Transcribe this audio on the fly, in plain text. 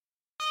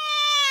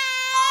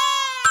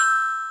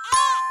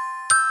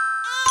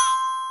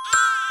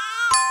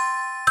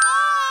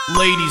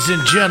Ladies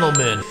and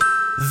gentlemen,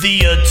 the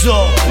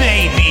Adult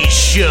Baby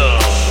Show.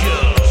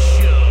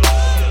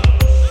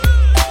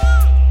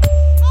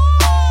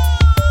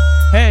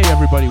 Hey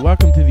everybody,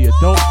 welcome to the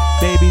Adult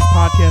Babies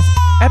Podcast,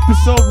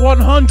 episode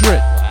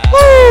 100. Wow.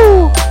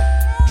 Woo!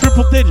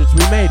 Triple digits, we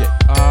made it.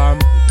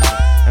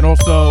 And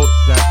also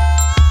that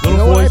little You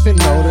know what voice I've been in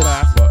the noticed?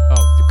 back.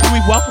 Can we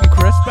welcome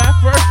Chris back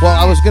first? Well,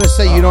 I was gonna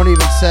say you don't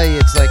even say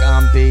it's like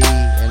I'm B,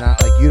 and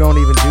you don't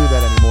even do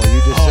that anymore.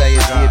 You just say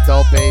it's the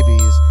Adult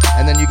Babies,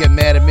 and then you get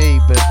mad at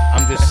me. But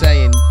I'm just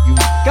saying you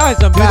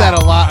Guys, I'm do back.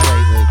 that a lot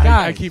lately.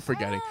 I keep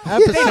forgetting. They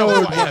know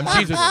who I am.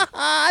 Jesus.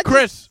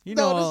 Chris. You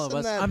know all of Noticing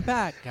us. that. I'm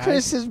back, guys.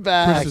 Chris is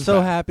back. Chris is so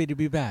back. happy to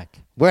be back.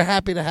 We're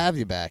happy to have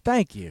you back,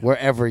 Thank you.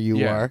 wherever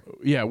you are.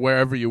 Yeah,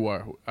 wherever you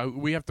were.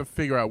 We have to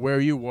figure out where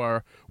you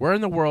were. Where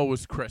in the world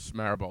was Chris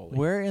Maraboli?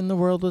 Where in the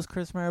world was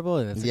Chris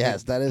Maraboli? That's a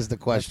Yes, good- that is the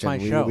question. my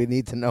show. We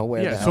need to know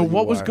where. the Yeah, hell so you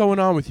what was are. going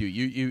on with you?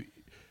 You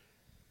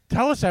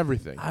tell us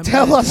everything. I'm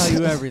Tell gonna us.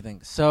 tell you everything.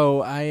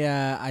 So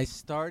I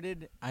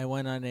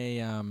went on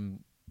a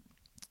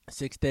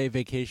 6-day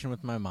vacation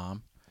with my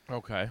mom,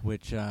 Okay.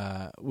 which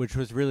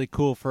was really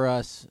cool for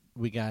us.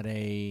 We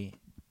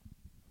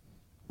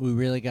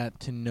really got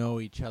to know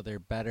each other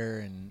better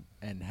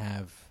and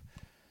have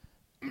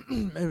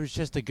it was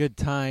just a good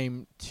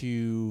time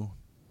to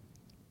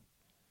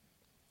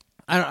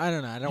I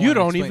don't know. I don't You wanna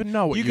don't explain. even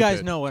know what you guys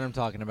did. know what I'm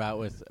talking about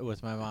with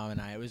my mom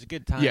and I. It was a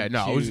good time. Yeah,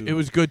 no, to, it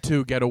was good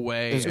to get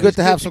away. It was and- good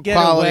to have some get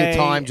quality away,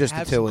 time, just the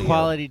have two some of you.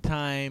 quality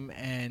time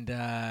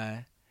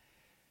and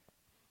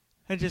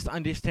just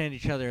understand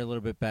each other a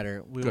little bit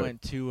better. We Good.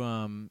 went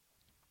to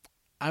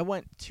I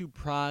went to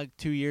Prague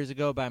 2 years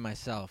ago by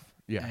myself.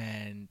 Yeah.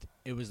 And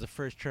it was the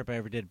first trip I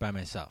ever did by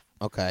myself.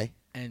 Okay.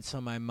 And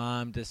so my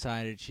mom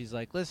decided, she's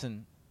like,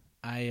 listen,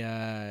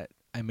 I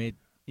made,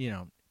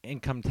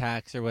 income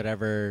tax or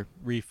whatever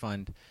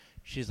refund.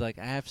 She's like,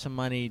 I have some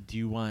money. Do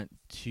you want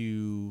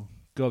to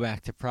go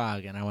back to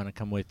Prague? And I want to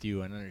come with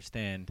you and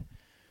understand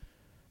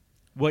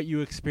what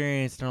you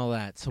experienced and all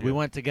that. So we Yeah.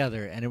 went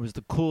together, and it was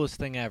the coolest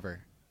thing ever.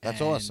 That's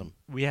And awesome.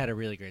 We had a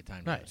really great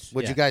time. Nice.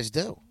 What'd you guys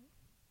do?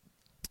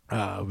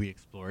 We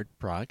explored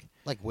Prague.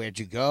 Like, where'd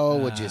you go?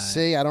 What'd you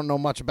see? I don't know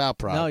much about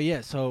Prague. No,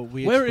 yeah. So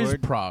we Where is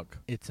explored. Prague?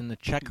 It's in the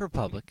Czech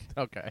Republic.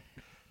 Okay.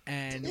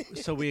 And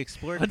so we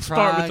explored Let's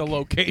Prague. start with the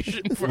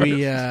location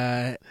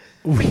first.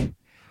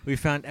 We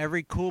found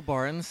every cool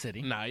bar in the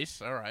city.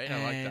 Nice. All right.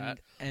 I like that.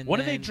 And What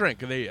do they then-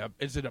 drink? Are they?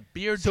 Is it a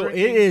beer So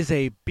drinking? it is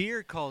a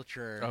beer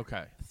culture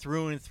Okay.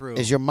 through and through.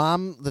 Is your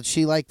mom, did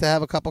she like to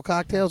have a couple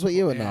cocktails with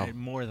you or no?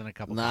 More than a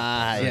couple. Nice.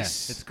 cocktails.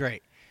 Yes, it's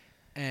great.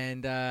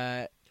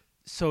 And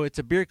so it's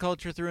a beer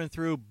culture through and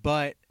through,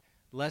 but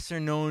lesser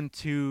known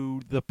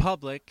to the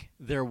public,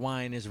 their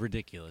wine is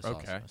ridiculous.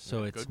 Okay. Also.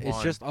 So Yeah, it's good it's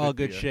wine, just all good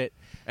good beer. shit.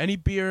 Any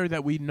beer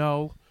that we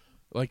know?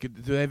 Like, do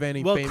they have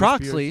any? Well, famous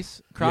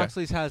beers?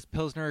 Croxley's has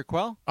Pilsner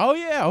Urquell. Oh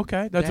yeah.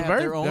 Okay. That's They a have very.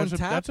 their own That's a,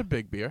 tap? that's a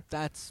big beer.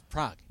 That's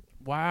Prague.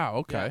 Wow.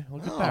 Okay.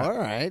 Look at Oh, that. all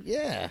right.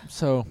 Yeah.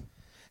 So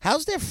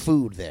How's their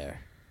food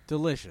there?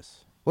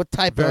 delicious. What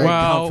type Very of...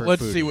 Well, comfort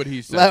let's food. see what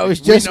he said. I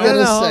was We just know- going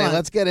to hold say, on.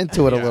 let's get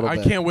into it a Yeah, little I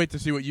bit. can't wait to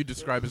see what you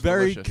describe as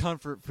Very delicious.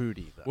 comfort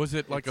foodie. Though. Was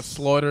it like a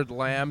slaughtered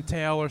lamb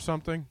tail or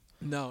something?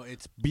 No,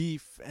 it's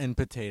beef and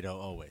potato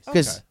always.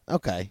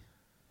 Okay.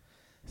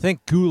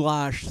 Think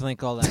goulash.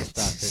 Think all that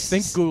stuff. It's-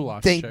 Think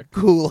goulash. Think chick.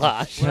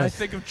 goulash. When I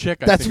think of chick,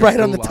 I That's think right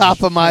of on the goulash.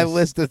 top of my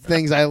list of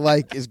things I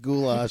like is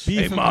goulash. Beef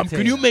Hey, and Mom, potato.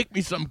 can you make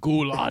me some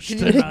goulash Can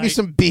you tonight? make me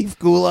some beef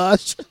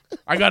goulash?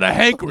 I got a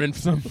hankering for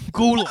some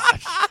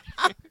goulash.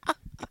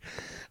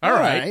 All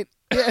right.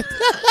 Yeah.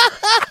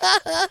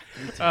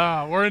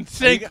 We're in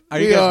sync. Are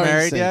you We are guys in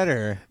married sync. yet,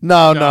 or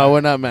No, No.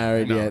 we're not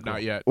married No, yet.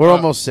 not yet. We're Uh,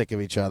 almost sick of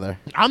each other.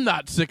 I'm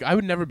not sick. I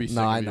would never be sick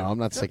No, of I you. know. I'm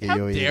not sick of How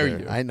you dare either.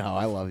 you? I know.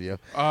 I love you.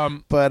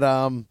 Um, But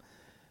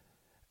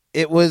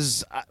it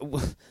was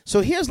so.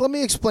 Let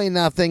me explain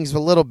now things a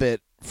little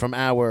bit from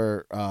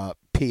our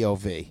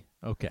POV.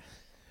 okay?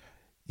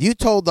 You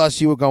told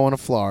us you were going to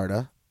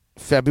Florida,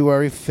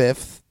 February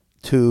 5th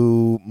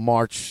to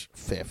March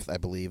 5th, I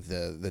believe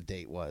the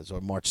date was,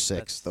 or March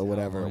 6th, or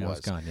whatever it was.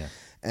 Gone, yeah.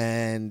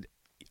 And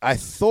I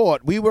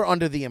thought we were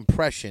under the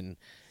impression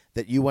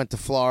that you went to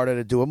Florida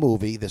to do a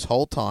movie this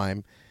whole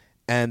time,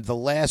 and the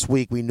last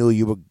week we knew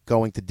you were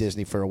going to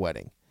Disney for a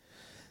wedding.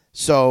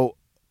 So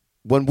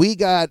when we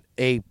got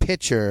a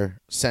picture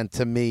sent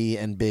to me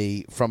and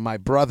B from my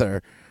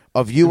brother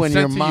of you and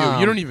your sent to mom,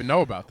 You don't even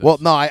know about this. well,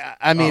 no,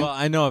 I mean, Well,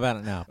 I know about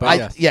it now.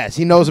 But yes,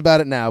 he knows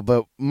about it now.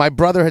 But my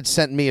brother had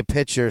sent me a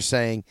picture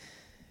saying,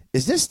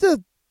 "Is this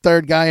the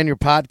third guy on your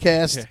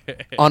podcast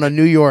on a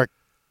New York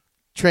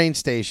train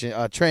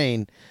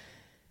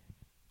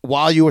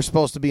while you were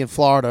supposed to be in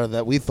Florida,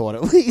 that we thought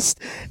at least,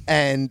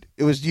 and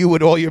it was you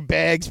with all your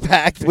bags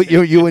packed with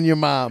you and your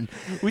mom.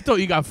 we thought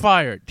you got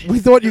fired. We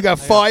thought you got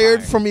fired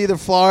fired. from either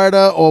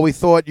Florida, or we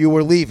thought you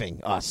were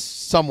leaving us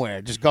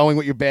somewhere, just going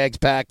with your bags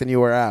packed and you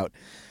were out.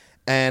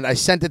 And I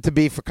sent it to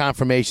B for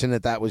confirmation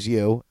that was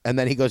you, and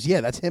then he goes,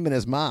 "Yeah, that's him and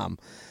his mom."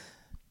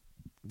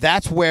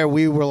 That's where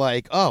we were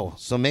like, "Oh,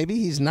 so maybe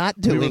he's not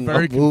doing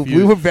very a movie." confused.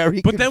 We were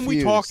very But then we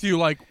confused. talked to you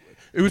like,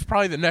 it was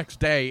probably the next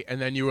day, and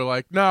then you were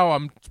like, "No,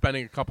 I'm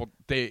spending a couple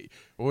days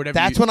or whatever."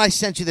 That's when I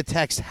sent you the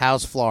text,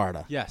 "How's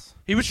Florida?" Yes.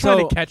 he was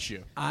trying to catch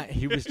you.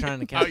 He was trying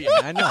to catch Oh, me. yeah.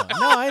 I know.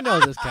 No, I know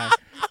this guy.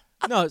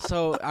 No,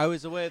 so I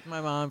was away with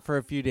my mom for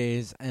a few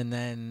days, and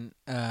then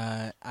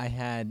I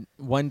had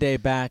one day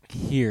back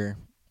here,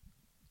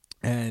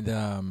 and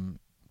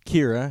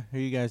Kira, who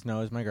you guys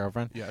know is my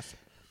girlfriend, Yes,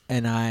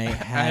 and I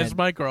had as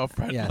my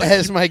girlfriend. Yeah.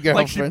 As my Like she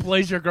girlfriend.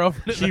 plays your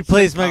girlfriend. she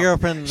plays my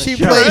girlfriend. In the She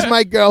show. plays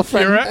my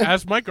girlfriend. Kira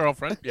as my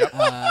girlfriend. Yep.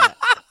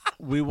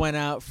 We went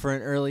out for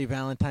an early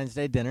Valentine's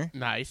Day dinner.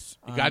 Nice.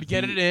 You got to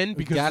get it in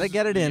because Gotta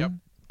get it in. Yep.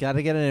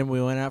 Gotta get it in.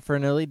 We went out for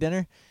an early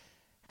dinner,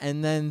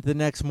 and then the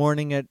next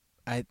morning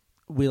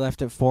we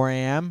left at 4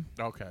 a.m.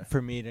 Okay.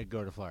 for me to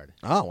go to Florida.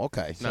 Oh,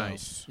 okay. So,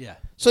 Nice. Yeah.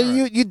 So All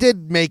right. you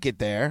did make it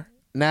there.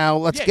 Now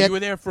let's Yeah, get you were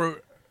there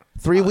for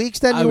 3 weeks.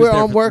 Then I you was were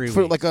there on for work 3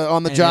 for weeks. like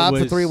on the And job it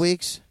for was- 3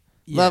 weeks.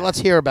 Yeah. Let's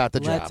hear about the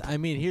job. I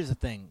mean, here's the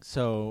thing.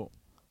 So,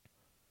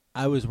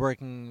 I was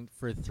working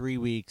for 3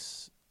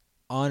 weeks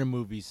on a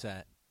movie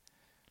set.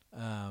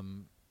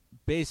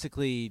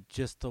 Basically,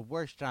 just the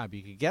worst job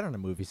you could get on a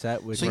movie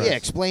set. Which So was yeah,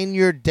 explain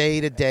your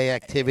day-to-day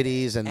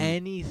activities and.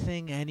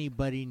 anything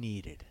anybody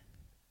needed.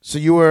 So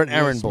you were an was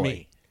errand boy.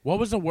 me. what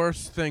was the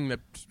worst thing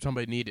that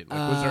somebody needed? Like,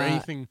 was there Uh,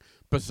 anything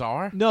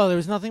bizarre? No, there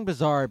was nothing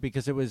bizarre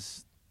because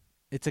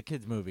it's a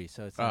kids movie,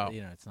 so it's not, Oh.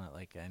 it's not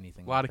like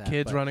anything. A lot like of that,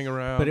 kids but- running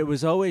around. But it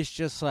was always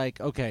just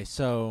like, okay,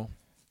 so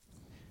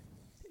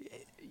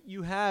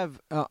you have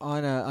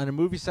on a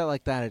movie set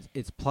like that,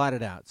 it's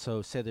plotted out.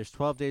 So say there's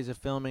 12 days of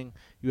filming,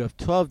 you have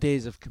 12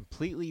 days of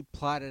completely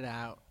plotted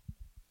out.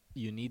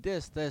 You need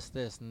this, this,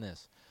 this, and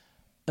this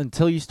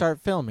until you start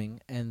filming,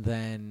 and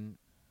then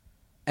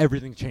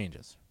everything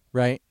changes,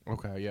 right?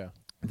 Okay, yeah.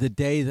 The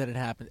day that it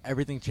happens,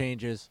 everything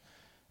changes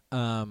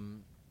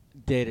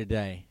day to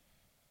day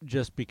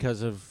just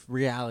because of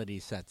reality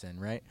sets in,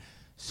 right?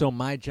 So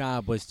my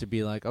job was to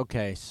be like,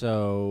 okay,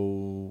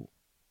 so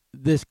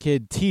this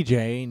kid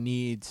TJ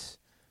needs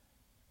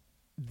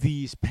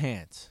these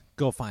pants.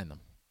 Go find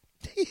them.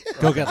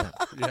 Go get them.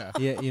 Yeah.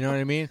 Yeah, you know what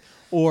I mean?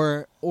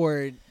 Or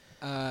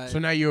So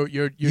now you're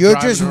You're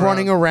driving just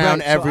running around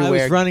right, so I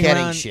everywhere was running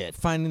getting around shit.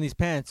 finding these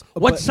pants.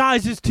 What But-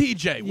 size is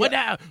TJ?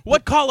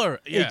 What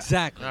color? Yeah.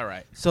 Exactly. All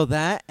right. So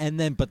that, and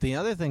then, but the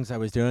other things I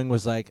was doing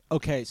was like,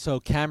 okay, so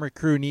camera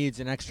crew needs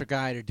an extra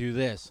guy to do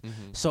this.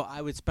 So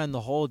I would spend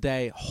the whole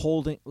day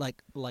holding,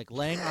 like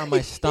laying on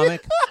my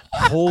stomach,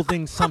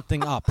 holding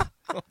something up,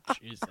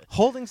 Jesus.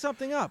 holding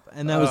something up,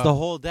 and that was the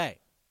whole day.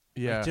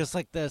 Yeah. Like, just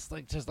like this,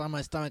 like just on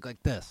my stomach,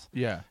 like this,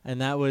 Yeah.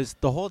 and that was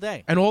the whole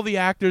day. And all the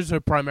actors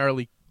are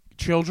primarily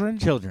children?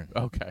 Children.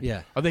 Okay.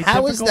 Yeah. Are they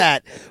How is typical?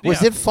 that?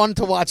 Was Yeah. it fun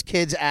to watch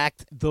kids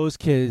act? Those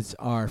kids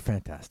are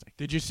fantastic.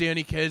 Did you see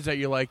any kids that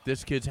you're like,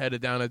 this kid's headed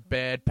down a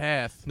bad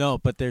path? No,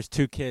 but there's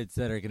 2 kids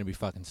that are going to be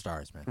fucking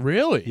stars, man.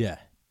 Really? Yeah.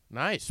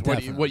 Nice.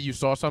 Definitely. What you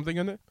saw something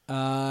in it?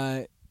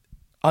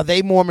 Are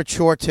they more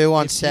mature too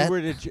on If you set?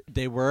 were to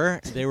they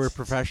were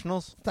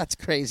professionals. That's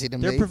crazy to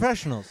They're me.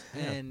 professionals,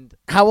 and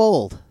How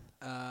old?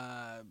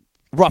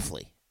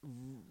 Roughly.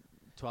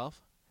 12.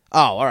 Oh,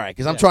 all right.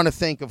 Because I'm Yeah. trying to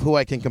think of who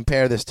I can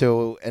compare this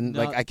to, and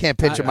No, like I can't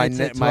picture I'd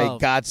say my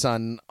 12.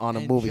 godson on a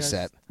And movie just-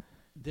 set.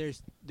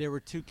 There were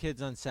 2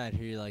 kids on set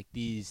who you're like,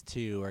 these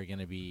 2 are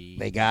gonna be.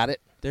 They got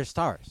it. They're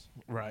stars.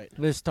 Right.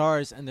 They're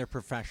stars, and they're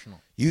professional.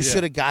 You Yeah.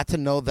 should have got to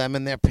know them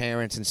and their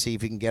parents and see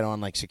if you can get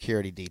on like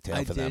security detail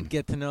I for did them.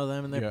 get to know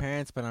them and their Yeah.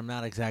 parents, but I'm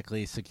not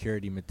exactly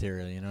security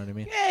material. You know what I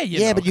mean? Yeah,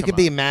 Yeah, but you could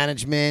be in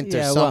management or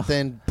Yeah, well-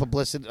 something,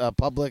 publicity,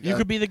 public. You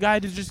could be the guy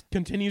that just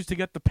continues to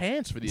get the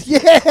pants for these. Yeah,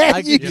 I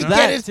you could could do get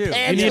that, his too.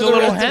 pants You need for a the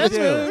little rest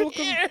of hand.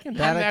 his- Yeah,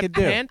 That I could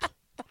do. pant.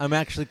 I'm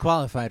actually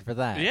qualified for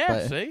that. Yeah.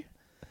 but See.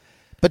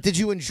 But did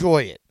you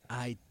enjoy it?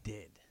 I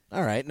did.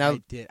 All right. Now,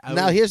 I did. I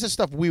now was- here's the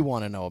stuff we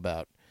want to know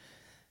about: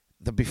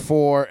 the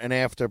before and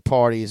after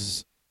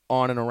parties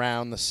on and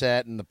around the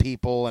set, and the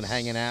people and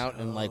hanging out,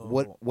 and like So-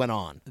 what went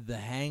on. The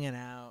hanging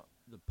out,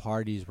 the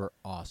parties were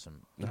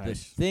awesome. The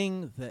Nice.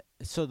 thing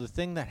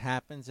that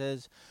happens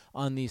is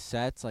on these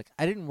sets, like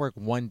I didn't work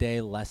one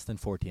day less than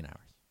 14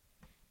 hours.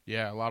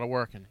 Yeah, a lot of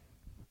working.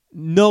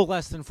 No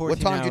less than 14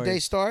 What time hours. did your day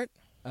start?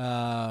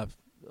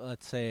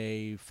 Let's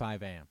say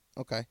 5 a.m.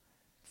 Okay.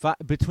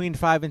 Between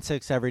 5 and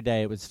 6 every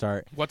day it would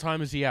start. What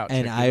time is he out?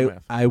 And Check your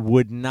math. I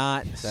would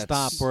not That's-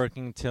 stop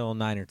working till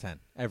 9 or 10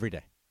 every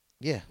day.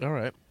 Yeah. All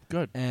right.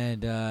 Good.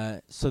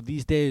 And so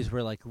these days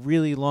were like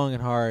really long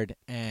and hard,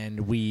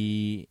 and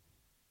we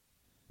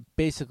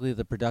basically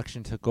the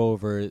production took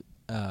over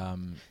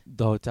the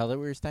hotel that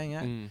we were staying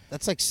at.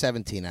 That's like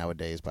 17-hour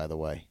days, by the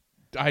way.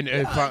 I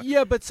know.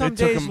 Yeah, but some It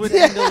took days him- would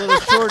end a little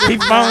shorter. He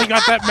than finally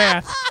that. got that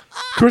math.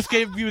 Chris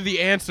gave you the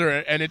answer,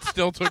 and it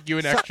still took you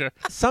an extra.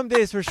 Some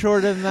days were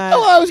shorter than that.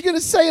 Oh, I was gonna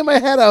say in my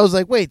head, I was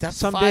like, wait, that's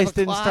Some 5 days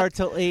didn't o'clock? start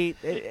till 8.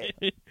 Okay.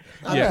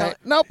 Yeah.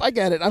 Nope, I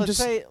get it. I'm let's just.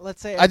 say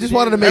I every just day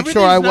wanted to was- make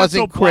sure I Everything's not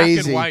wasn't so black and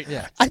crazy. white.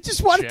 Yeah. I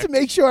just wanted Chick. to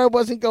make sure I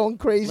wasn't going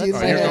crazy Let's in my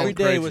say you're head. every going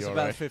day crazy, was all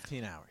about right.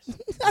 15 hours. No,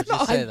 Let's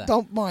just say that.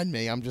 don't mind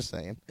me. I'm just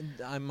saying.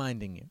 I'm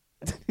minding you.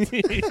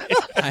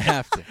 I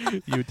have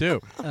to. You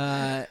do.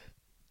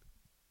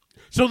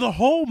 So the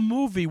whole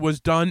movie was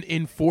done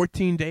in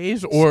 14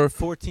 days, or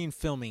 14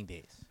 filming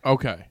days.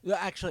 okay?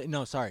 Actually,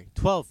 no, sorry,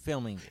 12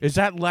 filming days. Is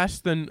that less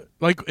than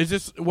is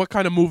this what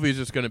kind of movie is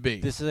this going to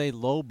be? This is a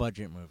low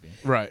budget movie.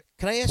 Right.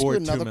 Can I ask for you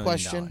 $2 another million.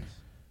 question?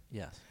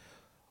 Yes.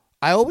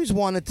 I always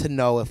wanted to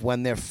know if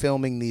when they're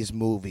filming these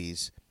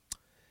movies,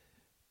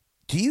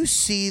 do you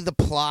see the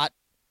plot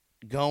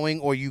going,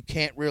 or you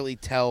can't really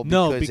tell because,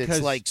 No, it's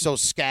because like so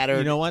scattered?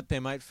 You know what? They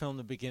might film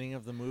the beginning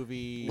of the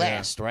movie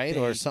Last, right?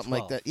 Or day something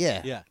like 12. that.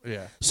 Yeah. Yeah.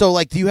 Yeah. So,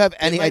 like, do you have They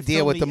any might idea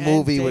film what the end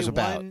movie day was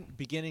about? 1,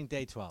 beginning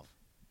day 12.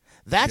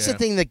 That's Yeah. the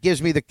thing that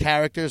gives me the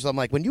characters. I'm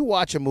like, when you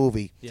watch a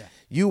movie, Yeah.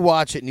 you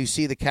watch it and you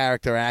see the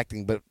character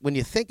acting, but when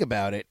you think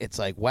about it, it's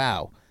like,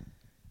 wow,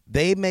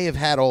 they may have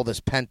had all this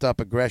pent up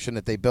aggression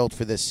that they built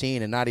for this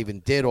scene and not even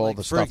did all Like,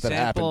 the for stuff that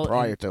example, happened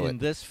prior to in it.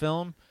 this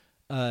film,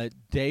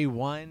 day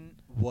 1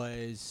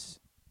 was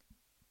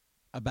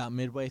about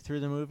midway through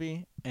the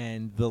movie,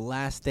 and the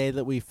last day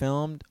that we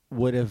filmed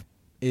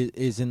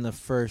is in the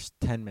first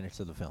 10 minutes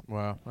of the film.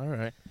 Wow. All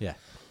right. Yeah.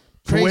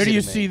 So where Crazy do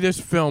you to me. see this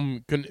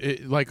film? Did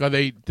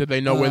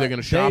they know where they're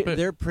going to shop it?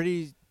 They're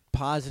pretty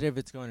positive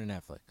it's going to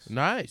Netflix.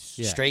 Nice.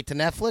 Yeah. Straight to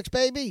Netflix,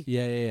 baby.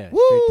 Yeah. Woo!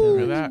 Straight to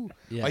Look at that.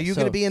 Yeah, Are you so-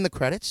 going to be in the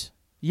credits?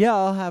 Yeah,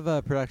 I'll have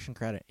a production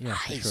credit. Yeah,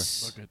 for sure.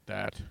 Nice. Look at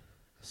that.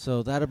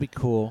 So that'll be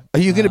cool. Are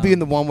you going to be in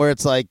the one where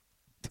it's like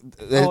it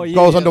Oh, yeah,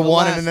 goes yeah, under the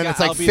one last and then guy. it's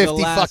like I'll be the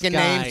 50 last fucking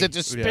guy. names that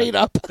just Yeah. straight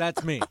up?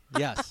 That's me.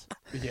 Yes.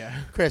 Yeah.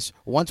 Chris,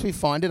 once we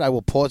find it, I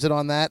will pause it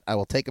on that. I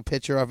will take a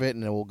picture of it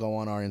and it will go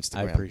on our I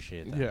Instagram.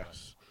 appreciate that.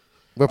 Yes.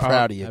 We're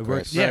proud of you, I worked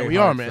Chris. very Yeah, we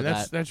hard are, for man.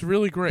 that. That's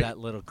really great. That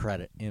little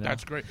credit, you know.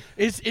 That's great.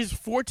 Is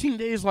 14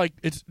 days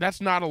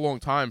that's not a long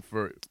time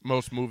for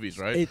most movies,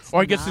 right? It's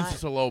or I guess not- since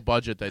it's a low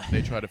budget that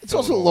they try to. It's fill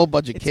also it a all. low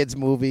budget It's- kids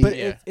movie. But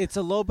Yeah. it's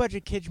a low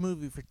budget kids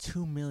movie for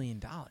 $2 million.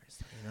 You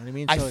know what I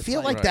mean? I So it's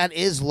feel like Right. that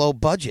is low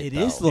budget. It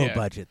though. is low Yeah.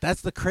 budget. That's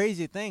the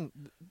crazy thing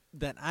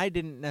that I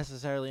didn't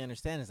necessarily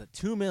understand is that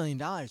 $2 million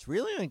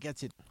really only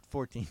gets you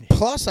 14 days.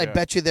 Plus, I Yeah.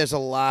 bet you there's a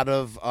lot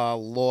of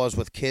laws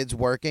with kids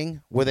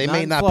working where they Not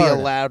may in not Florida. be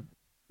allowed.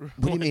 What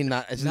do you mean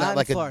not? It's Not not in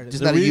like Florida. It's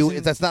The not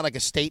reason- that's not like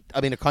a state.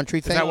 I mean, a country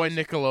Is thing. that why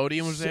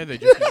Nickelodeon was there? They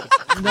just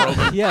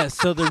Yeah,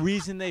 so the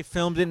reason they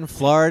filmed it in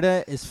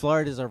Florida is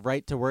Florida's a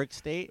right to work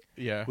state,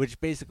 yeah.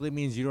 which basically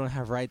means you don't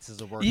have rights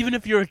as a worker. Even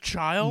if you're a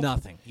child.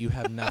 nothing. You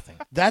have nothing.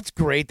 That's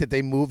great that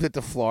they moved it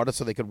to Florida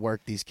so they could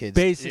work these kids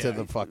Basically, to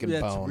the fucking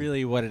that's bone.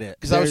 really what it is.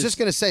 Because I was There's- just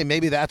gonna say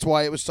maybe that's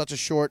why it was such a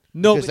short.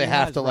 Nobody because they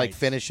have has to like rights.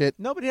 finish it.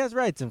 Nobody has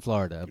rights in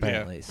Florida,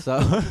 apparently.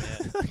 So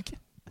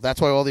That's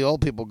why all the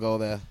old people go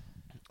there.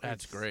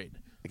 That's great.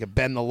 They can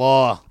bend the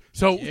law.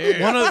 So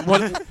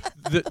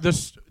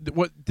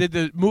what did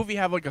the movie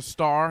have like a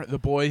star? The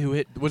boy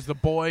who was the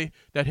boy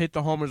that hit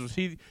the homers. Was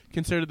he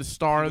considered the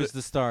star? he was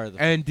the star of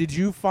the And did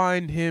you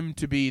find him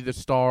to be the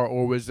star,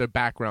 or was a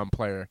background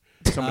player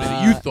somebody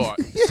that you thought?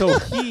 So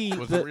he,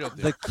 Was the real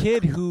deal. the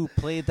kid who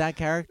played that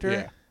character,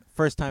 Yeah.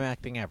 first time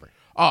acting ever.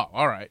 Oh,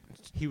 all right.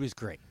 He was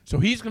great. So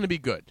he's going to be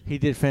good. He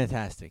did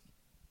fantastic.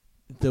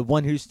 The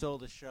one who stole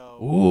the show.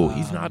 Ooh,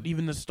 he's not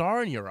even the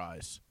star in your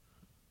eyes.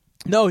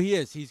 No, he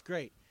is. He's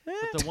great.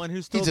 But the one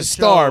who stole He's the a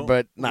star, show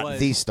but not was-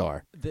 the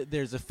star.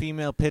 There's a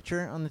female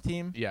pitcher on the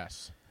team.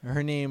 Yes.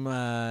 Her name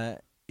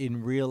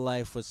in real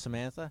life was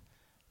Samantha,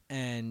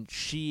 and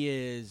she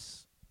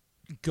is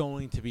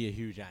going to be a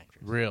huge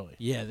actress. Really?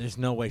 Yeah, there's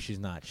no way she's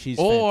not. She's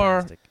Or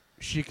fantastic.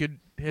 She could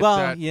hit Well,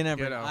 that. you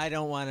never. You know. I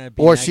don't want to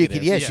be. Or she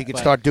negative, could, yeah, she could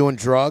but start doing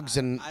drugs.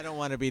 And I don't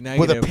want to be were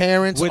negative. the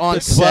parents with on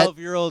the set?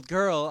 12-year-old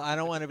girl, I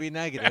don't want to be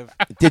negative.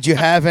 Did you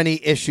have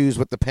any issues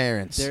with the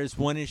parents? There's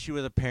one issue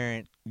with a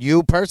parent.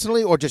 You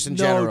personally, or just in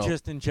general? No,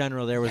 just in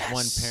general. There was Yes.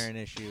 one parent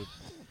issue.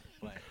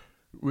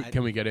 But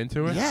Can we get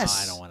into it? Yes.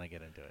 No, I don't want to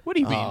get into it. What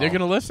do you mean? Oh. They're going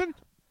to listen?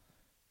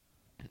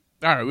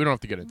 All right, we don't have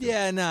to get into it.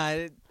 Yeah,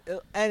 no.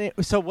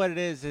 So what it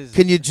is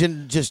Can you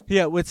just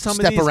yeah, with some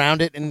step of these,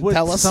 around it and with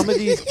tell us? some of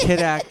these kid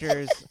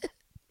actors.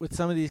 With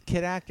some of these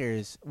kid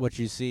actors, what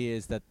you see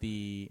is that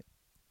the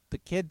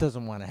kid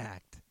doesn't want to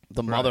act.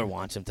 the mother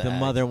wants him to. The act.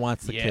 mother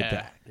wants the kid to Yeah.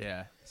 act.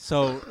 Yeah.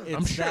 So it's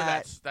I'm sure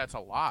that. that's a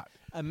lot.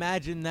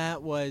 Imagine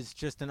that was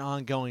just an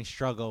ongoing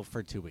struggle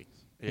for 2 weeks.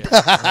 Yeah.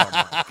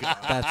 Oh, my God.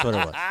 That's what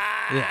it was.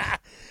 Yeah.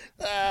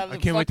 I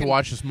can't wait to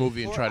watch this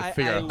movie and try to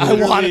figure out. I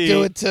who- want to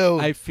do it too.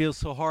 I feel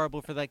so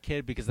horrible for that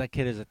kid because that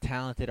kid is a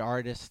talented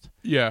artist.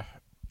 Yeah.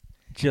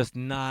 Just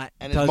not.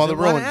 and his doesn't mother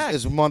wanna ruins. act.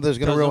 His mother's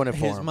going to Doesn't- ruin it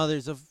for his him.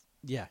 mother's of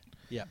yeah.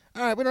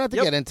 All right, we don't have to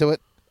Yep. get into it.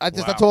 That's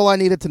Wow. all I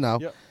needed to know,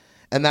 Yep.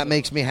 and that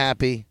makes me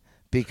happy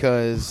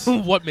because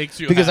What makes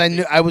you because I happy?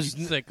 knew I was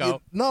You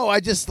sicko. no, I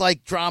just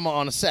like drama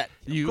on a set.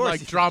 You course like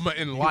he- drama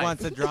in He life.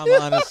 wants a drama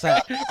on a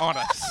set. On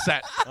a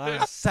set. On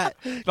a set.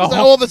 The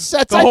All the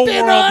sets the I've whole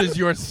been world on. is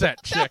your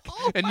set, chick,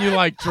 and you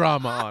like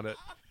drama on it.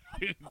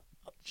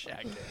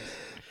 Check.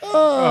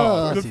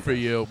 Oh, good for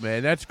you,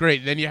 man. That's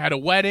great. Then you had a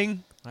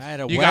wedding. I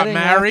had a You got wedding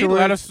married.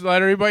 afterwards.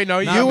 Let everybody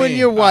know. Not You me. and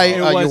your wife, It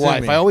your wasn't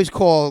wife. me. I always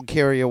call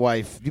Kira your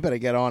wife. You better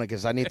get on it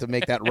because I need to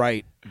make that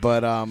right.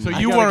 But So I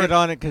you gotta weren't get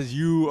on it because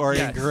you are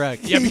Yes.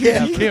 incorrect. Yeah,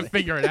 because you can't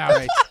figure it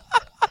out.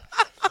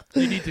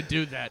 You need to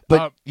do that.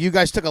 But you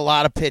guys took a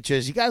lot of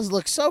pictures. You guys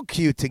look so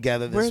cute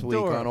together this We're week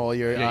adorable. on all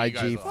your Yeah, you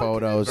guys IG are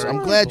photos. very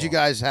I'm glad you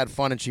adorable. guys had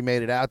fun and she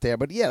made it out there.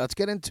 But yeah, let's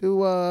get into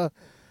what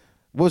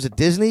was it,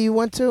 Disney you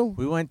went to?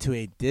 We went to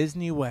a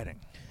Disney wedding.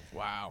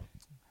 Wow.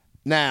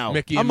 Now,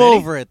 Mickey and I'm Minnie?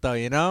 over it though,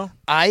 you know.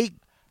 I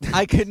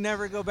could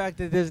never go back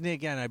to Disney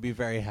again. I'd be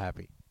very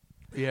happy.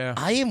 Yeah.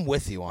 am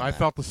with you on I that.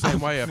 felt the same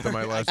way after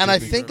my last and I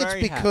Disney think trip. it's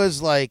Very happy.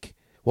 because like,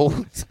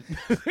 well,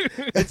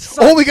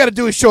 all we got to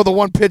do is show the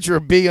one picture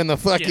of B in the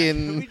Can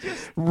fucking we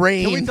just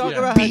rain, can we talk Yeah.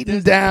 about how beaten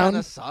Disney down.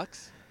 kinda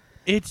sucks?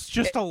 It's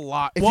just a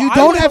lot. If Well, you I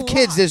don't went have a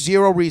kids, lot. there's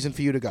zero reason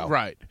for you to go.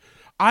 Right.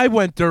 I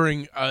went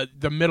during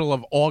the middle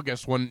of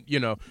August when,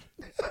 your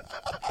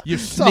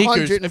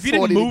sneakers, if you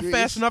didn't 140 move degrees.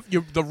 fast enough,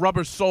 the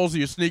rubber soles of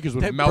your sneakers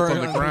would They melt burn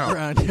on the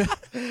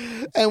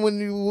ground. And when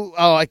you,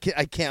 I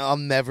can't, I'll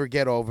never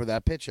get over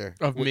that picture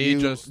Of With me you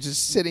just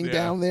sitting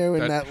down there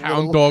in that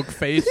hound little, dog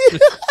face.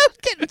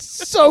 getting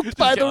soaked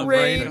by the Just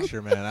rain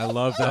Picture, man. I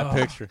love that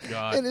picture.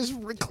 God. in his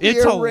It's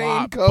clear a lot.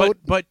 raincoat.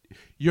 But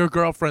your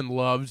girlfriend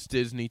loves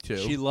Disney, too.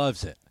 She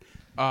loves it.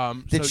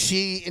 Did so-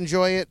 she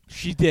enjoy it?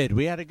 She did.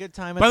 We had a good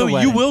time at By the way,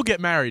 wedding. you will get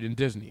married in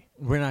Disney.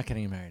 We're not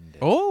getting married in Disney.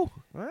 Oh.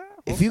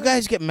 If you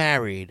guys get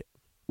married,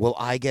 will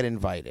I get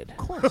invited?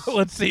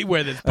 Let's see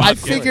where this I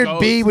podcast figured goes.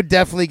 B would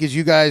definitely, because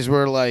you guys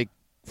were like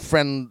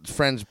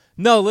friends.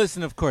 No,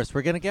 listen. Of course,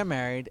 we're gonna get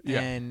married, Yeah.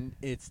 and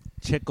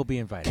Chick will be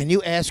invited. Can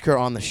you ask her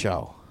on the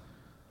show?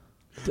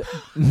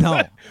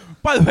 No,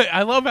 By the way,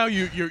 I love how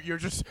you're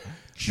just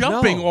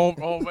jumping No.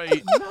 all the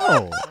way.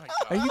 no.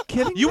 Are you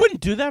kidding? You me?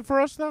 wouldn't do that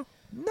for us, though?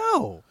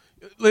 No.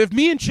 If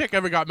me and Chick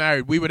ever got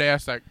married, we would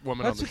ask that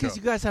woman That's on the because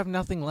show. you guys have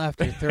nothing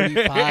left. You're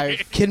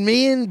 35. Can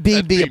me and B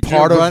That's be a pretty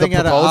part true. of the Running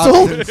out of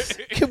proposal? options.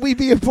 Can we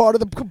be a part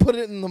of the? Put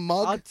it in the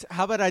mug.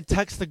 How about I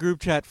text the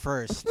group chat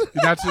first?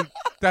 That's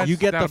You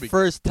get that'll the be-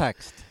 first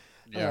text.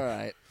 Yeah. All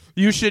right.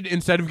 You should,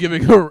 instead of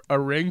giving her a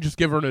ring, just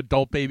give her an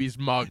adult baby's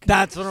mug.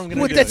 That's what I'm gonna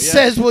What do. that yeah.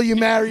 says? Will you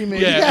marry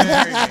me?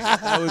 Yeah.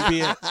 That would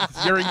be it.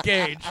 You're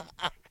engaged.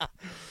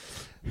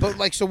 But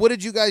like, so what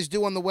did you guys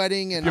do on the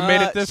wedding? And You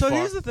made it this so far.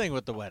 here's the thing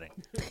with the wedding.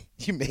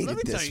 you made Let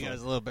me it tell this you one.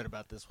 guys a little bit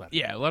about this wedding.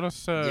 Yeah, let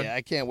us. Yeah,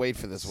 I can't wait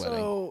for this wedding.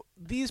 So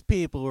these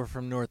people were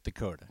from North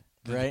Dakota,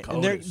 right?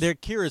 And Dakotas. they're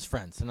Kira's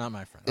friends, they're not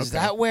my friends. Is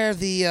that where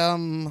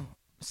the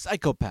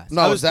Psychopaths. I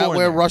No, was is that born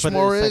where there, but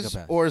Rushmore it's is,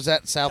 psychopaths. or is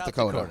that South South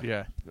Dakota? Dakota.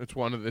 Yeah,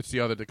 it's the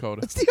other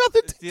Dakota. It's the other.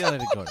 It's the other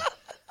Dakota.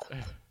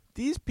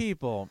 These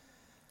people,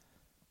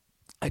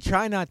 I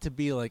try not to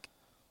be like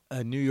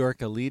a New York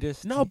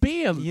elitist. No,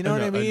 be a You know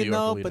what I a New mean? York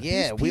No, elitist. but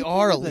Yeah, these we people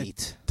are are the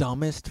elite.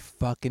 dumbest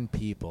fucking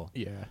people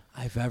Yeah.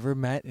 I've ever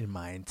met in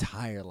my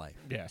entire life.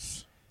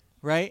 Yes.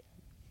 Right?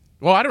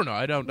 Well, I don't know.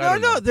 I don't No,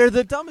 know. they're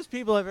the dumbest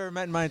people I've ever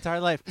met in my entire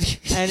life,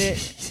 and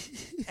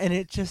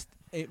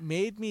it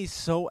made me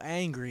so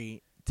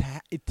angry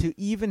to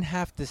even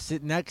have to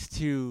sit next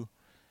to.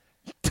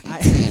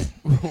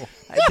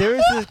 There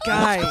was this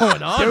guy.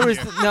 going on there was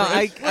here, no, Chris?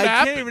 I What can't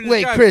happened? even. Wait,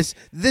 describe- Chris,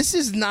 this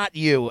is not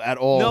you at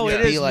all. No, to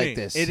it be is like me.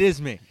 this. It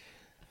is me.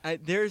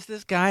 There's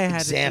this guy I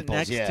had Examples,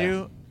 to sit next yeah.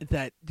 to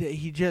that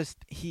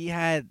he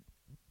had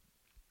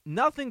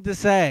nothing to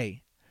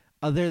say,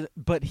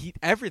 but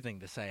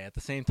everything to say at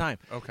the same time.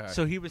 Okay.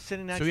 So he was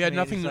sitting next. So to he had me,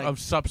 and nothing he's like, of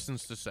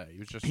substance to say. He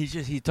was just.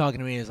 He's talking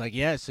to me. He's like,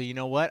 yeah. So you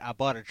know what? I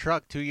bought a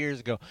truck 2 years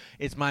ago.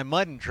 It's my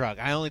mudding truck.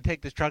 I only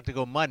take this truck to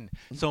go mudding.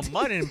 So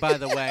mudding, by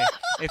the way,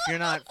 if you're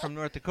not from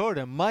North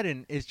Dakota,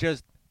 mudding is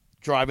just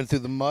driving through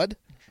the mud.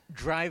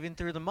 driving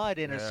through the mud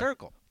in a Yeah.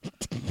 circle.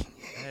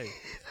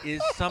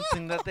 Is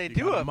something that they You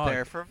do gotta up mud.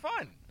 there for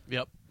fun,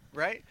 Yep.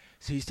 right?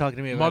 So he's talking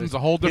to me about Mudding's his, a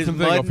whole his different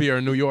thing up mudding- here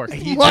in New York.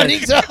 He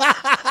Mudding's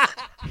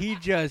he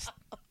just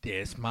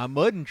this my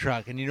mudding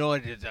truck, and you know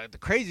what? The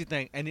crazy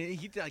thing, and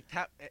he like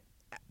tap.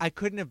 I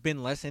couldn't have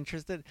been less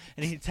interested,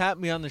 and he tapped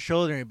me on the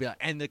shoulder and he'd be like,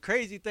 and the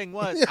crazy thing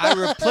was, I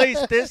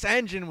replaced this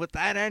engine with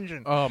that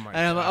engine. Oh my And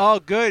I'm like, God. oh,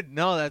 good.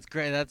 No, that's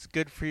great. That's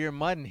good for your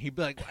mudding. He'd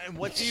be like, and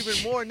what's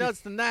even more nuts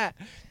than that?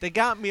 They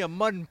got me a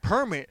mudding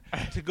permit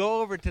to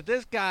go over to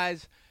this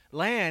guy's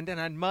land, and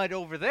I'd mud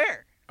over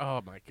there.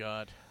 Oh my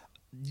God.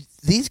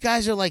 These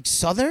guys are like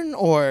Southern,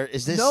 or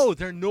is this? No,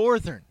 they're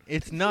northern.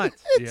 It's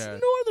nuts. it's Yeah.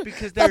 Northern.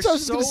 Because That's they're what I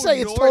was so gonna say.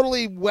 It's north-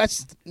 totally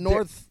west,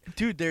 north.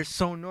 Dude, they're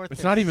so north.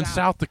 It's they're not even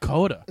South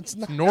Dakota. It's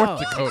not- North No,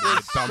 Dakota. they're You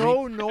dummy.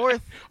 so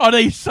north. Are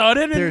they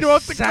Southern in They're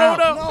North south.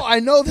 Dakota? No, I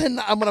know they're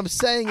not. What I'm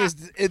saying is,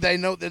 they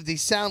know that they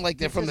sound like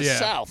they're from the Yeah.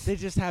 south. They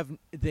just have.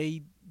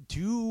 They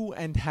do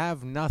and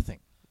have nothing.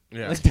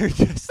 Yeah. Like they're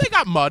just. They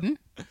got mudding.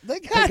 They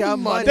got, got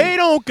money. They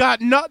don't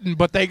got nothing,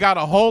 but they got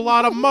a whole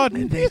lot of And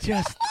mudding. they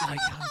just like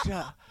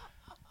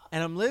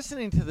and I'm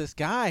listening to this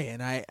guy,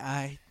 and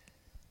I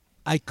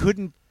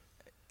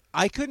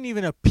couldn't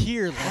even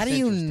appear. Less How do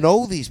you interested.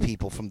 know these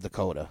people from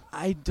Dakota?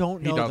 I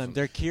don't He know them. doesn't.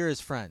 They're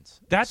Kira's friends.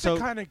 That's so,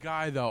 the kind of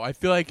guy, though. I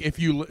feel like if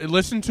you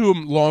listen to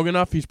him long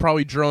enough, he's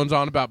probably drones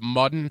on about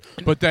mudding,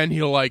 but then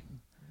he'll like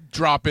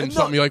drop in No.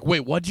 something. You're like,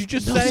 wait, what'd you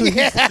just so say?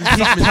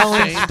 he's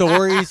telling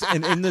stories,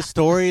 and in the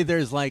story,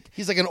 there's like.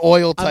 He's like an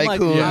oil I'm like,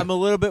 tycoon. I'm a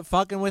little bit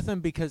fucking with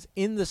him because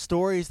in the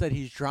stories that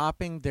he's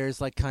dropping,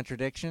 there's like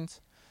contradictions.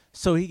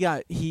 So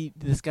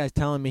this guy's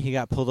telling me he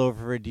got pulled over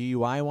for a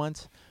DUI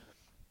once.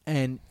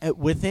 And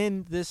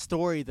within this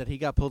story that he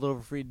got pulled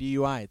over for a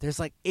DUI, there's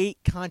like 8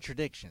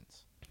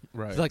 contradictions.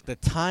 Right. It's like the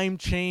time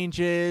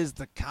changes,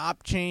 the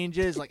cop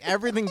changes, like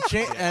everything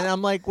changed. And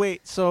I'm like,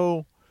 wait,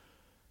 so,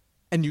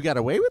 and you got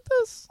away with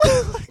this?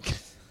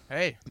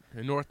 Hey,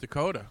 in North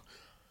Dakota.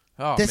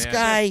 Oh, This man.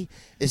 guy,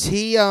 is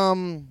he,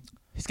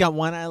 He's got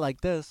one eye like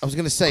this. I was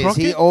going to say, is Crooked?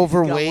 he He's got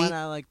overweight? one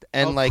eye like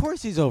and of like-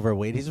 course he's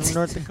overweight. He's from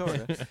North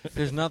Dakota.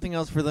 There's nothing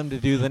else for them to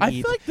do than I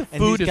eat. feel like the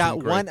and food he's got isn't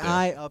great one there.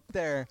 eye up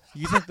there.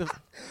 You think the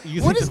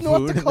What is the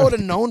North food in Dakota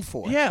known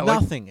for? Yeah,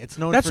 like, Nothing. It's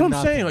known That's for what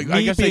I'm saying. nothing. Like, I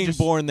Me guess they being just-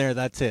 born there,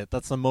 that's it.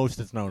 That's the most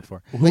it's known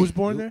for. Who was Wait,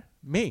 born you- there?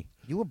 Me.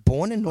 You were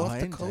born in Oh, North I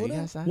didn't tell you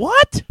Dakota? guys that.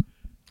 What?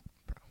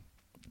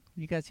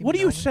 You guys What are even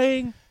you know that?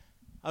 saying?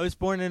 I was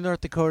born in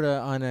North Dakota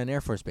on an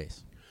Air Force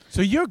base.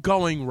 So you're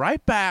going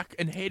right back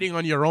and hating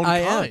on your own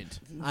I kind.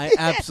 am. I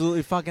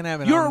absolutely fucking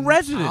am. and You're a I'll-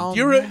 resident. I'll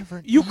You come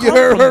from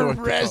You're North a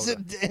Dakota.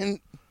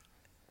 resident.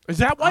 Is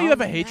that why you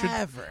have a I'll hatred?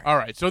 never. All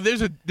right. So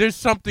there's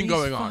something These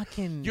going on.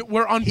 fucking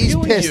We're He's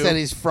unpeeling pissed you. that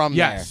he's from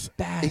Yes.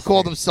 there. He bastards.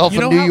 called himself You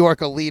a know New how- York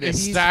elitist. These-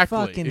 These Exactly,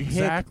 fucking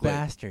exactly. hick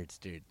bastards,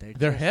 dude. They're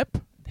just hip.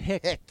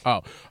 Hick. Hick.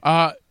 Oh,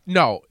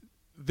 no.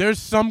 There's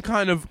some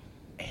kind of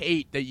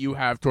hate that you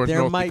have towards There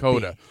North might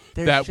Dakota.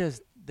 be.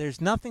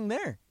 There's nothing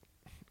there.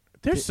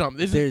 There's some.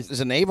 There's There's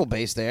a naval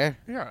base there.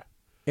 yeah.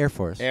 Air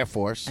Force. Air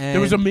Force. There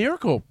was a And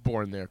miracle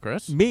born there,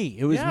 Chris. me.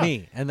 It was Yeah.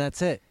 me, and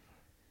that's it.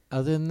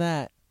 Other than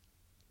that,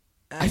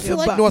 I feel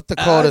like North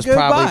Dakota's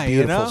probably a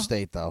beautiful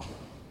state, though.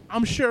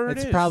 I'm sure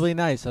It's is. probably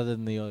nice, other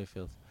than the oil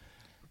fields.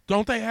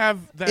 Don't they have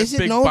that Is it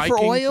big known biking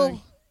for oil?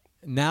 thing?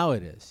 Now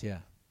it is, yeah.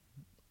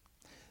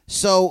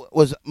 So,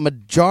 was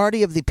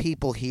majority of the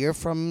people here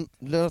from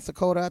North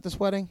Dakota at this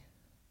wedding?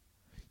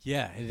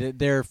 Yeah,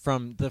 they're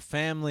from the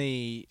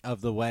family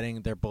of the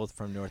wedding. They're both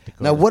from North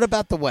Dakota. Now, what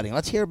about the wedding?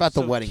 Let's hear about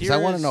the So wedding. 'Cause I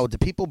want to Kira's- know, do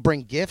people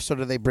bring gifts or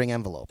do they bring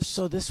envelopes?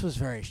 So this was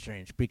very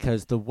strange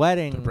because the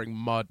wedding. To bring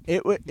mud.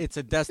 It's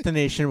a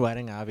destination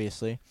wedding,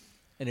 obviously,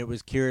 and it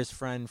was Kira's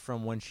friend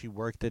from when she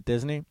worked at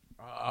Disney.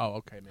 Oh,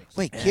 okay, makes sense.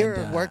 Wait, And,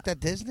 Kira worked at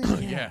Disney?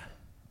 Yeah.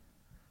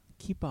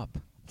 Keep up.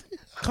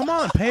 Come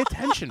on, pay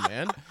attention,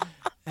 man.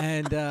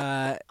 And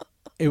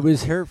it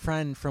was her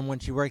friend from when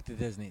she worked at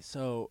Disney.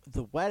 So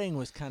the wedding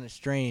was kind of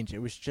strange. It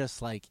was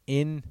just like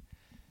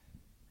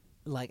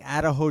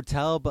at a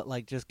hotel, but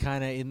like just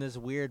kind of in this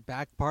weird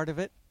back part of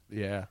it.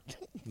 Yeah.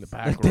 In the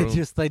back Like room.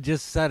 they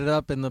just set it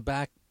up in the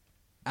back,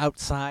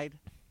 outside,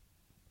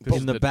 This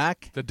is in the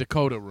back. The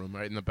Dakota room,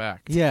 right in the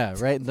back. Yeah,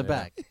 right in the Yeah.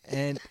 back.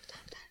 And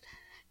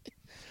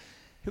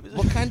it was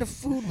What kind of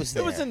food was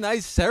there? it was a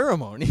nice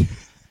ceremony.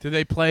 Did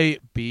they play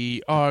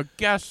 "Be Our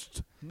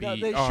Guest"? No,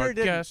 Be they Our sure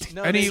didn't. Guest?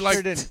 No, Any they like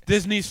sure didn't.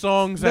 Disney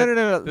songs? No, That,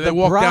 no. Did they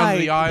walk down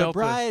the aisle? The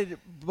bride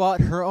bought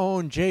her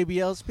own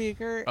JBL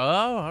speaker. Oh,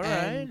 all right.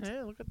 And-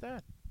 Yeah, look at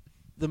that.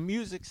 The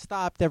music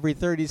stopped every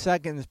 30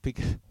 seconds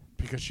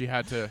Because she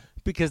had to.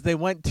 because they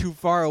went too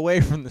far away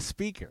from the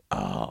speaker.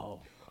 Oh,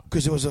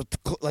 Because it was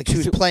like she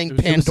was It was- playing it was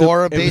a-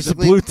 Pandora, it was a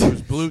basically. it Bluetooth.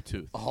 was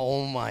Bluetooth.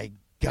 Oh my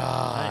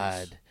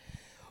God!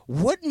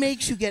 What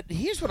makes you get?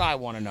 Here's what I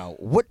want to know.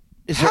 What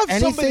is Have there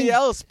anything? somebody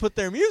else put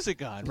their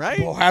music on, right?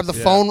 Or have the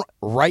Yeah. phone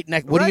right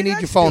next. What do you Right need your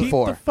next phone to-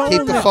 for? Keep the phone Keep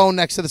the next- phone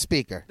next to the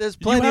speaker. There's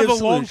You plenty have of a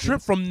long solutions.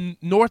 trip from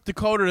North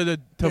Dakota to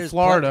There's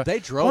Florida. They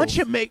drove. Why don't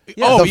you make?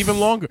 Yeah. Oh, The even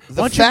f- longer. The Why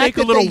don't you fact make a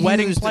that little they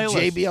wedding used playlist? the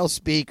JBL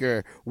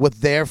speaker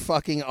with their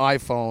fucking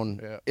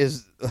iPhone Yeah.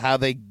 is how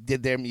they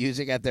did their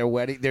music at their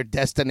wedding, their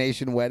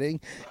destination wedding,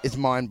 is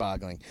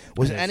mind-boggling.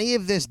 Was It is. any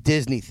of this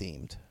Disney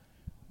themed?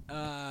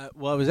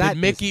 Well, it was Did at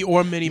Mickey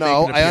or Minnie No,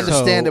 make an I appearance?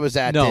 understand it was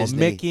at no, Disney.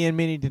 Mickey and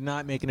Minnie did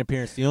not make an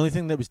appearance. The only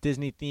thing that was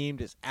Disney themed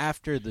is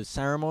after the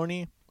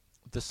ceremony,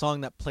 the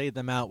song that played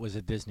them out was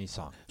a Disney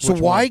song. So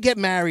Which why one? get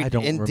I married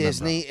don't in remember.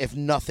 Disney if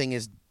nothing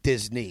is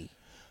Disney?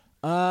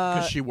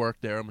 Because she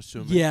worked there, I'm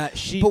assuming. Yeah,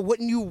 she. But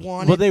wouldn't you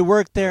want Well, it? they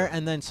worked there,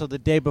 and then so the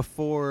day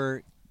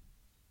before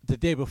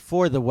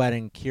the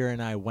wedding, Kira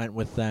and I went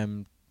with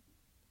them,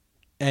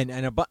 and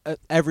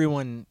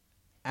everyone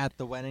at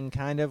the wedding,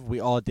 kind of, we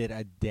all did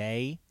a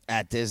day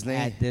at Disney?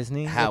 at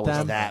Disney. How with was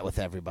them. that with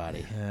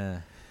everybody?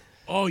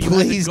 Oh, you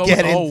Please had to go get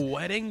with a in- whole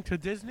wedding to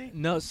Disney?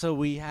 No, so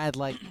we had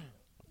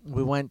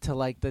we went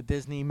to the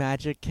Disney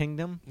Magic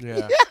Kingdom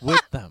Yeah.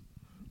 with them.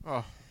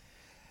 Oh.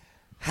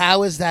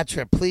 How is that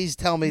trip? Please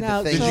tell me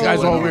Now, the things Did So you guys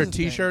went all on. wear here's the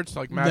thing. T-shirts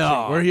like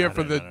matching? We're here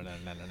for the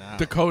no.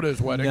 Dakota's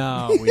wedding.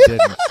 No, we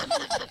didn't.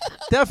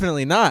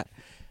 Definitely not.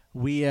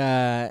 We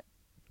it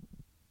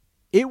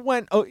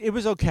went. Oh, it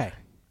was okay.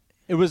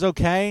 It was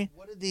okay.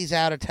 What did these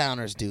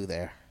out-of-towners do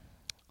there?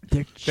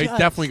 They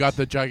definitely got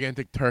the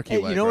gigantic turkey Hey,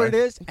 leg, you know what right? it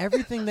is?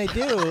 Everything they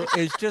do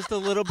is just a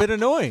little bit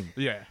annoying.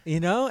 Yeah. You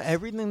know,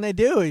 everything they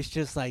do is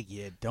just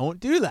you don't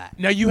do that.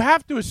 Now, you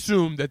have to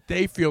assume that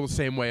they feel the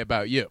same way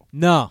about you.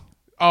 No,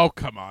 Oh,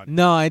 come on.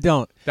 no, I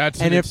don't. That's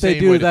And an if they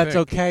insane way do, to that's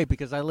think. okay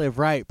because I live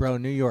right, bro,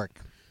 New York.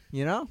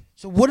 You know,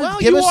 So what? Well,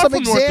 Give you us are some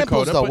from North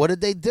examples, Dakota, though. but- What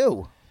did they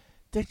do?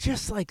 they're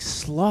just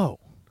slow.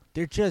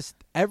 They're just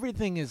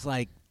everything is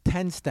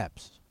 10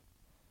 steps.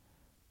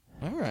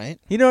 All right.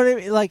 You know what I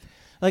mean?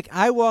 Like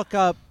I walk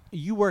up,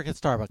 you work at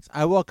Starbucks.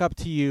 I walk up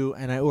to you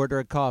and I order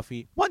a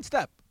coffee. One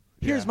step.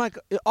 Here's Yeah.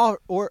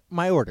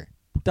 my order.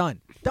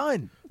 Done.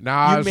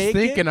 Nah, You I was make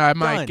thinking it, I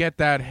might done. get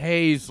that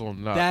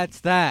hazelnut.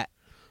 That's that.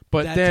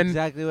 but That's then,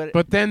 exactly what.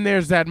 but then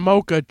there's that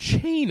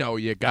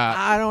mochaccino you got.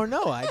 I don't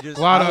know. I just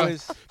A lot I of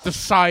was,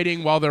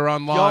 deciding while they're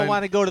online. y'all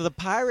want to go to the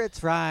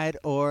Pirates ride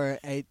or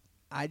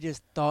I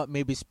just thought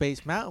maybe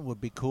Space Mountain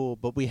would be cool,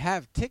 but we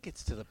have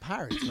tickets to the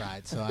Pirates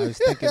ride, so I was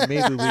thinking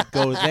maybe we'd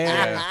go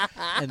there,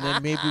 and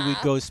then maybe we'd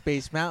go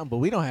Space Mountain, but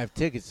we don't have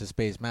tickets to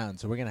Space Mountain,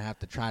 so we're going to have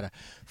to try to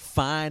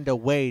find a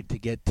way to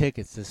get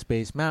tickets to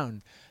Space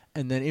Mountain.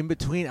 And then in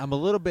between, I'm a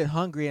little bit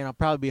hungry, and I'll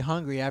probably be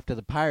hungry after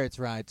the Pirates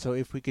ride, so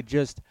if we could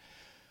just,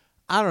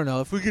 I don't know,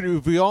 if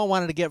we all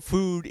wanted to get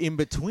food in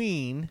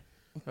between.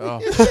 Oh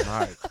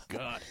my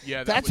god!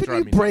 Yeah, that That's would when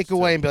drive you me break nuts,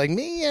 away too. and be like,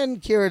 me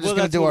and Kira are just Well, going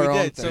to that's do what our we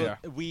own did. thing.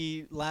 So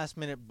we last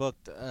minute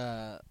booked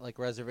like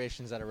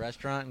reservations at a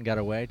restaurant and got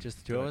away, just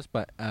the two of us.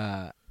 But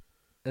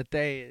that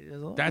day, it was a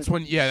little That's bit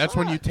when, that's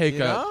when you sucked, take you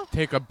know?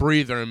 take a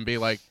breather and be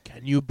like,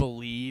 "Can you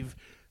believe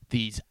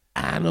these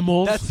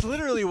animals That's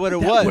literally what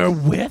it that was. we're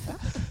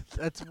with?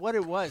 That's what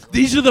it was.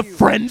 These are the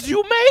friends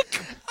you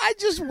make." I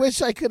just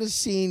wish I could have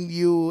seen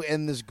you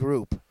in this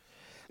group.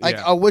 Like,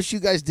 Yeah. I wish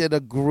you guys did a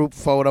group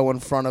photo in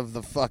front of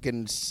the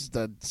fucking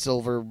the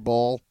silver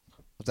ball.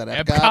 Was that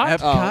Epcot?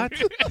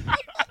 Epcot?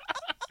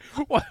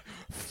 What?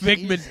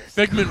 Figment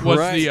was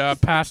the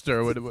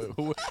pastor.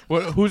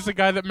 Who's the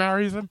guy that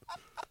marries him?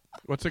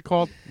 What's it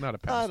called? Not a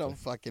I pastor. don't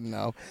fucking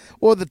know.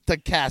 Or the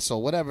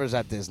castle, whatever's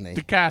at Disney.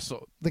 The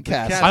castle. The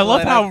castle. castle. I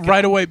love at how Epcot.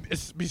 right away,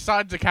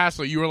 besides the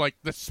castle, you were like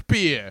the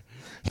spear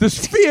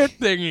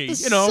thingy.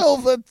 The You know,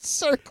 silver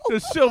circle.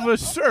 the silver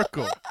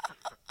circle.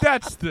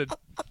 That's the.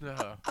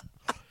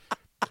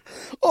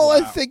 All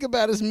I Wow. think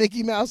about is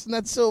Mickey Mouse and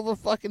that silver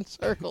fucking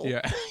circle.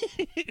 Yeah.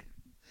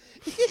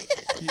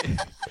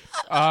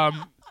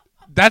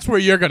 That's where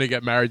you're gonna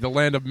get married, the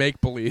land of make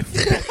believe.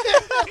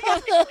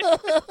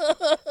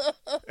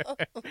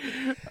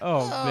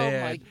 Oh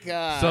man. Oh my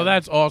god. So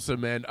that's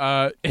awesome, man.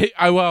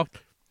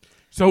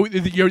 So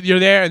you're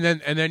there, and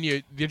then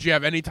did you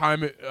have any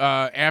time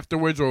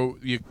afterwards, or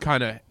you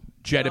kind of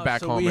jetted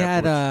back so home? we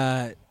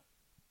afterwards? had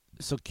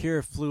so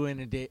Kira flew in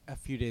a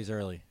few days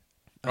early.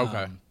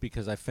 Okay.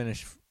 Because I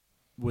finished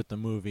with the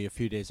movie a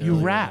few days You earlier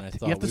than I wrapped.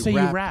 thought. You have to We say you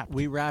wrapped, wrapped.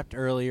 We wrapped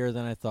earlier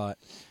than I thought.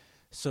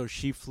 So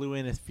she flew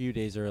in a few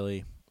days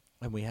early,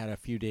 and we had a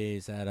few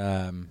days at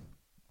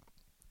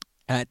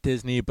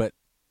Disney, but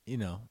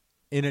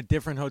in a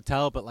different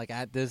hotel, but like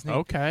at Disney.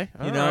 Okay.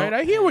 All You know, right.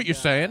 I hear what you're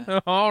saying.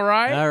 All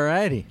right.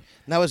 Alrighty.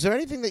 Now, is there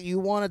anything that you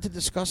wanted to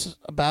discuss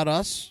about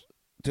us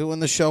doing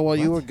the show while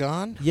you were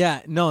gone?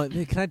 Yeah. No.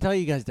 Can I tell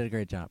you, you guys did a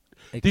great job.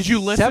 Did you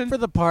listen? Except for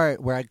the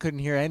part where I couldn't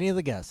hear any of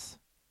the guests.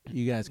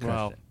 You guys crushed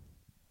Well,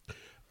 it.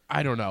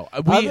 I don't know.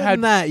 Other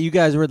than that, you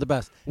guys were the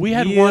best. We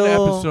had Neil one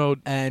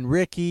episode. and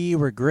Ricky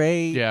were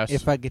great. Yes.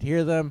 If I could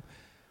hear them.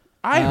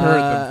 I heard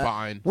them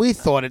fine. We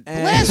thought it.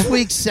 Last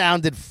week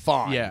sounded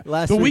fine. Yeah.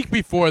 Last the week- week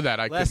before that,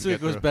 I Last couldn't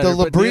week get was through. better.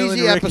 The but Neil and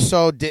Labrizzi Ricky-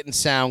 episode didn't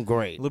sound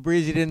great.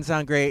 Labrizzi didn't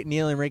sound great.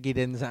 Neil and Ricky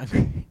didn't sound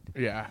great.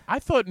 Yeah, I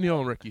thought Neil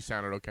and Ricky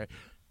sounded okay.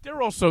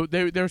 They're also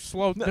they're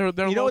slow. They're you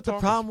know low what the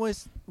talkers. problem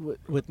was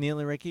with Neil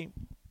and Ricky?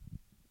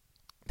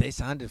 They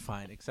sounded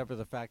fine, except for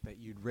the fact that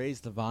you'd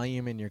raise the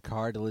volume in your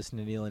car to listen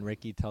to Neil and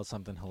Ricky tell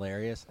something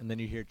hilarious, and then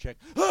you hear Chick.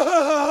 Oh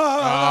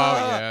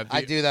yeah,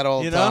 I do that all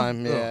the You know?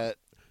 time. Ugh. Yeah.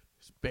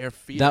 bare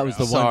feet. That was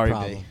the Sorry,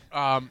 one B.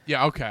 problem.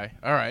 Yeah. Okay.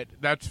 All right.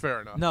 That's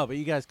fair enough. No, but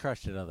you guys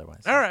crushed it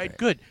otherwise. All right.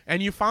 Good.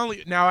 And you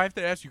finally now I have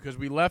to ask you because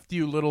we left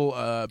you little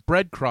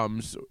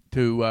breadcrumbs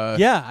to.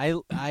 Yeah,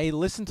 I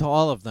listened to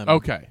all of them.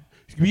 Okay.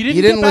 You You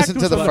didn't get back listen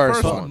to the us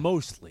first But one.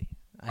 mostly.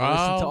 I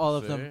listened to all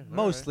of see. them All right.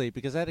 mostly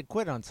because I had to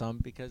quit on some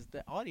because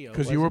the audio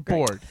because you wasn't were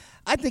great. bored.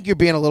 I think you're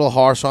being a little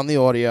harsh on the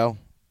audio.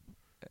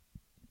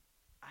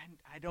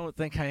 I don't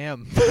think I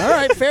am. All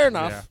right, fair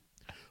enough.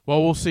 Yeah.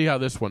 Well, we'll see how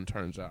this one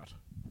turns out.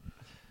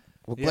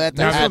 We're Yeah, glad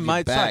to this have one you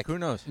might back. suck. Who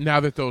knows? Now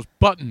that those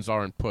buttons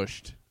aren't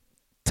pushed.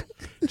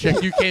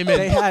 Chick, you came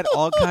They in. had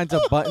all kinds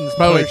of buttons.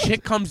 By the way, pushed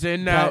Chick comes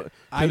in now. that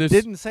I this-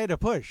 didn't say to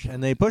push,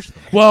 and they pushed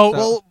them. Well,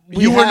 Well,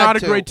 we you were had not a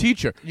to. great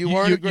teacher. You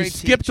weren't a great You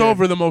skipped teacher.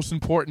 over the most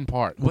important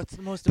part. What's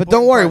the most? But important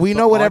don't worry, part? we The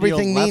know what audio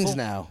everything level? means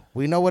now.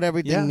 We know what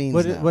everything Yeah. means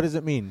What, now. what does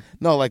it mean?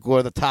 No, like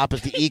where the top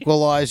is the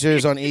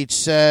equalizers on each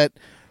set.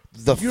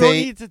 The You don't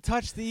fate. need to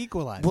touch the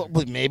equalizer. Well,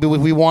 maybe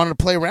if we wanted to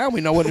play around,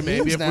 we know what it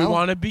Maybe means if now. we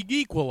want to be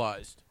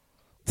equalized.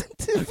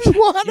 If we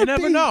want You to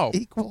never be know.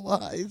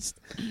 Equalized.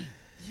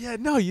 Yeah,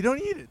 no, you don't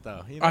need it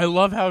though. You know? I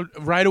love how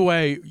right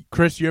away,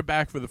 Chris, you're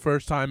back for the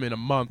first time in a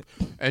month,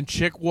 and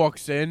Chick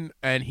walks in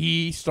and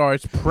he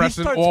starts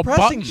pressing starts all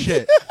pressing buttons.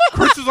 shit.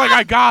 Chris is like,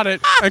 "I got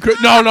it," and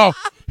Chris, no,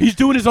 he's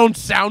doing his own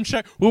sound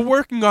check. We're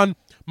working on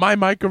my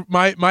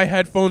my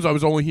headphones. I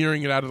was only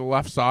hearing it out of the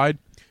left side,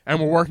 and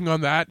we're working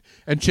on that.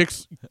 And Chick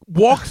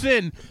walks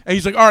in and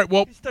he's like, "All right,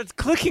 well." He starts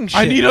clicking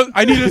shit.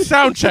 I need a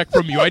sound check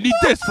from you. I need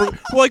this.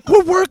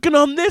 We're working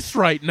on this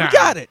right now. You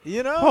got it.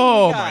 You know.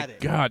 Oh You got my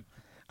it. god.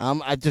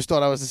 I just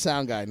thought I was the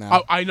sound guy now.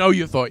 Oh, I know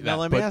you thought that. Now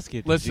let me but ask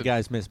you: did Listen, you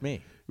guys miss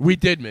me? we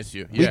did miss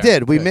you. We Yeah.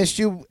 did. We Good. missed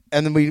you,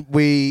 and then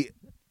we.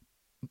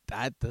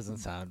 That doesn't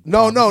sound.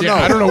 No, no, Yeah, no.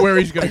 I don't know where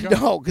he's gonna go.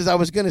 No, because I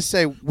was gonna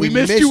say We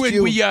missed you, and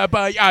we but yeah.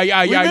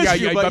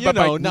 missed you, but, you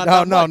know, not no,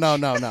 that no, much.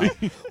 no, no,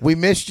 no. We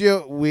missed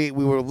you. We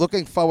were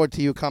looking forward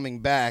to you coming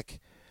back.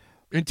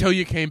 until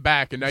you came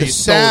back, and now The you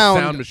stole the sound.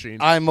 sound machine.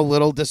 I'm a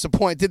little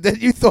disappointed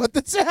that you thought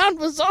the sound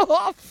was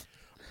off.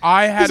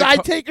 I had Because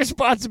I take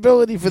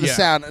responsibility for the Yeah.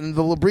 sound, and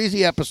the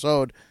Labrizzi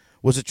episode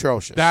was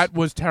atrocious. that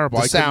was terrible.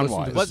 The I couldn't sound listen to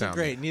wise. the wasn't sound.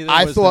 great. Neither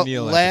I was thought the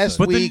Neil last episode.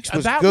 But week's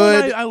was that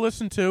good. one I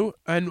listened to,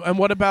 and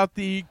what about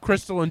the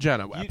Crystal and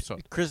Jenna You-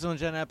 episode? Crystal and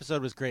Jenna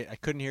episode was great. I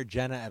couldn't hear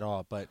Jenna at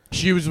all, but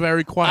She was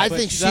very quiet. I but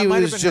think that she might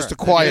have was been just her. a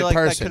quiet I feel like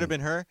person. That could have been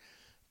her,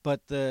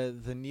 but the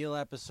Neil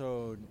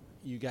episode,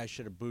 you guys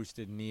should have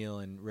boosted Neil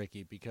and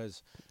Ricky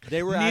because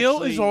they were. Neil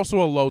actually, is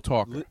also a low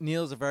talker.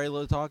 Neil's a very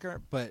low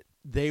talker, but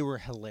they were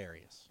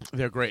hilarious.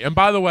 They're great. And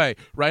by the way,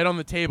 right on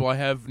the table, I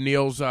have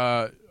Neil's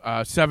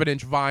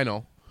 7-inch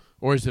vinyl,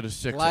 or is it a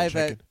 6-inch? Live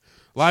at-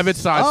 Live at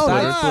Side Oh,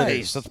 Splitters.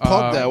 nice. Let's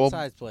plug that. Well,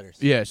 Side splitters.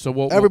 Yeah, so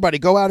we'll everybody,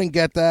 go out and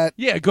get that.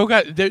 yeah, go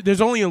get.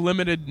 There's only a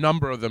limited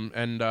number of them,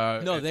 and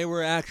No, they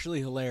were actually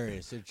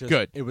hilarious. It just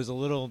Good. It was a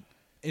little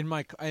in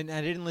my and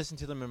I didn't listen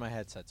to them in my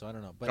headset, so I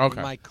don't know. But Okay.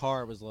 in my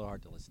car, it was a little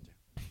hard to listen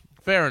to.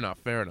 fair enough.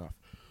 Fair enough.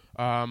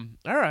 All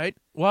right.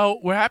 Well,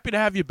 we're happy to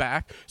have you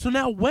back. So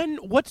now,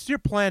 what's your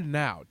plan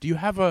now? Do you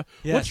have a?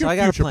 what's so your I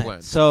got future a plan.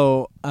 plan?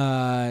 So,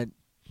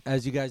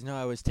 as you guys know,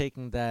 I was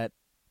taking that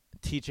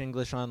Teach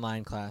English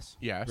Online class.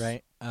 Yes.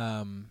 Right.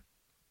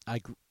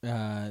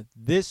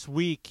 This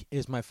week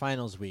is my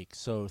finals week,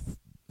 so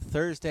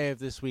Thursday of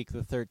this week,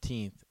 the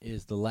 13th,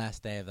 is the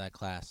last day of that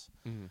class.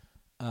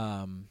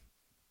 Mhm.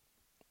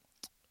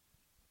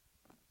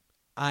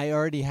 I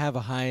already have a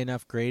high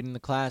enough grade in the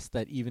class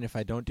that even if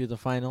I don't do the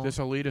final, This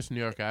elitist New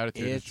York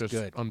attitude is It's just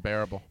good.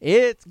 unbearable.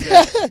 it's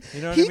good.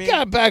 You know what He I mean?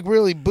 got back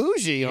really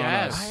bougie on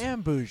Yes. us. I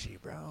am bougie,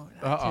 bro.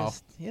 I Uh-oh.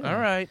 just, you know. All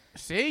right.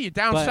 See, you're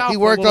down But- south. He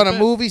for worked little on a bit.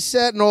 movie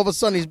set, and all of a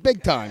sudden he's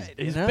big time.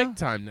 He's You know? big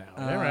time now.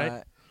 All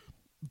right.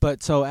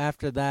 But so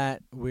after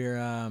that, we're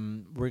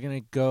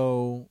gonna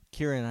go.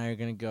 Kira and I are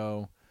gonna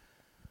go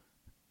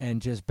and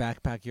just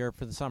backpack Europe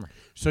for the summer.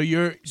 So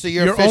you're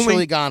Officially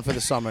only gone for the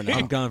summer now.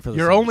 I'm gone for the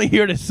you're summer. only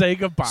here to say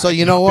goodbye. So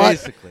you know what?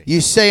 Basically.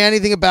 You say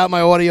anything about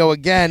my audio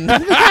again,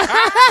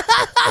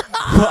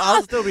 Well,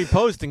 I'll still be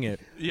posting it.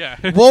 yeah.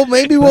 well,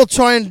 maybe we'll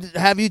try and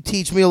have you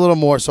teach me a little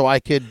more so I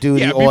could do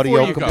Yeah, the before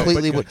audio you go,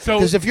 completely. but good. So-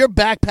 Because if you're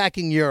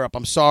backpacking Europe,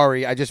 I'm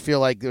sorry, I just feel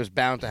like there's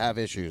bound to have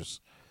issues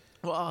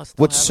Well, I'll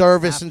still with have a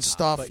service and laptop,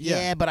 stuff. but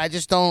Yeah, but I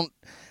just don't.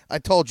 I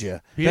told you.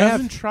 He They have-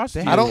 doesn't trust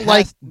They you. I don't have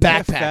like they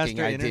have backpacking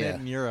faster idea. internet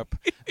in Europe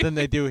than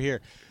they do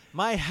here.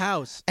 My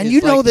house, And is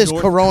you know like there's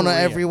North Corona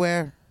Korea.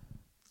 everywhere.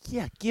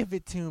 Yeah, give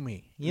it to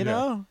me. You Yeah.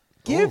 know,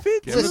 give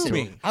it give it to to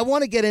me. him. I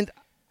want to get in.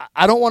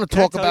 I don't want to Can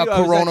I talk tell about you, I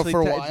was Corona actually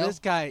for a te- while. This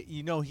guy,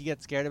 you know, he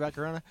gets scared about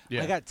Corona.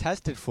 Yeah. I got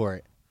tested for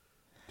it.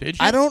 Did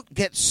you? I don't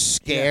get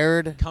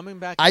scared. Coming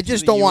back, I into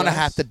just the don't want to US,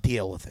 have to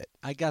deal with it.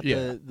 I got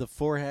Yeah. the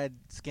forehead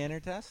scanner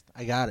test.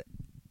 I got it.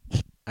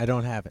 I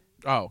don't have it.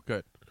 Oh,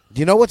 good. Do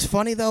you know what's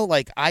funny though?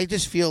 Like I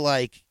just feel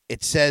like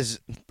it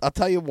says. I'll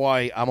tell you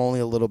why I'm only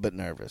a little bit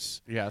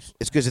nervous. Yes.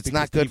 It's because it's Because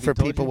not good Stevie for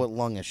told people you? with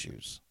lung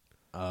issues.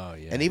 Oh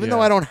yeah. And even Yeah.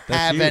 though I don't That's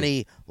have you.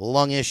 any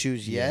lung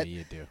issues yet,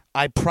 you do.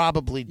 I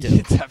probably do.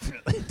 You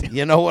definitely do.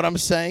 You know what I'm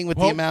saying with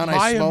Well, the amount my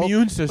I smoke? immune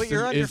you're system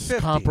under is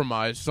 50.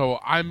 compromised, so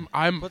I'm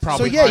But- So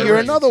probably. yeah, high you're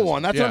risk. another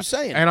one. That's Yeah. what I'm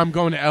saying. And I'm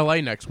going to LA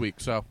next week,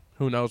 so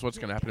who knows what's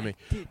going to happen to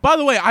me. By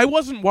the way, I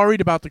wasn't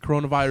worried about the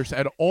coronavirus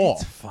at all.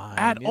 It's fine.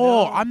 At you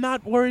all. know? I'm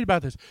not worried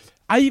about this.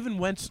 I even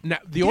went. Now,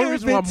 the only Give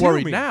reason it why I'm to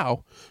worried me.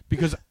 now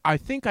because I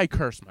think I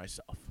cursed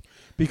myself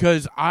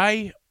because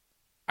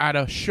at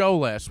a show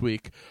last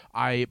week,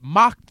 I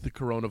mocked the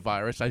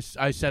coronavirus.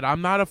 I said,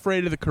 I'm not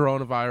afraid of the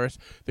coronavirus.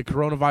 The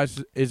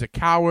coronavirus is a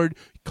coward.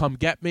 Come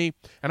get me.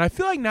 And I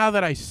feel like now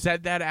that I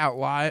said that out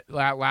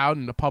loud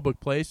in a public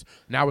place,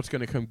 now it's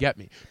going to come get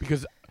me.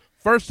 Because,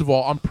 first of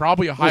all, I'm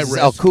probably a high This is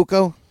risk. El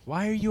Cuco.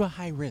 Why are you a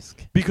high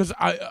risk? Because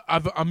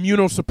I'm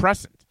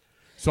immunosuppressant.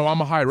 So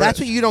I'm a high risk. That's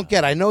what you don't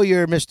get. I know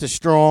you're Mr.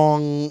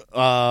 Strong,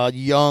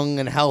 young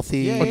and healthy.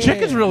 Yeah, But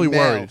Chick is really male.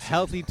 worried.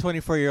 Healthy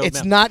 24-year-old.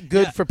 It's not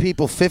good Yeah. for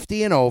people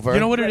 50 and over. You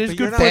know what it Right, is but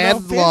good you're for? not Bad though?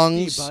 50,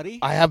 lungs. buddy.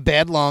 I have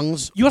bad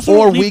lungs You also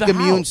or don't leave weak the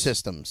immune house.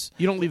 systems.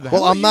 You don't leave the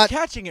Well, house. I'm I'm not-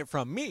 catching it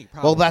from me.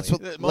 Probably. Well, that's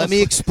what. Let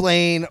me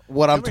explain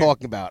what I'm Come here.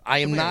 talking about. I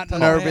am Come here, not touch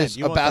my hand. nervous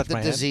You won't about touch the my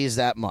hand. disease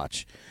that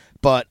much,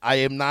 but I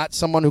am not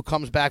someone who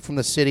comes back from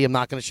the city. I'm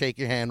not going to shake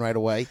your hand right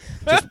away.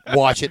 Just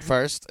watch it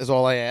first. Is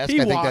all I ask. He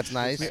I think that's watched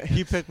nice.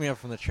 He picked me up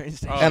from the train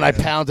station. Oh, And I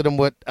yeah. pounded him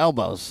with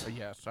elbows.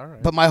 Yes, all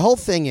right. But my whole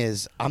thing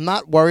is, I'm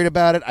not worried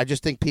about it. I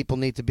just think people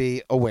need to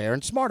be aware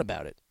and smart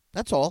about it.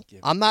 That's all. Give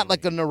I'm it not to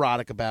like a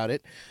neurotic about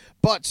it.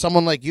 But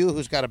someone like you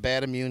who's got a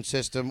bad immune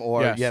system,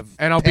 or Yes. you have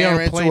And I'll be on a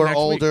parents plane who are next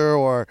week. older,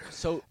 or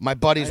So my I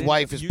buddy's didn't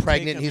wife know- is you take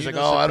pregnant, he's like,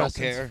 oh, I don't immunosuppressants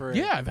care. for-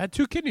 yeah, I've had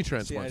 2 kidney See, I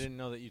transplants. didn't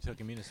know that you took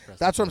immunosuppressants.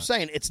 That's what I'm for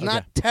saying. It's Okay.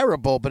 not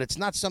terrible, but it's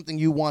not something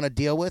you want to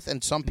deal with,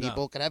 and some No.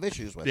 people can have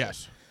issues with it.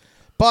 Yes.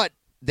 But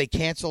they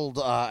canceled,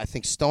 I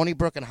think, Stony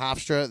Brook and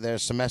Hofstra. Their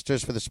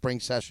semesters for the spring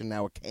session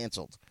now are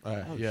canceled.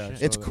 Yeah,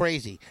 shit. It's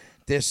crazy.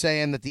 They're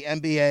saying that the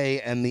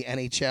NBA and the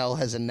NHL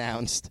has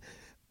announced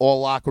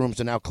all locker rooms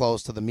are now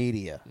closed to the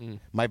media.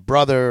 My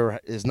brother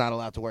is not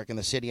allowed to work in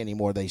the city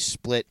anymore. They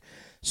split.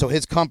 So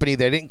his company,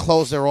 they didn't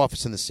close their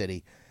office in the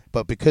city,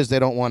 but because they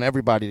don't want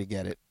everybody to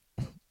get it,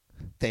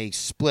 they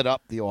split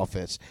up the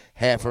office.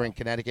 Half are in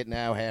Connecticut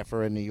now, half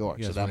are in New York.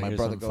 You So guys now wanna my hear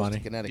brother something goes funny?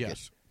 to Connecticut.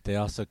 Yes. They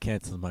also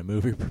canceled my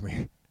movie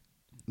premiere.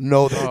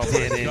 No, they Oh,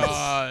 didn't. my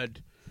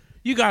God.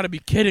 You got to be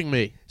kidding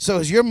me. So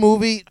is your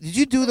movie? Did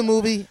you do the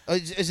movie?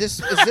 Is this?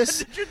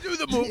 Did you do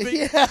the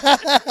movie?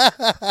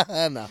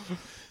 Yeah. No.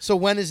 So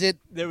when is it?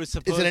 There was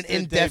supposed an to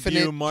indefinite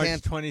debut March can-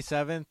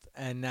 27th,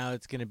 and now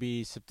it's going to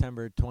be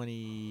September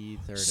 23rd,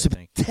 I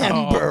think.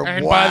 September. Oh,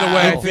 and wow. by the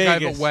way, I In think I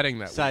have Vegas. a wedding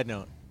that Side week.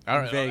 note. All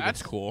in right, Vegas.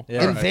 that's cool. Yeah.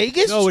 All In right.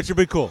 Vegas, No, which would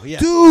be cool. Yeah.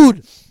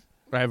 dude.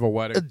 I have a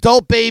wedding.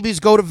 Adult babies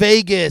go to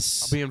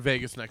Vegas. I'll be in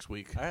Vegas next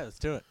week. All right, let's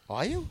do it.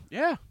 Are you?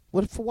 Yeah,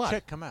 What for? What?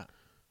 Check, come out.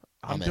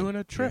 I'm I'm in. doing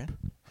a trip.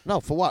 No,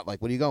 for what?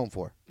 Like, what are you going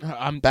for?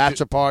 I'm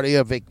Bachelor party?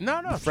 A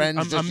No, friends?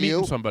 I'm just meeting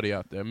you? somebody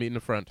out there. I'm meeting a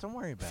friend. Don't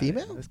worry about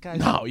Female? it. This guy's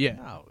No, yeah.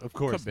 No, of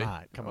course Could be.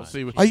 not. Come I'll on.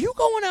 see what Are you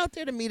going out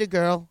there to meet a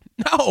girl?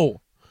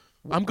 No,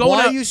 I'm going.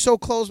 Why out. are you so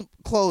closed?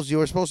 You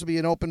were supposed to be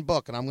an open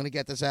book, and I'm going to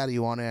get this out of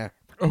you on air.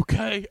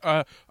 Okay,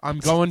 I'm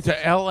going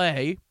to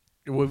L.A.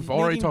 We've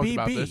already Meeting talked BB.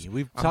 about this.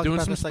 We've I'm talked doing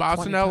about some this like spots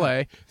 20 in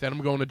L.A. Then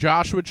I'm going to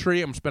Joshua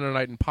Tree. I'm spending a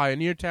night in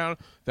Pioneer Town.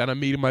 Then I'm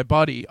meeting my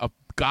buddy, a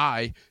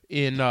guy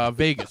in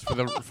Vegas for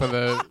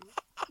the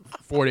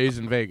 4 days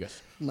in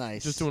Vegas.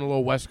 Nice. Just doing a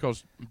little West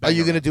Coast. Are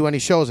you going to to? do any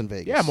shows in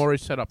Vegas? Yeah, I'm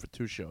already set up for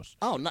 2 shows.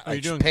 Oh, no. Are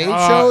you Like doing paid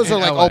con- shows or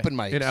in like LA. open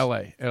mics? In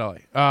L.A. In L.A.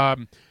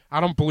 I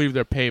don't believe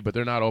they're paid, but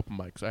they're not open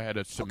mics. I had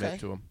to submit Okay.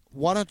 to them.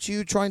 Why don't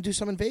you try and do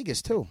some in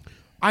Vegas too?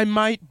 I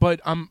might, but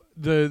I'm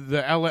the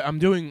LA. I'm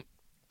doing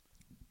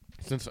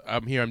since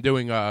I'm here. I'm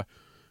doing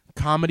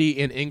comedy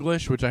in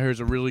English, which I hear is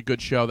a really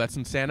good show. That's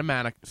in Santa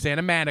Monica.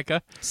 Santa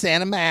Monica.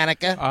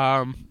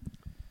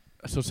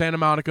 So Santa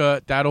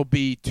Monica. That'll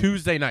be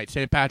Tuesday night,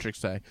 St. Patrick's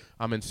Day.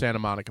 I'm in Santa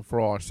Monica for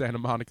all our Santa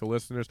Monica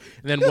listeners,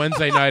 and then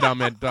Wednesday night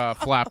I'm at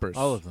Flappers.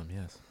 All of them,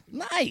 yes.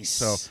 Nice.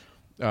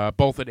 So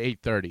both at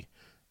 8:30.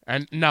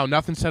 And no,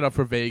 nothing set up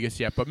for Vegas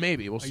yet, but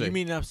maybe we'll see. Are you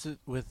meeting up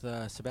with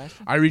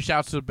Sebastian? I reached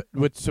out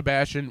with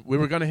Sebastian. We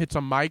were going to hit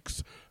some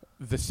mics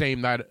the same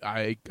night.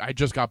 I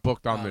just got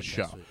booked on this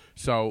show. sweet.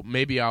 So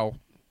maybe I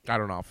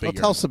don't know. I'll Well, figure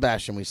tell it out.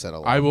 Sebastian we said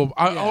hello. I will.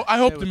 Yeah, I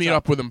hope say to what's meet up.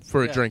 up with him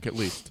for a Yeah. drink at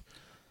least.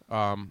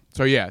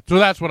 So yeah. So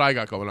that's what I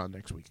got going on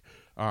next week.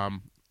 All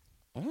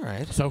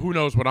right. So who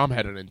knows what I'm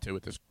headed into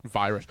with this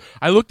virus.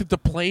 I looked at the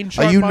plane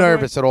chart. Are you by the way.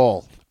 nervous at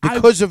all?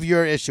 Because of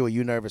your issue, are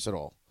you nervous at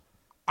all?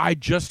 I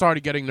just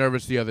started getting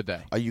nervous the other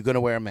day. Are you going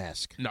to wear a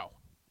mask? No.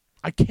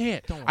 I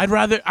can't. Don't I'd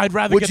rather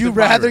Would get you the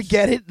rather virus.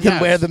 get it than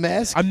Yes. wear the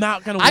mask? I'm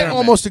not going to I wear a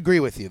almost mask. agree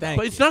with you, though. Thank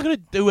But it's not going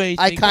to do anything.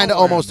 I kind of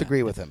Don't wear almost a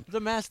agree with him. The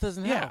mask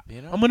doesn't Yeah, help,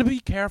 you know? I'm going to be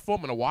careful. I'm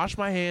going to wash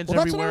my hands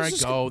Well, that's what everywhere I I was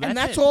just go. gonna- and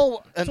that's it.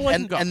 all. That's And, all I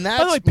can and, go. and By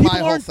the way, that's people my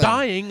whole aren't thing.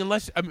 dying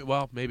unless. I mean,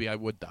 well, maybe I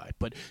would die,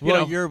 but you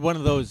well, know, you're one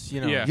of those, you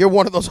know. Yeah. You're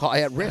one of those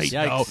high at I risk.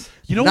 Yikes. know.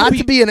 You know, Not what would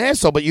to be an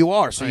asshole, but you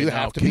are, so I you know.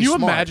 have to Can be you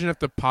smart. imagine if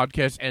the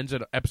podcast ends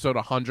at episode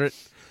 100?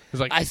 It's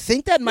like, I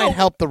think that might No.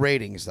 help the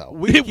ratings, though.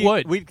 It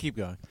would. We'd keep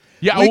going.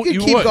 yeah, We oh, could you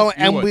keep would. going,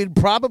 You and would. we'd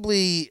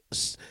probably,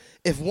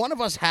 if one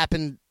of us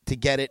happened to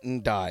get it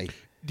and die,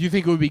 Do you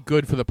think it would be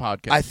good for the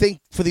podcast? I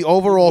think for the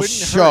overall Wouldn't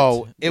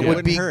show, hurt. it Yeah. would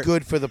Wouldn't be hurt.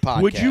 good for the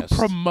podcast. Would you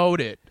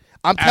promote it?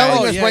 I'm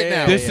telling Oh, us yeah, right yeah,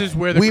 now, yeah, This yeah. is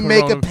where the we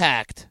make a corona-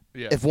 pact.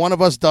 Yeah. If one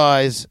of us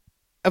dies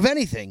of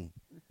anything,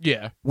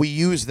 Yeah. we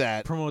use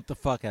that Promote the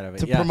fuck out of it.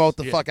 to yes. promote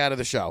the Yeah. fuck out of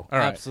the show. All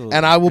right. Absolutely.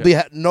 And I will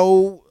Yeah. be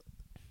no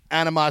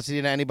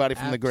animosity to anybody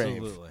from the grave.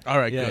 Absolutely. All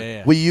right, Yeah, good. yeah,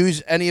 yeah. We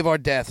use any of our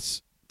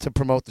deaths to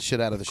promote the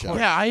shit out of the show.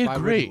 Yeah, I Why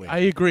agree. wouldn't we? I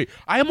agree.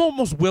 I am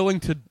almost willing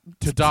to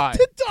die.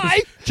 To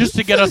die? Just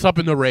to get us up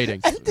in the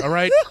ratings. All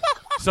right?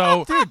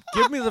 So, Dude,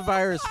 give me the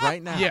virus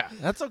right now. Yeah.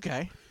 That's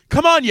okay.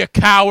 come on, you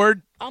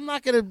coward. I'm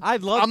not gonna.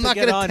 I'd love I'm to not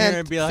get gonna on here tempt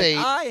and be like, fate.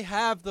 I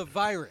have the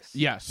virus.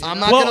 Yes.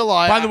 I'm not Well, gonna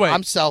lie. By the way,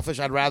 I'm selfish.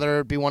 I'd rather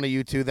it be one of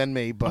you two than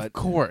me. But of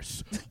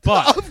course.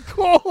 But of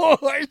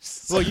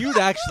course. Well, you'd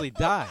actually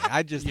die.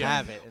 I just Yeah.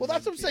 have it. Well,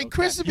 that's what I'm saying. Okay.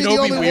 Chris would be You know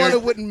the what'd only be one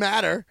weird? it wouldn't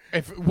matter.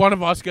 if one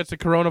of us gets the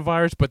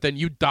coronavirus, but then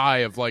you die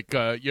of like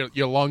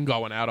your lung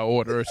going out of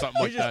order or something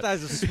He like just that.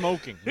 dies of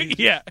smoking.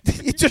 Yeah.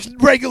 It's just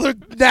regular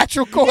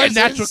natural Yeah, causes.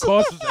 natural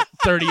causes at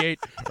 38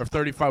 or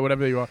 35,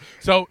 whatever you are.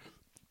 So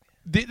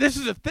this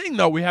is a thing,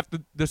 though. We have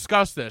to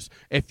discuss this.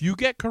 If you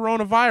get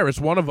coronavirus,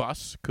 one of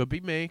us, could be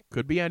me,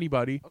 could be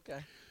anybody, Okay.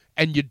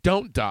 and you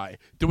don't die,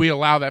 do we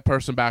allow that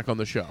person back on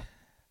the show?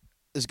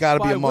 There's got to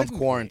be Why a month wouldn't we?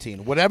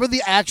 quarantine. Whatever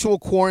the actual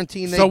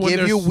quarantine they So when give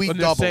they're- you, we when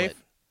they're double safe?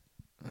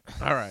 it.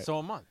 All right. So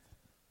a month.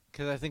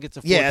 Because I think it's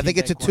a Yeah, I think 14-day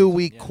it's a quarantine.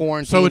 2-week Yeah.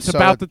 quarantine. So it's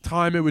about the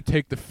time it would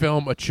take to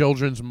film a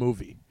children's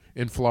movie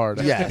in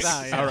Florida. Yes.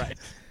 Yeah. All right.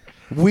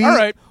 We, All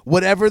right.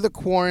 Whatever the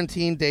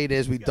quarantine date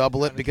is, we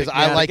double it because kick me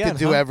I out like again, to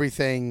do huh?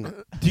 everything.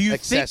 Do you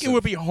think Excessive. it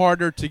would be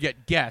harder to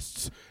get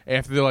guests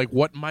after they're like,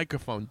 what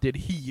microphone did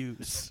he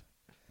use?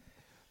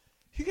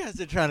 You guys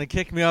are trying to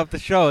kick me off the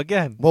show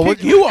again. Well,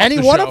 Kick you off any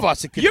the one show. of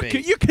us, it could You're,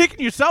 be. you're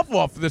kicking yourself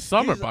off this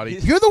summer, buddy.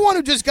 You're the one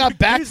who just got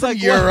back He's from like,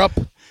 what? Europe.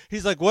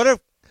 He's like, what if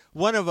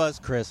one of us,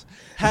 Chris,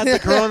 had the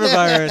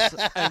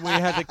coronavirus and we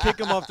had to kick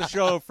him off the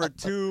show for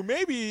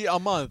maybe a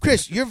month?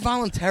 Chris, you're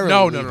voluntarily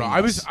No. leaving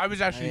I was us.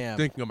 actually I am.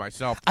 thinking of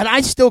myself. And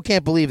I still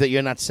can't believe that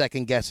you're not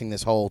second guessing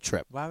this whole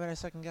trip Why would I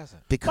second guess it?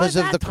 because By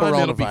of the that time,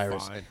 it'll be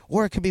coronavirus, fine.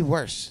 or it could be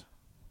worse.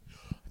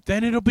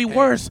 Then it'll be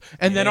worse,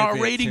 and then Give our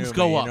it ratings to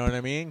go me, up. You know what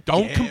I mean?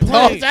 Don't Give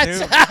complain. it that's-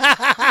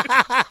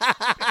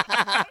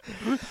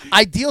 to me.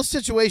 Ideal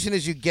situation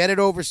is you get it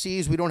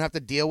overseas. We don't have to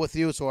deal with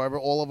you, so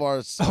all of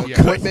our yeah.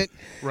 equipment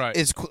Right.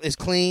 is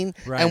clean.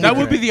 Right. And That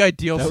we would be the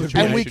ideal That would be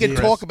situation. and we Actually, could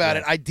Chris. talk about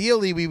yeah. it.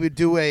 Ideally, we would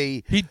do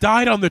a. He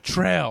died on the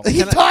trail.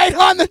 He died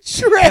on the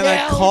trail. Can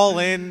I call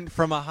in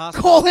from a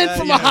hospital? Call in bed?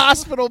 from yeah. a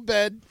hospital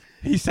bed.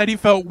 He said he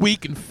felt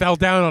weak and fell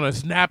down on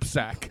his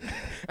knapsack,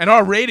 and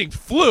our ratings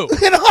flew.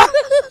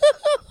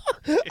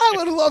 I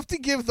would love to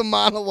give the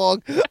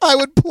monologue. I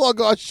would plug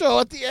our show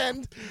at the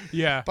end.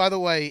 Yeah. By the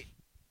way,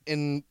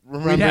 in We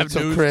have remembrance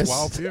of News Chris,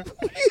 12 here.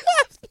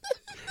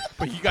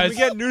 But you Can guys, we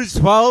get News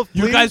 12?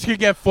 you please? guys could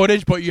get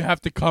footage, but you have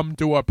to come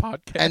to our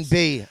podcast. and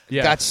B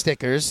Yeah. got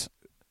stickers.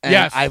 And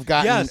Yes. I've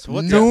gotten Yes,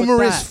 what's up with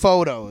numerous that?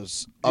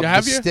 photos of You the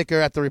have you?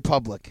 sticker at the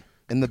Republic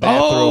in the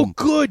Oh, bathroom.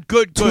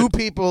 good.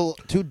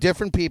 Two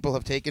different people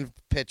have taken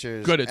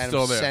pictures. Good, it's and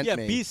still have there. sent Yeah,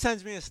 me. B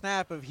sends me a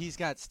snap of he's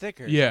got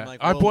stickers. Yeah, I'm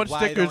like, I well, bought why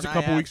stickers don't a I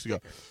couple have weeks ago.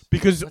 stickers?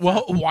 Because, What's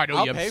well, that? why don't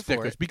I'll you pay have for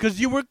stickers? it. Because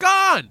you were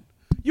gone.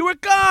 You were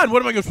gone.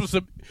 What am I supposed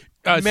to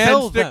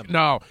Mail send them.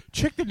 No,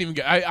 Chick didn't even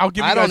get. I'll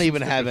give. You I guys don't some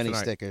even have stickers any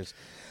tonight. stickers.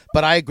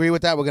 But I agree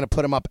with that. We're going to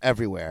put them up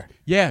everywhere.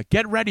 Yeah,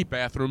 get ready,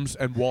 bathrooms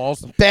and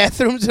walls.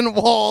 Bathrooms and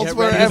walls Get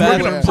were ready, We're gonna everywhere.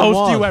 bathrooms and post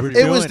walls. you We're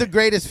everywhere. It was doing the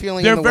greatest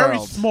feeling They're in the very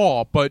world.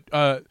 small, but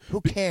Who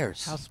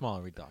cares? How small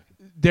are we talking?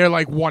 they're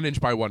like 1 inch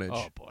by 1 inch.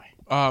 Oh,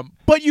 boy.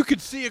 But you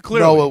could see it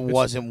clearly. No, it It's-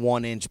 wasn't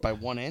 1 inch by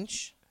 1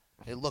 inch.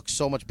 It looks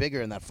so much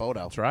bigger in that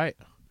photo. That's right.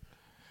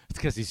 It's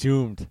because he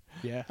zoomed.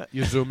 Yeah,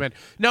 you zoom in.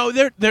 No,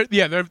 they're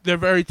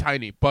very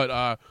tiny,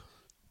 but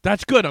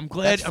that's good. I'm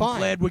glad. That's I'm fine.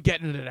 glad we're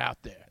getting it out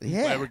there. I'm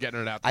Yeah. glad we're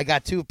getting it out there. I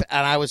got two,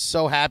 and I was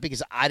so happy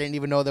because I didn't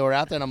even know they were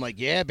out there. And I'm like,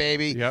 yeah,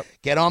 baby, Yep.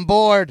 get on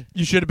board.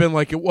 You should have been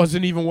like, it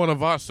wasn't even one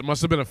of us. It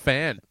must have been a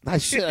fan. I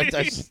should. It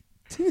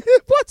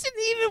wasn't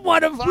even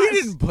one of us. We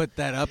didn't put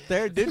that up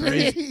there, did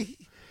we?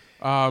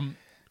 All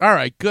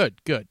right, good.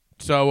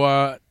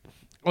 So,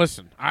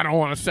 listen, I don't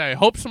want to say.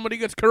 Hope somebody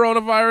gets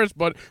coronavirus,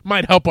 but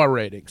might help our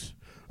ratings.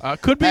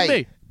 Could be Hey,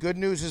 me. good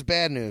news is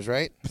bad news,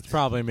 right? It's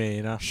probably me,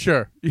 you know.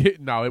 Sure.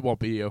 No, it won't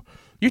be you.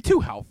 You're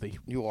too healthy.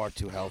 You are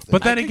too healthy.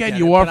 But then I could again, get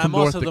you it, are but from I'm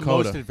North also Dakota.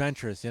 the most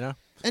adventurous, you know.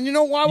 and you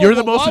know why You're we're,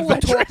 the most while we're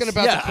adventurous. talking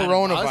about Yeah, the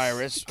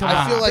coronavirus, Come I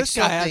on. feel like this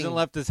guy hasn't something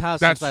left his house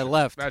That's since I true.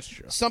 left. That's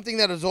true. something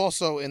that is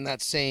also in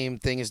that same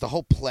thing is the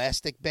whole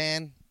plastic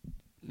ban.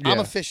 I'm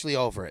Yeah. officially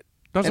over it.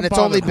 Doesn't and it's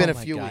bother only me. been Oh a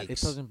my few God,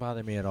 weeks. It doesn't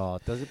bother me at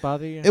all. Does it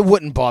bother you? It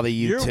wouldn't bother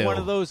you You're too. one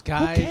of those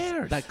guys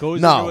cares? that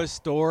goes No. into a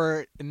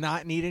store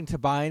not needing to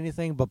buy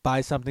anything, but buy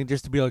something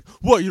just to be like,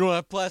 "What? You don't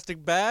have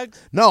plastic bags?"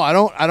 No, I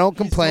don't He's complain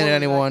at totally that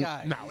anyone.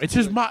 guy. No, it's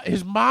his mom.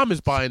 His mom is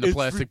buying the It's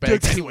plastic bags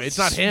ridiculous. anyway. It's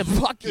not him.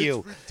 Fuck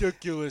you. It's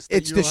ridiculous. That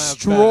It's you the don't have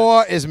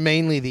straw bags. is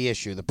mainly the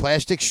issue. The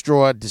plastic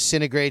straw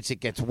disintegrates. It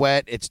gets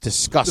wet. It's The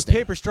disgusting.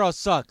 paper straw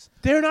sucks.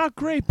 They're not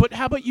great, but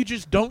how about you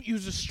just don't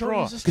use a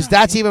straw? use a Because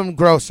that's even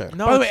grosser.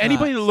 No, By the way, it's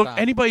anybody not. look Stop.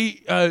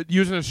 anybody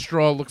using a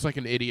straw looks like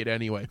an idiot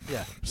anyway.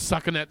 Yeah.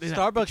 Sucking at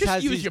Starbucks just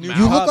has use these your new mouth.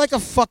 You cups. look like a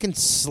fucking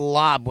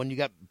slob when you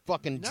got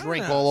fucking No,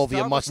 drink no, all over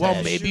your Starbucks mustache.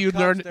 Well, maybe shoe you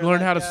cups, learn they're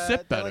how to like,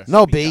 sip they're better. like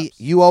No, sippy B, cups.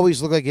 you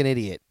always look like an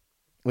idiot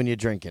when you're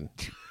drinking.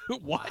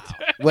 What?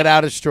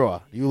 Without a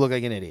straw, you look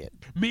like an idiot.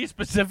 Me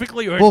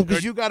specifically, or Well,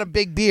 because you got a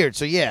big beard,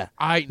 so yeah.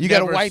 I You got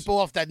to never wipe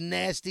off that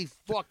nasty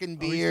fucking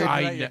Oh, he's beard.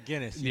 talking I about your ne-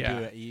 Guinness. You yeah.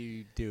 do it.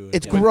 You do it.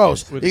 It's Yeah.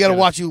 gross. with You got to Guinness.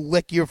 watch you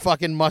lick your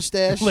fucking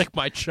mustache. lick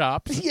my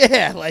chops.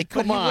 Yeah, like But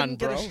come he on, wouldn't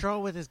bro. get a straw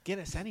with his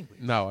Guinness anyway.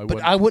 No, I But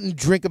wouldn't. I wouldn't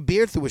drink a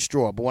beer through a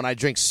straw. But when I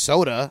drink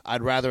soda,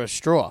 I'd rather a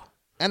straw,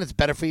 and it's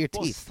better for your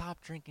Well, teeth.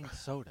 stop drinking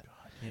soda.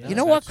 You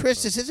know what,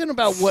 Chris? This isn't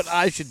about what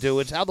I should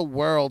do. It's how the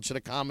world should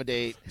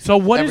accommodate So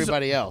what is?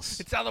 everybody else.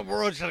 It's how the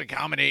world should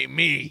accommodate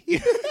me.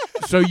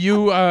 So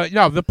you,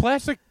 no, the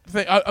plastic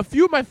thing. A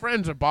few of my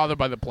friends are bothered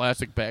by the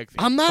plastic bag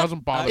thing. I'm not-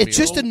 Doesn't bother it's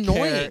me. just at all. Don't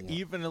care annoying.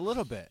 even a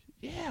little bit.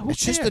 Yeah, who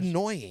It's just cares?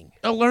 annoying.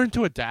 I'll learn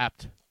to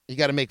adapt. You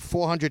got to make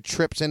 400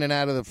 trips in and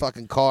out of the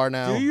fucking car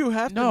now. Do you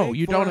have to No, make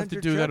you don't have to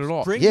 400 do that trips? at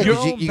all. Bring Yeah, your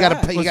because own you got to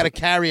bag. pay. You got to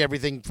carry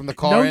everything from the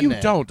car No, in you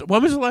there. don't.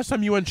 When was the last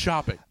time you went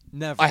shopping?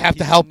 Never. I have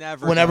to He's help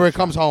never whenever gone it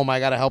comes shopping. home. I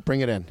got to help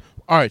bring it in.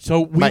 All right,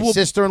 so we My will.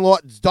 sister-in-law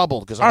it's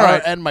doubled because All her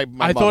right, and my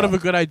I thought of mother.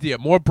 a good idea.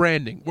 More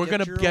branding. We're Get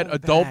gonna your get own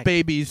adult bag.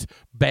 babies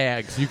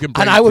bags. You can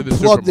bring And I would to the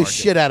plug the supermarket.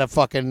 shit out of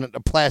fucking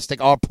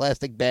our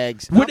plastic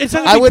bags. What- it's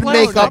not I gonna be would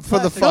plastic. make up for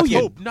the Plastic. No,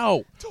 fucking. you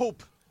no.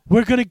 Taupe.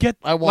 We're gonna get.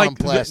 I want like,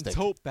 them plastic.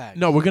 Taupe bag.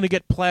 No, we're gonna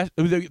get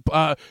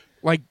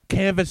like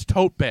canvas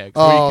tote bags.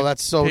 where you Oh, can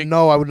that's so. pick-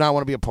 No, I would not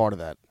want to be a part of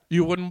that.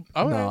 You wouldn't.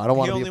 Oh, No, I don't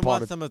want He to be only a part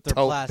wants of them if they're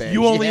tote plastic. bags.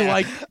 You only Yeah.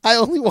 like- I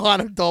only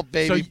want adult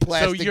baby so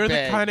plastic you're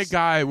bags. the kind of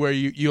guy where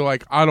you're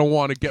like, I don't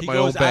want to get He my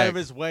own goes out bag. of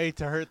his way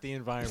to hurt the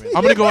environment.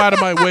 I'm going to go out of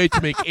my way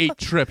to make 8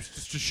 trips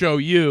just to show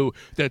you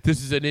that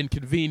this is an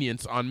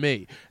inconvenience on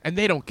me. And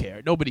they don't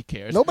care. Nobody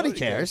cares. Nobody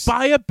cares.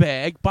 Buy a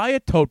bag. Buy a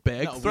tote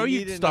bag. No, throw we your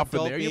need an stuff in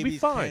adult there. You'll be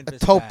baby's fine. A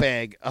canvas tote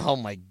bag. Oh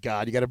my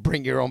God! You got to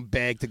bring your own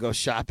bag to go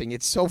shopping.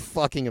 It's so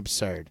fucking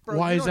absurd. Bro,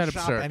 Why you is don't that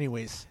shop absurd?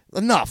 Anyways,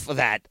 Enough of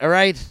that. All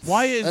right.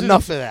 Why is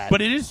enough it? of that? But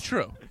it is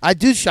true. I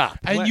do shop.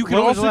 And When- you can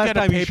when was also the last get a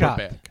time you paper shopped?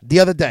 bag. The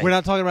other day. we're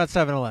not talking about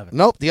 7-Eleven.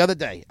 Nope. The other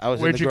day I was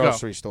Where'd in the you go?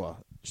 grocery store.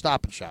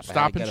 Stop and Shop. I had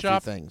Stop to and get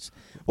Shop? A few things.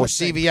 Or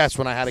CVS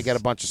when I had to get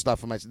a bunch of stuff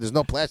for my. There's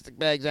no plastic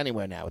bags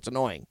anywhere now. It's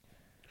annoying.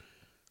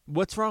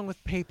 What's wrong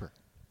with paper?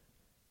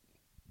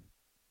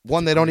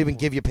 One, they don't even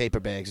give you paper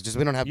bags. It's just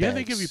we don't have Yeah, bags.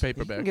 they give you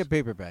paper You can bags. get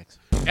paper bags.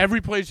 Every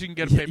place you can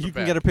get a paper you bag.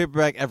 can get a paper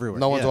bag everywhere.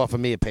 No one's Yeah.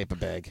 offering me a paper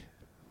bag.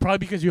 Probably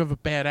because you have a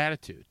bad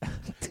attitude.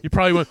 You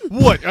probably went,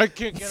 what? I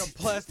can't Get a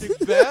plastic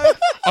bag.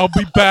 I'll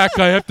be back.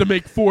 I have to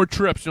make 4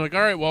 trips. You're like,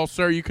 all right, well,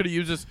 sir, you could have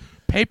used this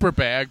paper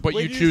bag, but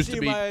When you choose to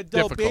be my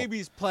adult difficult.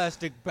 baby's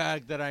plastic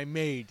bag that I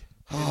made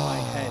in my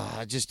head.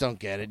 I just don't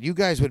get it. You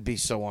guys would be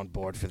so on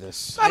board for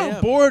this. I'm I not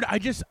am. bored. I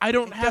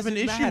don't It have an doesn't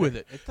issue matter. with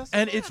it. It doesn't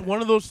And it's matter.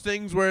 one of those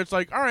things where it's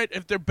like, all right,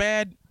 if they're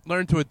bad,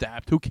 learn to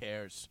adapt. Who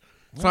cares?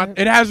 It's not.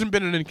 It hasn't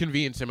been an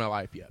inconvenience in my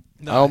life yet.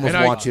 I almost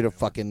And want you to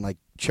fucking like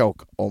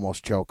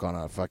almost choke on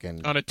a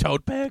fucking On a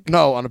tote bag,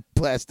 no, on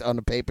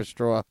a paper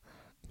straw.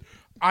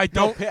 I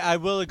No, don't. I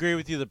will agree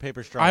with you. The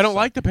paper straws. I don't suck.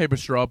 like the paper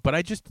straw, but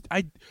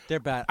They're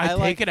bad. I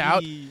like take it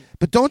out. the-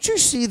 But don't you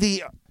see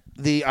the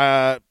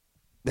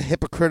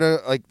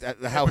hypocrite like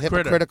how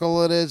Hypocrite.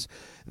 hypocritical it is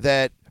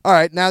that all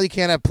right, now you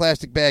can't have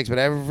plastic bags, but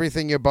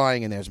everything you're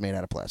buying in there is made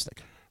out of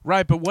plastic.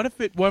 right. But what if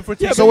we're Yeah,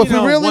 taking So but if we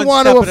you know, really one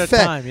want to step at a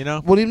affect, time, you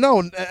know? well,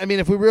 I mean,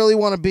 if we really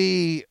want to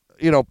be,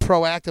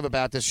 proactive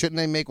about this, shouldn't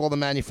they make all the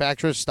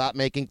manufacturers stop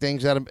making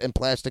things out of in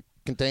plastic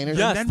containers?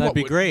 Yeah. Yes, then that'd what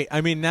be would- great. I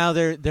mean, now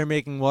they're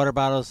making water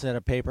bottles out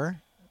of paper.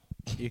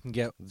 You can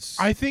get.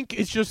 I think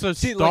it's just a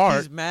See, start. like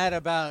he's mad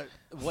about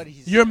what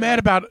he's. You're mad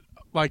about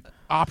like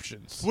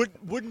options.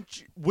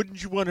 Wouldn't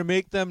you want to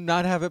make them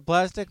not have it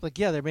plastic? Like,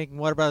 yeah, they're making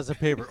water bottles of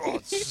paper. Oh,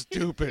 it's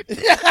stupid. It's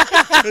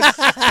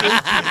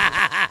stupid.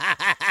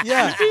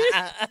 Yeah,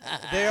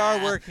 they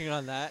are working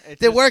on that. It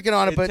They're just- working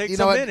on it, but takes you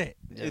know a what? minute.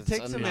 Yeah, It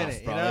takes a enough,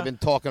 minute. bro. You know? I've been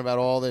talking about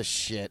all this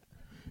shit.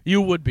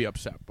 You would be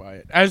upset by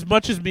it. As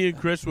much as me and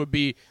Chris would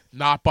be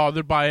not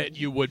bothered by it,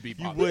 you would be You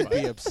bothered would by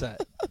be it.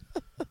 upset.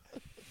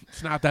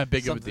 It's not that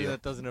big of a Something deal.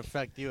 that doesn't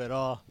affect you at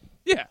all.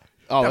 Yeah.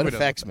 Oh, That it would-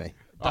 affects me.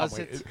 Does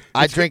wait,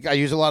 it? I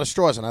use a lot of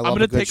straws, and I I'm love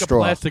gonna a good take straw.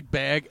 a plastic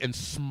bag and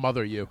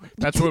smother you.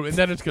 That's what, and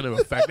then it's gonna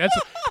affect.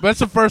 That's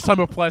the first time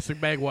a plastic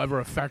bag will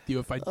ever affect you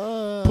if I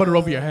put it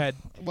over your head.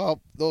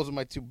 Well, those are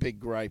my two big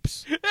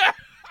gripes.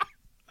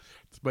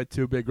 It's my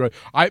too big.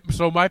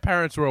 So my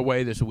parents were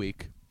away this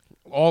week,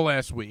 all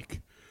last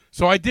week.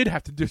 So I did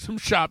have to do some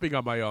shopping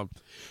on my own.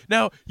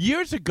 Now,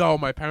 years ago,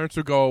 my parents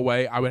would go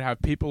away. I would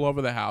have people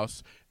over the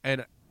house,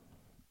 and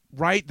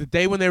right the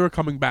day when they were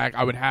coming back,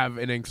 I would have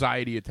an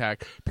anxiety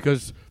attack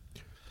because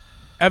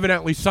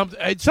evidently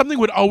something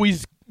would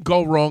always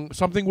go wrong.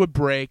 Something would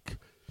break.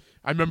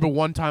 I remember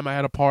one time I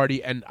had a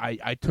party and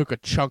I took a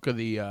chunk of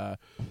the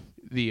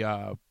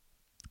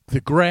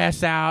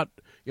grass out.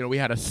 You know, we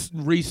had to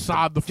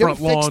resod the Did you ever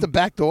front lawn. fix the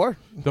back door?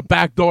 The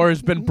back door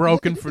has been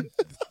broken for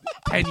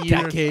 10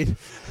 years. Decade.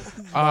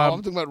 I'm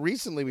talking about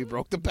recently. We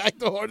broke the back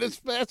door this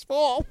past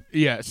fall.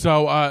 Yeah,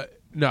 so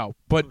no,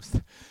 but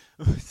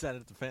Was that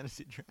at the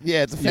fantasy draft?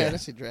 Yeah, it's a Yeah.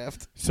 fantasy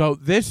draft. so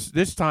this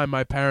time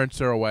my parents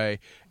are away,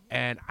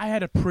 and I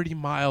had a pretty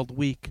mild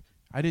week.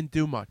 I didn't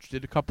do much.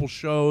 Did a couple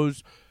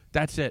shows.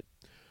 That's it.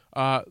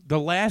 The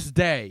last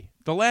day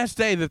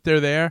that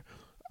they're there,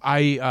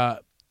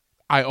 I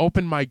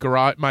opened my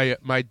garage,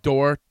 my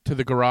door to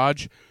the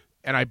garage,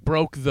 and I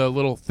broke the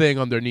little thing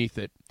underneath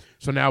it.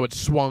 So now it's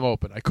swung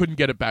open. I couldn't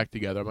get it back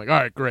together. I'm like, all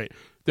right, great.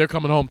 They're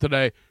coming home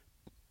today.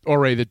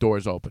 Already the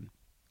door's open.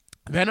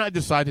 Then I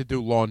decided to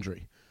do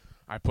laundry.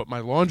 I put my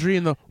laundry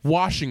in the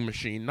washing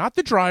machine, not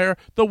the dryer,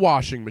 the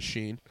washing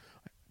machine.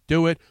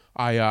 Do it.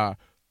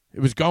 It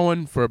was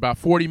going for about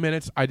 40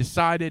 minutes. I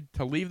decided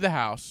to leave the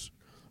house.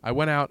 I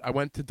went out. I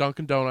went to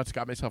Dunkin' Donuts,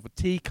 got myself a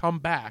tea, come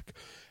back,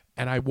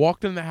 and I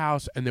walked in the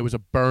house, and there was a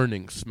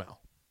burning smell.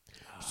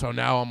 So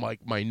now I'm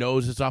like, my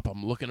nose is up.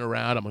 I'm looking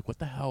around. I'm like, what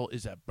the hell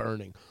is that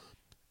burning?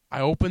 I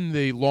open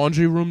the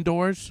laundry room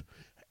doors,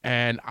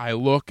 and I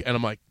look, and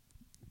I'm like,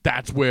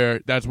 that's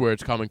where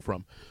it's coming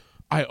from.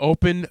 I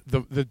open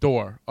the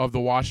door of the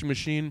washing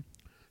machine.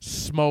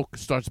 Smoke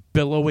starts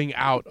billowing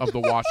out of the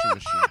washing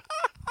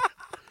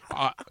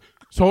machine.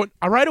 So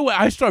right away,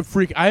 I start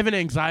freaking. I have an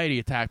anxiety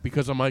attack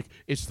because I'm like,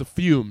 it's the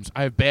fumes.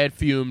 I have bad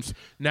fumes.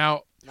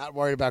 Now, Not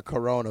worried about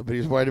Corona, but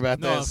he's worried about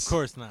No, this. of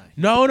course not.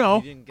 no,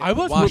 You didn't get I the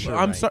was. washer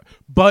I'm right. sorry,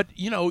 but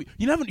you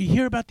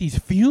hear about these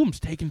fumes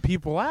taking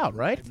people out,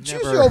 right? It's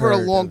Never usually over a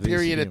heard long of these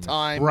period of humans.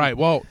 time. Right.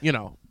 Well,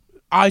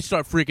 I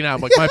start freaking out.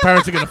 I'm like, my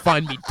parents are gonna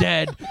find me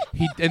dead.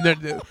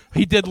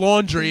 He did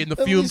laundry and the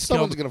At fumes least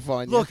someone's killed. gonna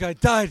find you. Look, I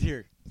died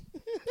here.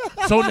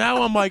 So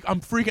now I'm like, I'm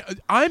freaking.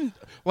 I'm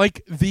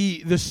like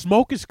the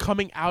smoke is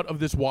coming out of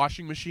this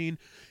washing machine.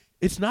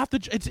 It's not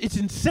it's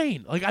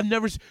insane. Like I've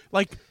never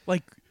like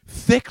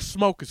thick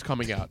smoke is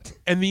coming out,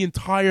 and the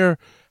entire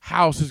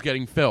house is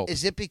getting filled.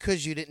 Is it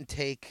because you didn't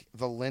take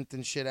the lint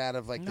and shit out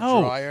of like the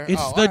No, dryer?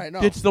 it's oh, the all right, no.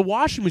 it's the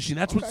washing machine.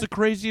 That's what's Okay. the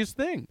craziest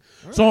thing.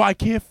 So I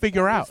can't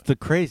figure out. That's the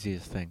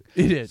craziest thing.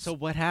 It is. So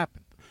what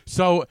happened?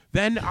 So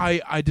then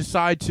I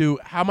decide to,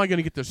 how am I going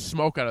to get the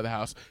smoke out of the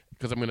house?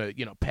 Because I'm going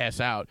to,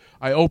 pass out.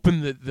 I open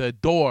the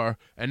door,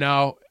 and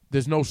now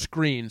there's no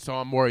screen, so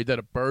I'm worried that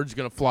a bird's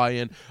going to fly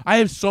in. I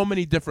have so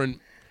many different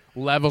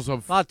levels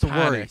of Lots of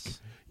panic.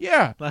 worries.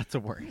 Yeah, Lots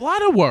of worries. a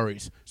lot of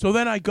worries. So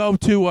then I go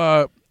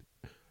to,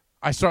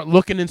 I start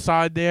looking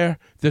inside there.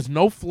 There's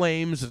no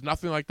flames. There's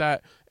nothing like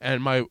that.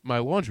 And my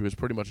laundry was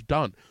pretty much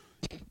done.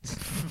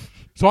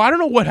 So I don't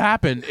know what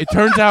happened. It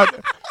turns out,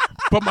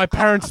 but my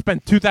parents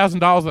spent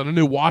 $2,000 on a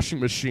new washing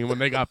machine when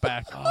they got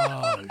back.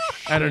 Oh,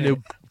 And a new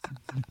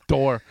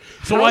door.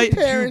 So How I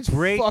parents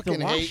break fucking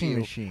the hate washing you.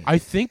 machine. I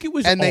think it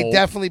was And they old.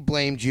 definitely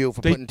blamed you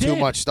for They putting too did.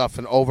 much stuff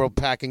and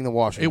overpacking the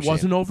washing It machine.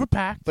 wasn't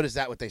overpacked. But is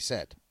that what they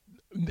said?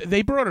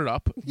 They brought it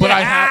up, but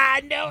I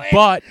had, know it.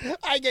 but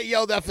I get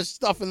yelled at for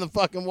stuff in the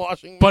fucking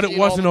washing machine. but it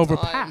wasn't all the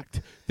time.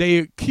 overpacked. They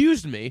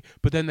accused me,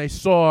 but then they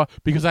saw,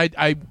 because I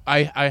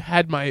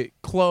had my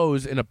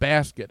clothes in a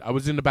basket. I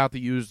was about to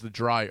use the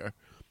dryer.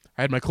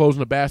 I had my clothes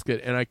in a basket,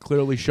 and I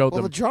clearly showed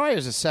Well, them. the dryer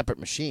is a separate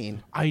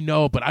machine. I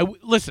know, but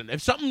listen.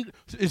 If something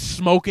is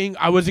smoking,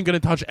 I wasn't going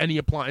to touch any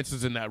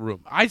appliances in that room.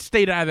 I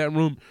stayed out of that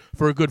room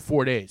for a good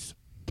 4 days.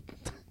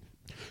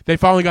 They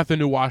finally got the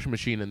new washing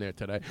machine in there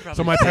today.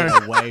 So my Probably parents.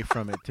 stayed away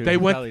from it too. They They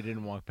went- probably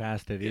didn't walk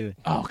past it either.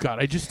 Oh God,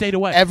 I just stayed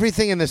away.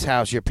 Everything in this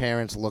house, your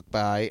parents look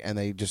by and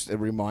it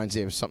reminds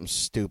you of something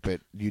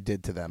stupid you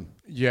did to them.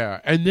 Yeah,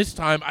 and this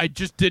time I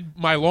just did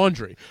my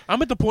laundry.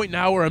 I'm at the point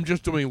now where I'm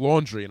just doing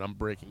laundry and I'm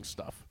breaking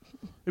stuff.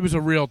 It was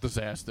a real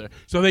disaster.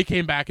 So they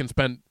came back and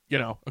spent,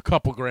 a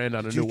couple grand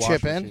on a Did new you washing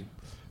chip in? machine.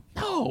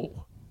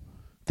 No,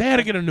 they had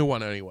to get a new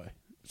one anyway.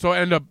 So I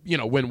end up,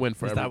 win-win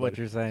for Is everybody. that what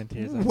you're saying to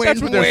yourself?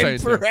 That's what they're Win-win saying.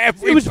 for too.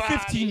 everybody. It was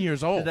 15 years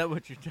Is old. that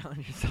what you're telling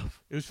yourself?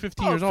 It was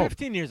 15 years old.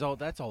 15 years old.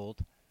 That's old.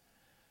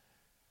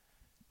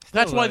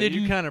 That's Still, why though, they you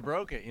didn't. kind of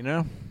broke it, you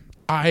know.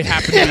 I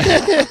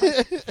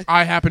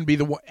happen to be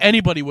the one.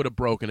 Anybody would have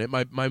broken it.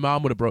 My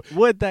mom would have broke.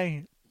 Would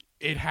they?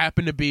 It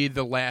happened to be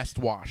the last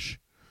wash.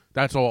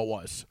 That's all it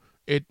was.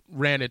 It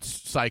ran its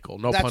cycle.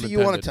 No That's pun what intended.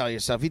 you want to tell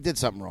yourself. You did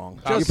something wrong.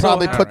 Just You so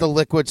probably happened. put the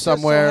liquid Just so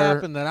somewhere.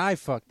 happened that I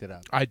fucked it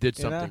up. I did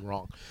You know? something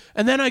wrong.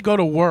 And then I go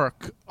to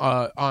work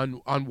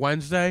on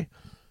Wednesday,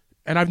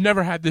 and I've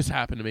never had this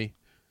happen to me.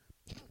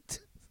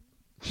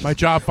 My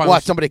job finally.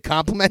 What? Somebody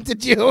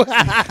complimented you?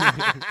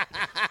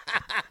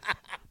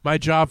 My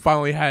job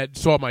finally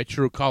saw my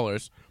true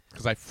colors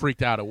because I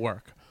freaked out at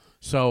work.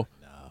 So,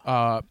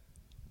 I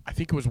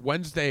think it was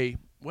Wednesday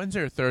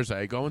or Thursday.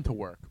 I go into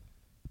work,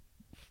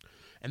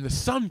 and the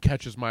sun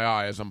catches my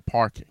eye as I'm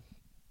parking.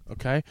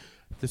 Okay,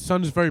 the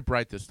sun is very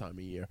bright this time of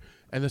year,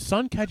 and the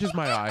sun catches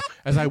my eye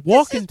as I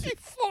walk into.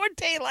 before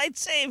daylight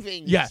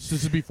savings. Yes,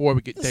 this is before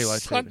we get The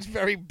daylight sun's savings.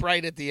 very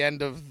bright at the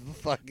end of the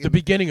fucking. The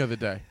beginning of the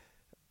day.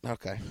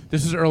 Okay.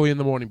 This is early in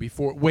the morning,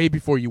 way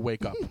before you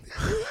wake up.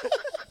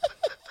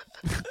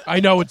 I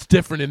know it's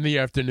different in the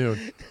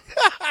afternoon.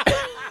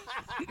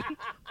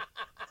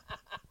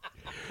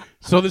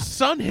 So the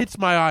sun hits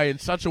my eye in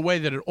such a way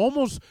that it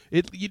almost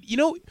when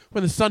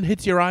the sun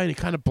hits your eye and it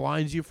kind of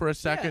blinds you for a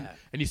second, Yeah.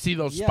 and you see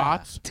those Yeah.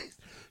 spots.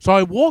 So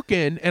I walk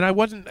in, and I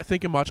wasn't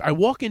thinking much. I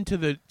walk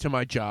into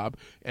my job,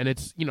 and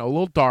it's a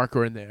little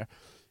darker in there,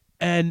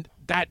 and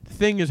that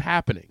thing is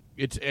happening.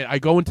 I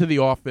go into the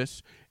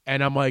office.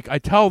 And I'm like, I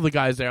tell the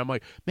guys there, I'm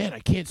like, man, I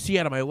can't see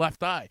out of my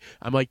left eye.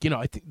 I'm like,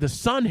 I think the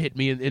sun hit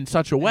me in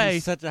such a way.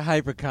 He's such a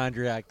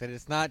hypochondriac that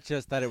it's not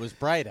just that it was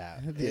bright out.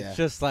 Yeah. It's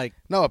just like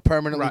No, it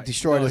permanently Right.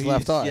 destroyed no, his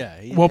left he's-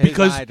 eye. Yeah. Well, his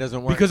because eye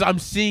doesn't work. I'm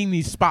seeing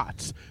these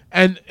spots,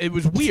 and it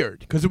was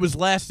weird because it was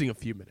lasting a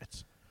few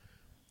minutes.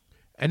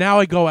 And now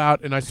I go out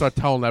and I start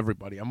telling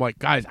everybody, I'm like,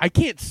 guys, I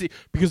can't see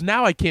because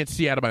now I can't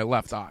see out of my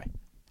left eye.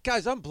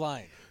 guys, I'm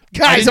blind.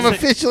 Guys, I'm didn't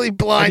say- officially I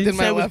blind didn't in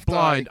say my I was left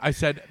blind. eye. I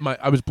said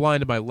I was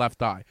blind in my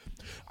left eye.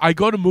 I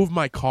go to move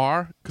my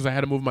car because I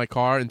had to move my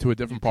car into a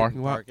different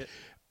parking lot. Park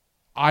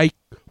it.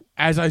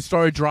 As I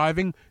started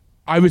driving,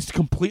 I was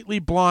completely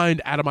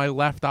blind out of my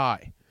left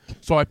eye.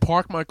 So I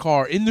parked my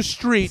car in the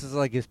street. This is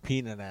like his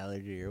peanut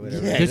allergy or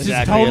whatever. Yeah, This is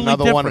exactly. totally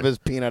Another one of different. his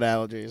peanut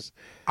allergies.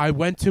 I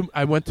went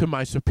to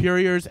my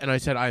superiors and I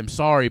said, I am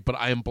sorry, but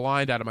I am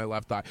blind out of my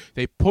left eye.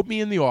 They put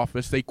me in the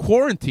office. They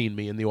quarantined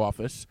me in the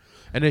office,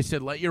 and they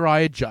said, let your eye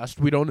adjust.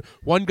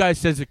 One guy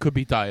says it could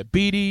be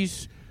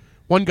diabetes.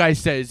 One guy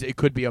says it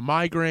could be a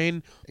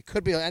migraine. It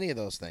could be any of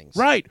those things.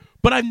 Right,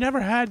 but I've never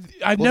had.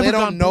 I've Well, never they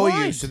don't gone know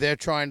blind. you, so they're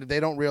trying to. They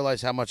don't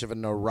realize how much of a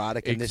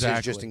neurotic, and this is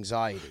just Exactly.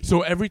 anxiety.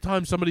 So every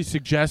time somebody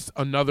suggests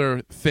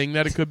another thing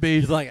that it could be,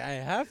 He's like, I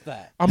have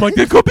that. I'm like,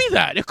 it could be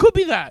that. It could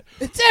be that.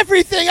 It's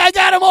everything. I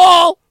got them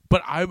all.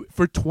 But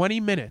for 20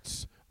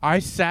 minutes, I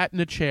sat in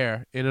a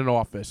chair in an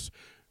office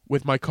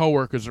with my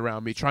coworkers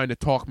around me trying to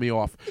talk me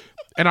off,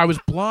 and I was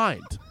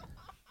blind.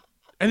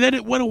 And then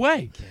it went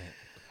away.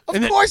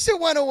 Of course it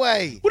went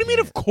away. What do you mean,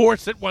 of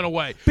course it went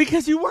away?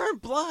 Because you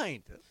weren't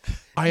blind.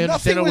 I understand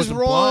Nothing I was wasn't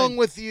wrong blind.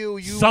 with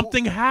you.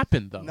 Something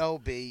happened, though. No,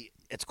 B.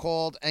 It's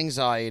called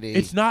anxiety.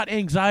 It's not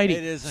anxiety.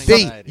 It is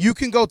B. anxiety. You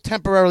can go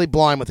temporarily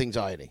blind with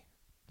anxiety.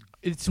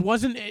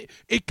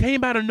 It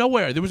came out of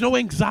nowhere. There was no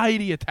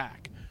anxiety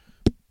attack.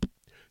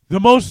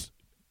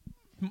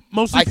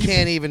 Mostly I people-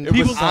 can't even.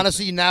 people-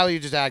 Honestly, now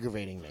you're just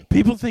aggravating me.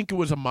 People think it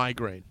was a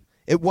migraine.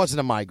 It wasn't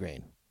a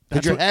migraine.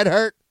 That's Did your what- head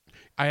hurt?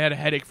 I had a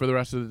headache for the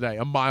rest of the day.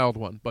 A mild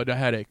one, but a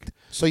headache.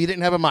 So you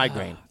didn't have a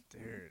migraine.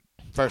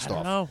 First I don't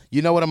off, know.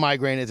 you know what a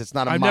migraine is. It's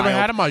not a I've mild. never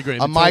had a migraine.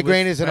 A until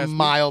migraine this is a past week.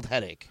 mild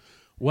headache.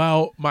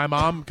 Well, my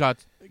mom got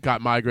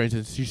migraines,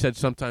 and she said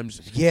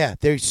sometimes. Yeah,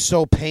 they're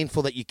so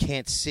painful that you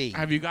can't see.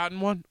 Have you gotten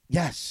one?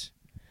 Yes.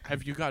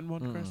 Have you gotten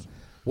one, Chris?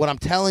 What I'm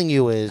telling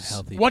you is,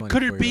 Healthy What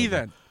could it be 24-year-old.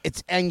 then?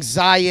 it's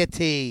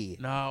anxiety.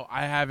 No,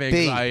 I have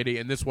anxiety,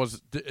 and this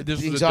was The a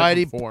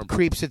anxiety different form.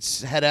 creeps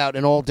its head out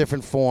in all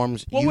different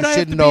forms. What you would I should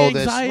have to know be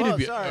this. anxiety Well,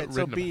 be- it's all right, so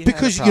ridden be- about?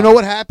 Because had a you know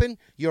what problem. happened?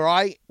 Your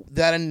eye,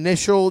 that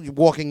initial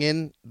walking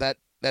in, that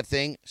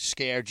thing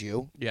scared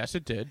you, Yes,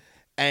 it did.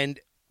 and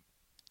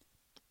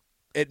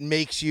it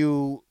makes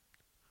you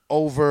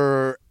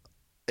over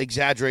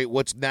exaggerate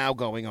what's now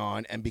going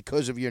on, and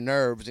because of your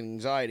nerves and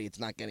anxiety, it's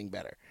not getting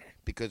better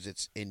because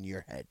it's in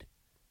your head.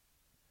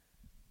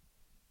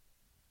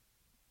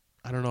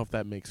 I don't know if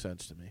that makes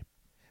sense to me.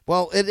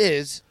 Well, it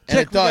is, and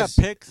Check, it does.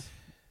 We got picks.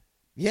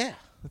 Yeah.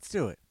 Let's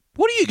do it.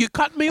 What are you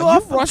cutting me Are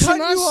off? you rushing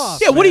cutting us? you off.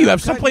 Yeah, what do you man.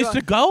 have? I'm cutting Someplace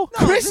you to off. go?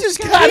 No, Chris this is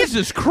guy- got it.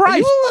 Jesus Are Christ!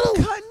 you a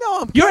little?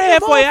 No, I'm You're cutting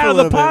him halfway off out a of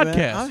the little bit, man.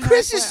 podcast. I'm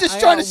Chris is halfway- just I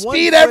trying to got one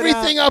speed foot out.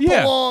 everything up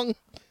Yeah. along.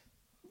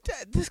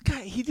 This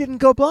guy, he didn't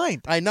go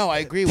blind. I know. I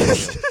agree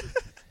with you.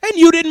 And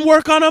you didn't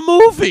work on a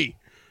movie.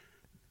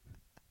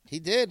 He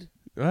did.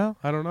 Well,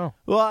 I don't know.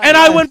 Well, And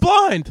I went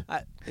blind.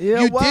 You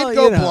did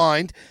go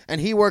blind, and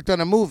he worked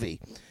on a movie.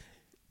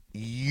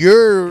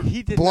 Your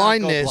He did not go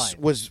blindness blind.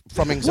 was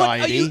from What are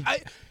anxiety. you-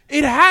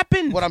 it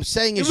happened. What I'm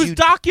saying it is, was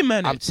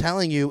documented. I'm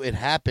telling you, it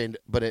happened,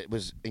 but it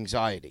was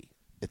anxiety.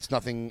 It's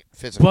nothing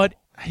physical. But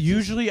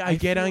usually I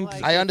get feel on.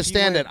 like- I if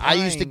understand you it. went I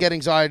used to blind- get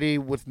anxiety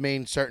with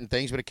certain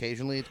things, but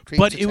occasionally it creeps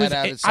But its it was. head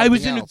out as I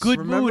was something in a else. good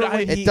Remember mood. when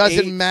I, It he doesn't ate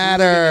food in his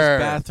matter.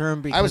 bathroom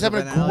I was because of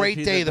having an a great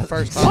allergy day that- the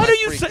first time. what I are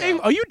you freaked saying?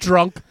 out. Are you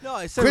drunk? No,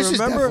 I said Chris is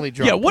remember. definitely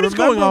drunk. Yeah, what is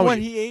remember going on when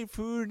with he ate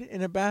food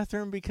in a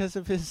bathroom because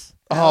of his?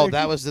 Oh, allergy?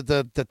 that was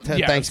the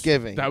Yes,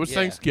 Thanksgiving. That was Yeah.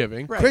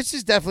 Thanksgiving. Right. Chris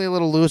is definitely a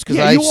little loose because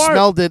Yeah, I you are-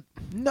 smelled it.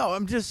 No,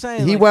 I'm just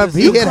saying. He like, went. this-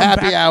 He you hit come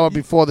happy back- hour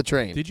before the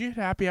train. Did you hit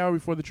happy hour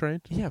before the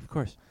train? Yeah, of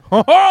course. Oh,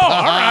 all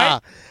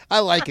right. I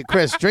like it,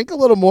 Chris. Drink a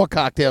little more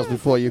cocktails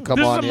before you come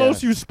This on is the here.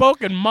 most you've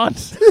spoken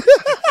months.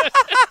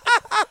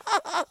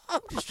 I'm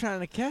just trying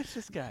to catch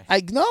this guy. I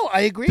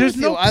agree There's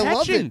with you. no I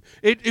love catching.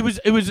 it. It was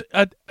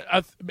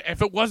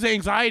if it was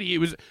anxiety, it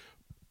was.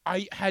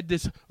 I had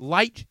this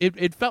light.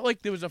 It felt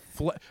like there was a.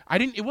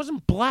 It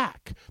wasn't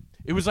black.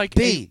 It was like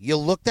B, you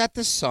looked at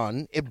the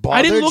sun. It I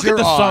bothered didn't look your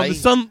at the sun. eye. The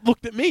sun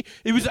looked at me.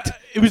 It was.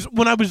 It was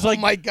when I was like.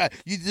 Oh my God!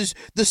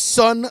 The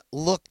sun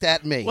looked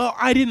at me. Well,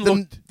 I didn't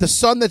look. the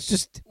sun that's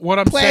just What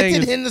I'm saying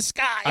planted is, in the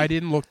sky. I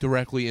didn't look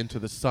directly into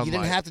the sunlight. You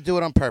didn't have to do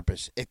it on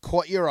purpose. It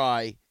caught your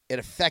eye. It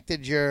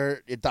affected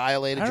it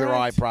dilated All your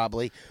right. eye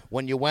probably.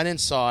 When you went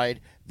inside,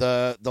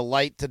 the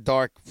light to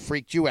dark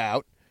freaked you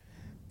out.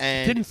 It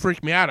And didn't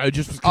freak me out. I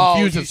just was Oh,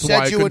 confused you as to said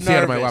why I you couldn't were see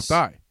out of my nervous.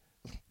 left eye.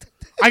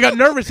 I got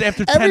nervous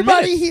after 10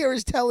 everybody minutes. here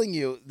is telling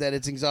you that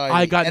it's anxiety.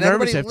 I got and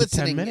nervous everybody after 10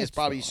 listening minutes, is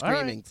probably though. All right.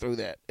 screaming through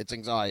that. It's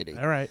anxiety.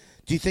 All right.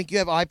 Do you think you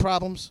have eye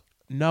problems?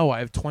 No, I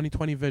have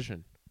 20/20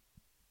 vision.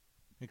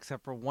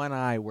 Except for one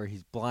eye where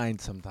he's blind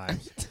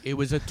sometimes. It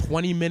was a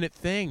 20-minute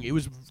thing. It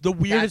was the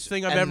weirdest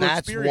thing I've ever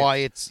that's experienced. why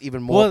it's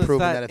even more it's proven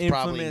that that it's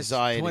probably infamous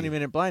anxiety.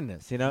 20-minute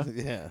blindness, you know?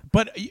 Yeah.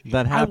 But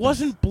That I happens.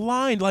 wasn't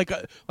blind like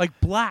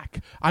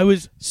black. I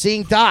was.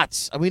 Seeing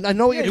dots. I mean, I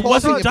know what you're It talking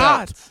wasn't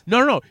about. dots.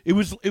 No. It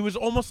was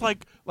almost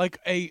like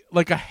a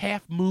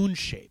half moon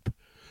shape.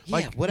 Yeah,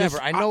 Like whatever.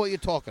 this- I know what you're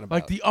talking about.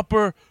 Like the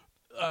upper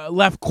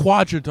left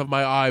quadrant of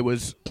my eye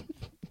was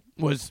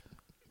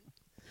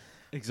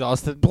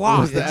Exhausted?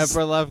 Blocked. Was the Yes.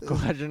 upper left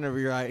quadrant of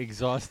your eye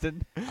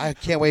exhausted? I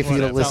can't wait for you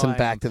to Whatever. listen That's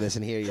how I back am. to this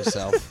and hear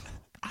yourself.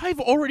 I've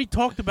already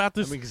talked about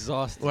this. I'm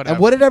exhausted. Whatever.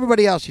 And what did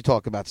everybody else you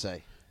talk about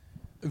say?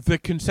 The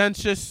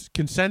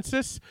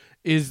consensus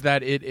is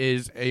that it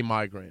is a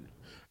migraine.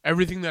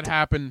 Everything that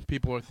happened,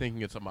 people are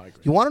thinking it's a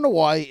migraine. You want to know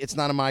why it's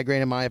not a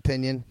migraine, in my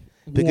opinion?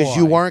 Because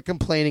you Why? weren't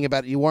complaining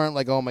about it. You weren't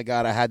like, oh, my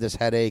God, I had this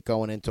headache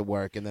going into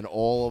work. And then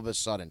all of a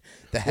sudden,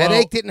 the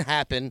headache didn't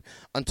happen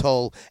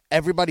until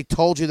everybody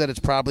told you that it's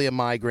probably a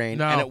migraine,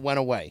 No. and it went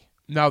away.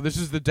 No, this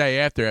is the day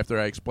after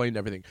I explained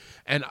everything.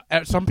 And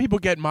some people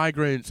get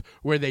migraines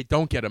where they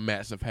don't get a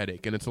massive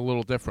headache, and it's a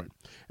little different.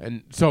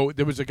 And so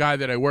there was a guy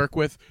that I work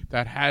with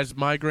that has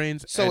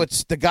migraines. So and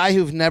it's the guy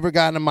who's never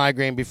gotten a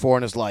migraine before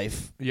in his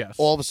life. Yes.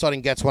 All of a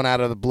sudden gets one out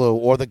of the blue,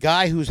 or the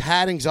guy who's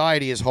had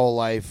anxiety his whole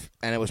life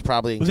and it was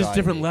probably Well, anxiety. there's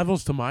different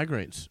levels to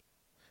migraines.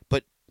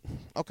 But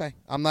okay,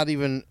 I'm not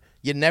even.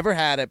 You never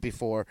had it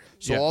before,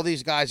 so Yeah. all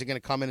these guys are going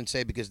to come in and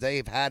say because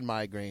they've had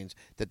migraines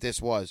that this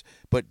was,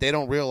 but they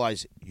don't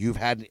realize you've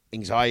had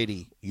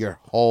anxiety your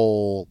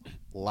whole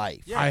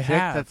life. Yeah, I Chick,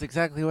 have. That's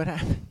exactly what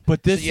happened. But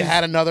So this you is,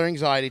 had another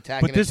anxiety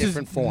attack but in a this is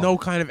different form. no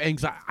kind of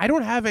anxiety. I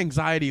don't have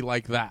anxiety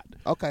like that.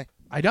 Okay,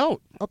 I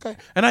don't. okay.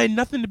 And I had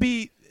nothing to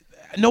be.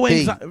 No Hey,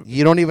 anxiety.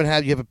 you don't even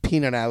have. You have a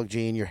peanut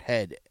allergy in your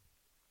head,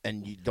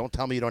 and you don't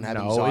tell me you don't have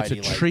No, it's anxiety.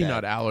 a like tree that.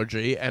 nut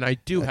allergy, and I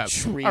do A have.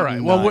 tree All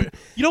right. Well, nut.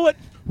 you know what?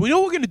 We know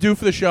what we're going to do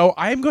for the show.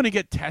 I am going to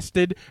get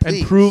tested Please.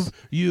 and prove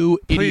you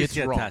Please idiots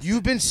get wrong. tested.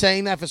 You've been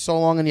saying that for so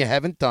long, and you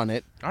haven't done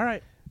it All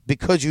right.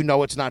 because you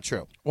know it's not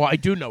true. Well, I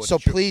do know it's So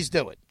true. please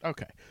do it.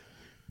 Okay.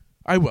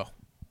 I will.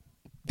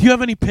 Do you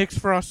have any picks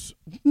for us?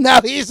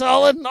 Now he's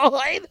all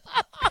annoyed.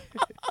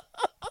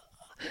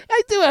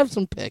 I do have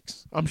some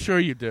picks. I'm sure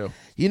you do.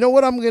 You know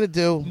what I'm going to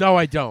do? No,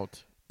 I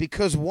don't.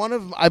 Because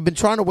I've been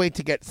trying to wait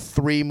to get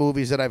 3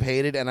 movies that I've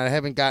hated, and I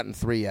haven't gotten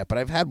 3 yet. But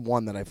I've had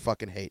one that I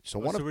fucking hate.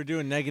 So So we're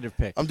doing negative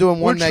picks. I'm doing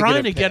one We're negative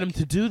trying to get pick. him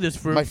to do this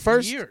for My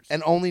first years.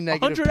 and only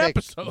negative 100 pick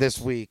episodes. this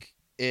week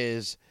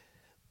is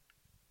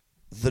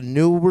the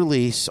new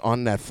release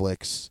on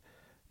Netflix,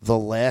 The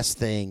Last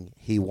Thing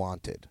He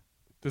Wanted.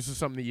 This is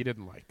something that you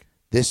didn't like.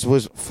 This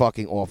was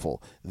fucking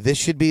awful. This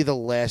should be the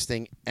last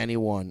thing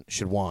anyone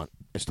should want,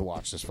 is to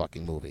watch this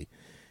fucking movie.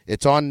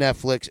 It's on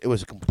Netflix. It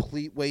was a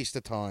complete waste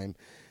of time.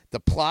 The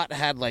plot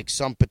had like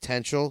some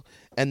potential,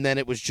 and then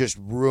it was just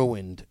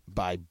ruined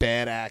by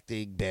bad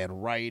acting, bad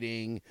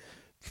writing,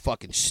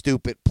 fucking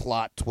stupid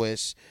plot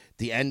twists.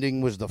 The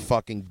ending was the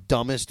fucking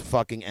dumbest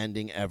fucking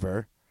ending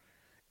ever.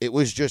 It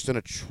was just an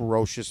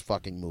atrocious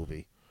fucking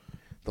movie.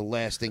 The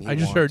Last Thing He I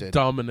just Wanted. heard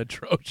dumb and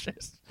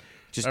atrocious.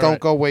 Just All don't right.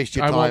 go waste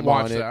your I won't time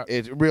watch on it. that.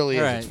 It really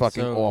is. All It's right,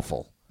 fucking so-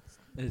 awful.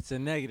 It's a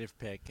negative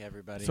pick,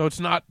 everybody. So it's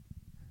not.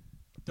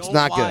 Don't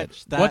not good.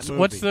 watch that What's movie. the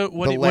what, The do,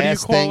 what do you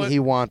Last call Thing it? He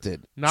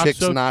Wanted. Not Chicks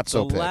so- Not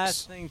So the Picks.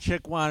 last thing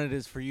Chick wanted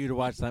is for you to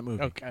watch that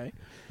movie. Okay.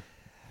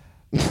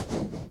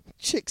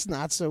 Chicks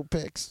Not So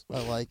Picks. I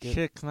like it.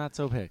 Chick's not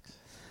so picks.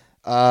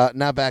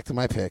 Now back to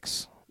my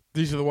picks.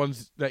 These are the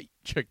ones that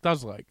Chick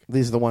does like.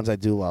 These are the ones I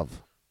do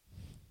love.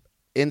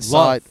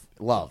 Inside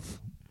Love.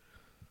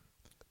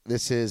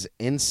 This is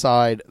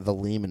Inside the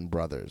Lehman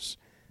Brothers.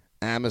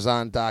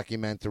 Amazon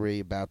documentary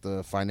about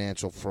the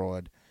financial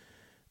fraud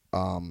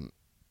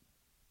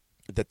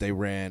that they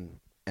ran,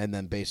 and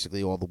then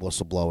basically all the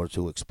whistleblowers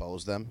who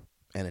exposed them.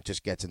 And it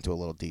just gets into a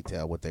little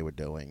detail what they were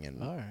doing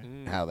and All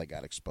right. how they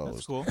got exposed.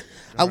 That's cool.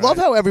 I love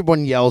how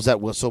everyone yells at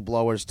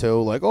whistleblowers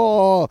too, like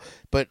 "oh,"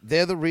 but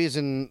they're the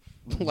reason.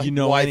 Like, You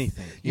know why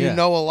anything. You Yeah.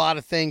 know a lot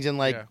of things, and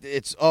like Yeah.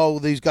 it's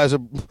these guys are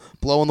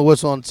blowing the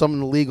whistle on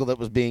something illegal that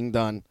was being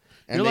done.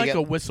 And You're they like get-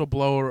 a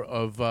whistleblower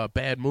of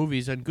bad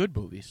movies and good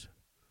movies.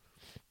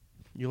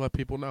 You let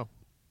people know.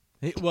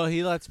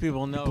 He lets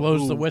people know.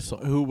 blows who, the whistle.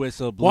 Who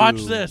whistle blew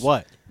Watch this.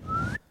 What?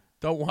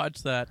 Don't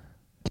watch that.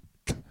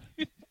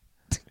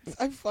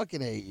 I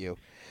fucking hate you.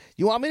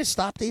 You want me to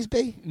stop these,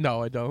 B?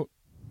 No, I don't.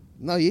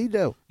 No, you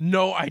do.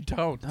 No, I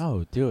don't.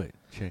 No, do it,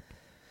 Chick.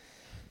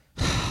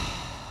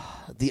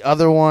 The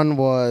other one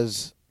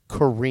was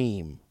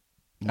Kareem,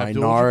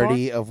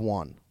 Minority of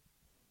One.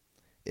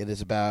 It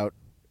is about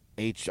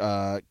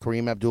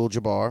Kareem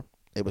Abdul-Jabbar.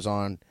 It was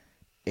on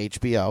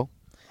HBO.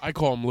 I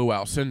call him Lou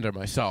Alcindor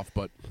myself,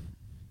 but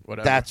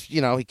whatever. That's,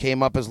 he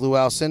came up as Lou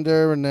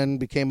Alcindor and then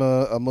became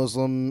a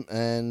Muslim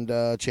and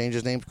changed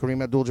his name to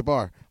Kareem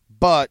Abdul-Jabbar.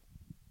 But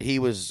he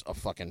was a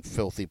fucking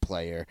filthy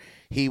player.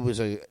 He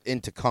was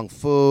into Kung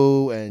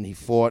Fu, and he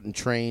fought and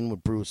trained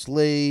with Bruce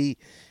Lee.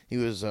 He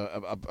was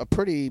a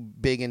pretty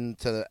big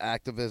into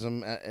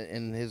activism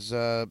in his,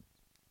 I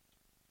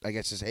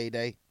guess, his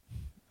heyday.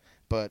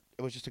 But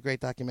it was just a great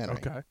documentary.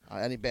 Okay.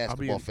 Any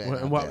basketball fan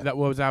out what there.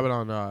 was that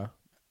on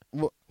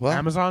What?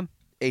 Amazon?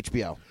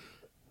 HBO.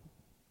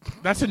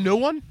 That's a new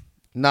one?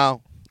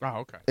 No, Oh,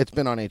 okay. it's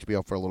been on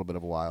HBO for a little bit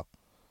of a while.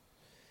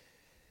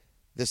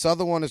 This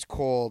other one is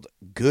called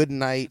Good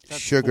Night,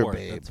 That's Sugar 4.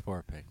 Babe. That's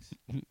 4 picks.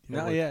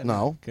 No, yeah.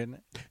 No. Couldn't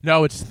it?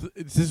 No,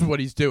 this is what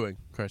he's doing,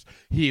 Chris.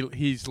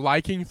 He's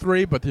liking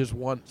 3, but there's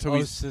one.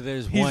 So So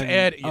there's he's one.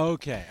 adding-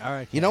 Okay, all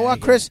right. You know I what,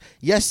 get Chris?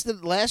 Yes, the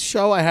last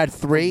show I had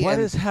 3. What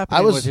and is happening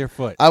I was, with your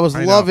foot? I was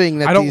I know. loving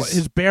that I don't. these.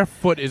 His bare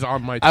foot is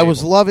on my table. I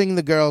was loving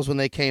the girls when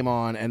they came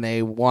on, and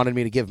they wanted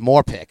me to give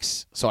more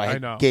picks, so I I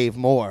know. gave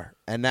more.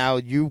 And now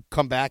you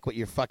come back with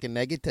your fucking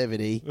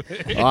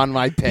negativity on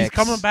my picks. He's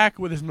coming back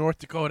with his North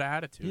Dakota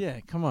attitude.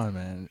 Yeah, come on,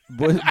 man.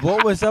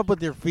 What was up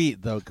with your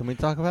feet, though? Can we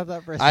talk about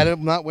that for a second?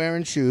 I'm not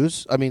wearing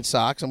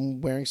socks.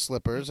 I'm wearing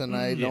slippers, and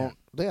I don't.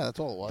 Yeah, that's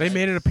all it was. They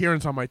made an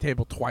appearance on my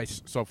table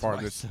twice so far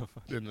in this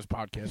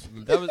podcast.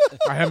 That was,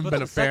 I haven't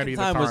been a fan the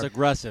either second time time. was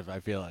aggressive, I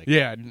feel like.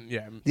 Yeah.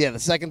 Yeah, the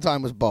second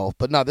time was both.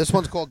 But no, this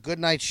one's called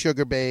Goodnight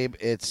Sugar Babe.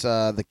 It's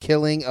The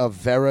Killing of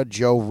Vera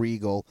Jo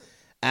Regal,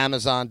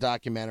 Amazon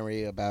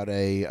documentary about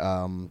a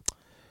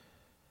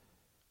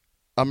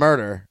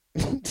murder.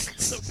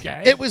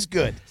 Okay. It was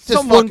good. Just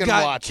Someone fucking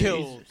got watch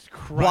killed.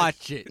 it.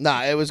 Watch it.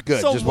 Nah, it was good.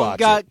 Someone Just watch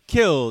got it.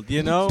 killed,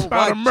 you know? It's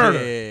about a Watch murder.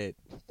 it.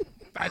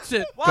 That's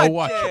it. Watch Go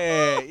watch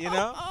it. it. You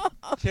know?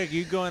 Check,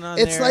 you going on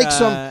It's their,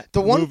 like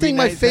the one movie thing,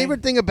 my night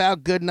favorite thing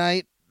about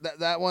Goodnight,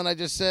 that one I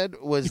just said,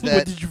 was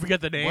that Did you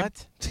forget the name?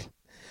 What?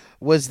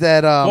 was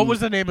that What was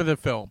the name of the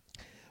film?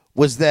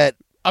 was that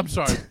I'm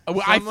sorry.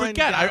 I Someone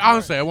forget. got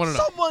Honestly, I want to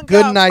know. Someone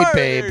Good got night,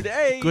 murdered. babe.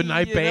 Hey, Good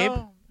night, you babe.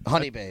 know?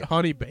 Honey Babe?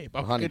 Honey Babe.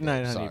 Okay. Honey Good night,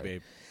 Babe, honey, sorry.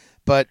 babe.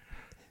 But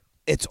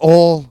it's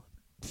all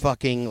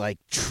fucking like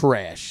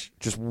trash,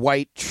 just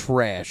white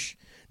trash.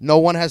 No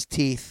one has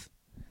teeth.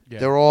 Yeah.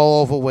 They're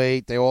all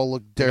overweight. They all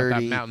look They got that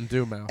dirty. Mountain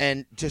Dew mouth.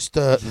 And just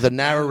the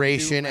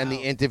narration and the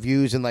mouth.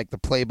 interviews and like the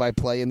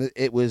play-by-play, and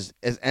it was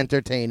as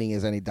entertaining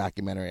as any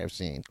documentary I've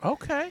seen.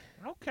 Okay.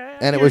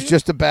 And it was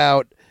just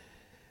about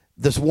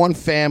this one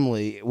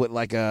family with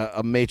like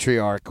a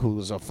matriarch who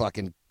was a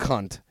fucking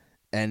cunt,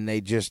 and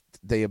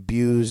they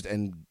abused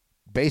and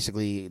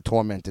basically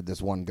tormented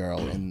this one girl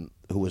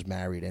who was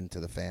married into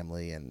the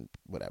family and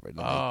whatever. And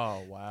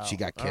Oh wow. she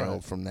got All killed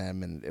right. from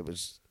them, and it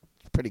was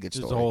a pretty good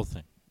Just story. the whole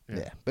thing.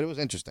 Yeah, but it was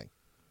interesting.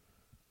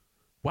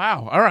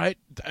 Wow. All right.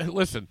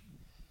 Listen,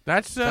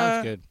 that's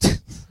Sounds good.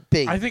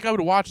 Big. I think I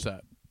would watch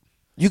that.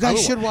 You guys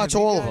will. should watch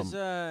Have you all of guys,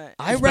 them.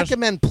 I especially-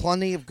 recommend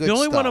plenty of good the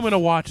only stuff. one I'm going to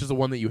watch is the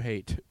one that you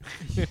hate.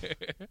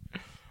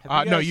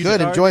 have no, guys you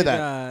Good, enjoy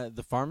started,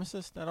 The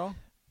Pharmacist at all?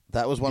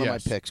 That was one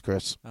Yes. of my picks,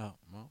 Chris, Oh,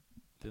 well.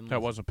 Didn't That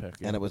listen. was a pick.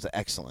 Yeah. and it was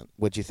excellent.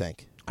 What'd you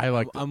think? I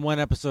like. I'm one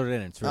episode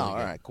in. It's really Oh, all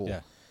good. right, cool.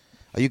 Yeah.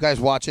 Are you guys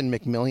watching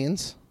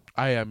McMillions?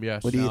 I am.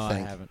 Yes. What do you No,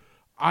 think? I haven't.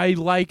 I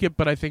like it,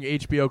 but I think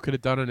HBO could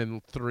have done it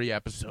in 3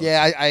 episodes.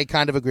 Yeah, I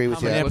kind of agree How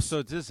with you. many It was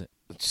episodes is it?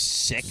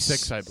 6.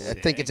 6, I I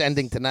believe. think it's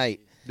ending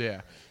tonight.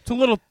 Yeah. It's a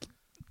little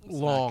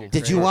long. good.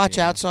 Did you Crazy. watch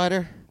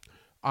Outsider?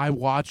 I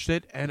watched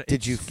it, and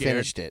Did you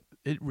finish finish it?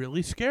 It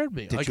really scared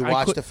me. Did Like, you I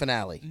watch could- the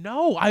finale?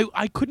 No,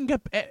 I couldn't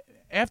get.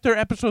 After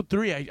episode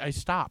 3, I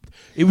stopped.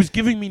 It was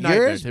giving me You're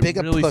nightmares. as It big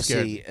a really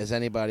scared pussy me. as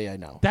anybody I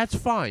know. That's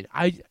fine.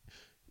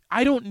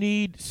 I don't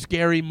need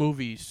scary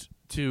movies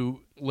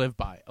to live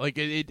by. Like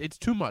it's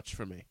too much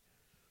for me.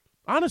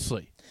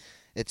 Honestly.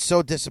 It's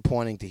so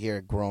disappointing to hear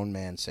a grown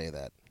man say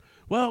that.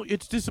 Well,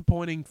 it's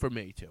disappointing for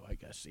me too, I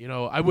guess. You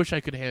know, I wish I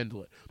could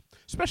handle it.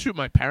 Especially with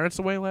my parents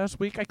away last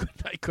week. I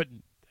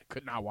could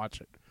not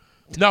watch it.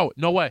 No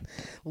way.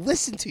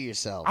 Listen to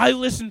yourself. I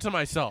listened to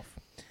myself.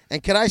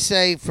 And can I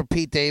say for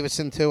Pete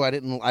Davidson too? I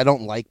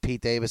don't like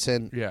Pete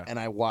Davidson. Yeah. And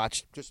I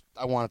wanted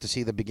to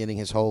see the beginning,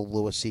 his whole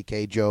Louis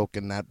C.K. joke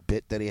and that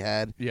bit that he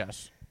had.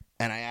 Yes.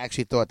 And I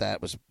actually thought that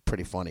was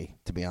pretty funny,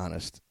 to be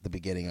honest, the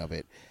beginning of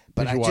it.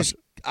 But Did you watch it?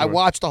 I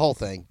watched the whole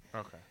thing.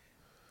 Okay.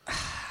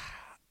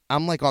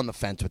 I'm like on the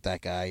fence with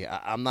that guy.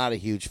 I'm not a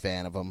huge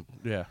fan of him.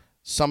 Yeah.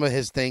 Some of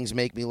his things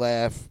make me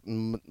laugh.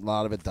 A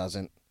lot of it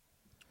doesn't.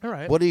 All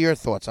right. What are your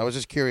thoughts? I was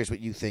just curious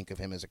what you think of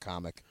him as a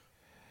comic.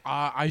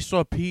 I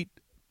saw Pete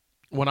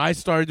when I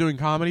started doing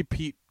comedy.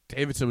 Pete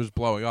Davidson was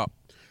blowing up,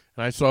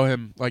 and I saw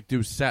him like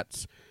do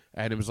sets,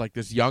 and it was like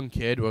this young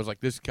kid who I was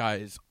like, "This guy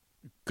is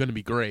gonna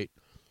be great."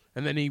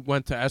 And then he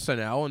went to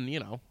SNL,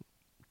 and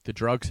the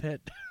drugs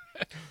hit.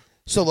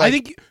 So, like, I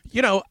think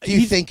do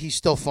you think he's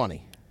still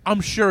funny?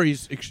 I'm sure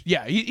he's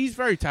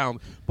very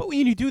talented. But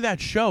when you do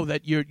that show,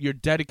 that you're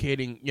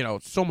dedicating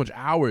so much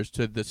hours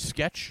to the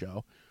sketch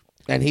show.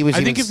 And he was.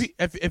 I think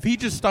if he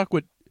just stuck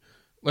with,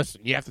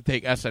 listen, you have to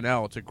take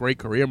SNL. It's a great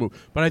career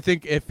move. But I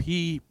think if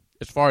he,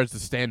 as far as the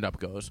stand up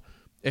goes,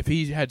 if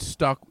he had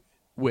stuck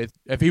with,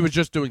 if he was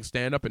just doing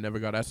stand up and never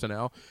got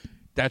SNL,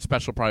 that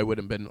special probably would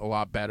have been a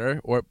lot better.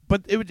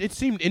 But it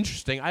seemed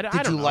interesting. I Did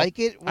don't you know. like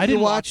it? When I didn't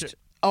you watch watched it.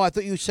 Oh, I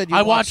thought you said you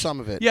I watched some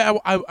of it. Yeah,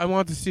 I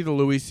wanted to see the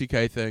Louis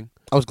C.K. thing.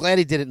 I was glad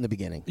he did it in the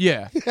beginning.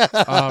 Yeah.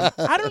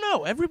 I don't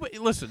know. Everybody,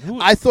 listen.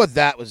 I thought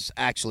that was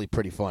actually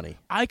pretty funny.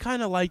 I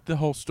kind of like the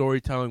whole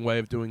storytelling way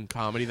of doing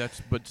comedy.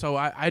 So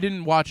I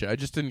didn't watch it. I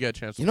just didn't get a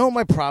chance. You know what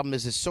my problem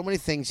is? There's so many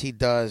things he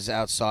does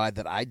outside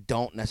that I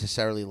don't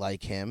necessarily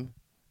like him.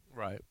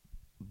 Right.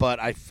 But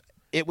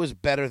it was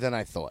better than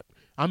I thought.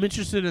 I'm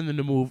interested in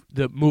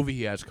the movie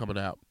he has coming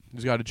out.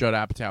 He's got a Judd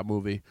Apatow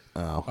movie.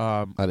 Oh,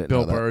 I didn't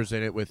Bill know that. Burr's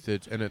in it with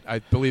it, and I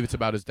believe it's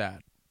about his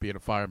dad being a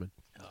fireman.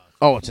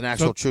 Oh, it's an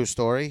actual true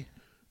story?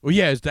 Well,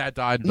 yeah, his dad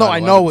died. In No, I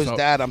 9/11, know his so,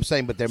 dad. I'm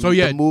saying, but the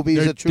movie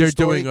is they're, a true they're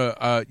story? doing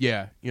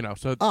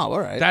so Oh, all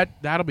right.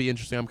 that'll be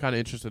interesting. I'm kind of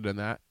interested in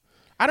that.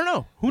 I don't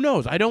know. Who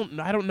knows? I don't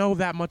know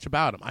that much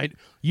about him.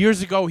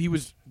 Years ago he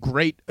was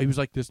great. He was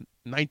like this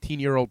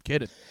 19-year-old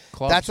kid at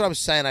clubs. That's what I was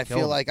saying. I feel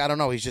Killed like I don't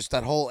know. He's just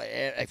that whole.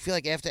 I feel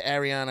like after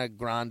Ariana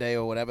Grande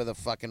or whatever the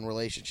fucking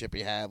relationship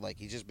he had, like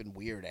he's just been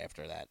weird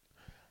after that.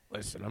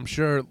 Listen, I'm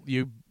sure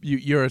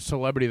you're a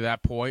celebrity at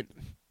that point.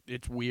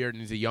 It's weird,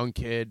 and he's a young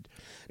kid.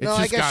 It's No, I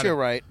just guess gotta- you're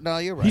right. No,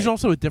 you're right. He's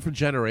also a different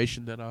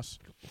generation than us.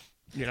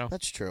 You know.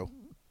 That's true.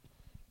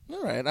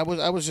 All right. I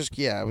was just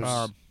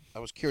I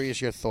was curious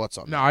your thoughts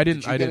on that. No, I didn't.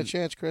 Did you I get didn't. a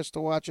chance, Chris, to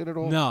watch it at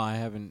all? No, I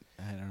haven't.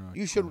 I don't know.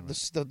 You should.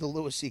 The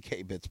Louis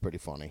C.K. bit's pretty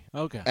funny,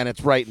 Okay. and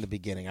it's right in the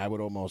beginning. I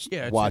would almost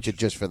Yeah, it's watch it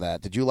just for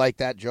that. Did you like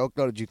that joke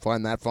though? Did you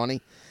find that funny?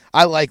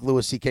 I like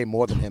Louis C.K.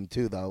 more than him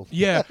too, though.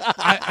 Yeah,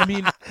 I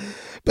mean,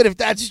 But if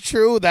that's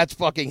true, that's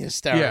fucking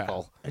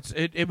hysterical.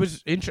 yeah, it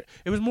was it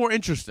was more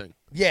interesting.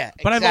 Yeah,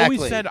 But exactly. I've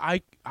always said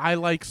I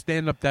like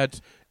stand up that's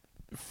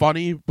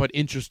funny but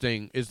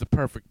interesting is the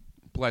perfect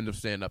blend of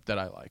stand up that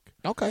I like.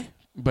 Okay.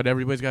 But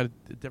everybody's got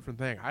a different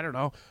thing. I don't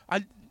know.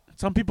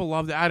 Some people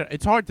love that.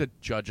 It's hard to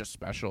judge a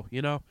special.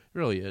 You know, it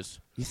really is.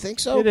 You think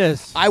so? It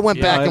is. I went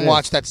Yeah, back it and is.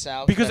 watched that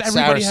Because Sarah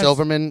everybody has-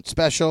 Silverman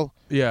special,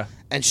 Yeah.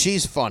 and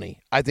she's funny.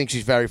 I think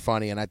she's very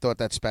funny, and I thought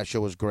that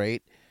special was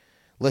great.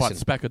 Listen, What,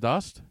 Speck of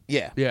Dust?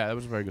 yeah, Yeah, that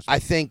was a very good. I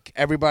think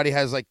everybody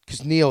has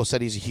because Neil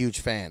said he's a huge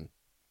fan.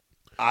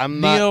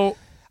 I'm not. Neil,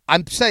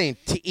 I'm saying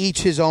to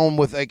each his own.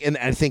 And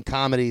I think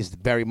comedy is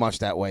very much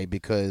that way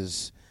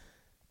because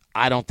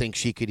I don't think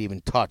she could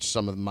even touch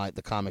some of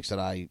the comics that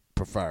I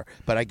prefer.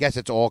 But I guess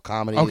it's all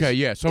comedy. Okay,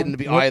 yeah, so in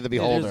the what- eye of the It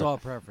beholder. is all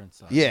preference.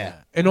 Though. Yeah.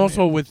 and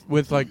also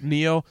with like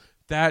Neil,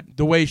 that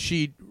the way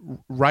she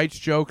writes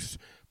jokes,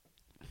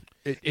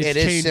 it's It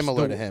is changed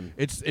similar the- to him.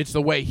 It's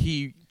the way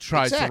he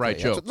tries to write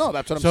jokes.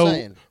 That's what I'm So,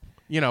 saying.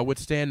 You know, with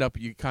stand up,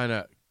 you kind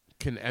of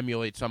can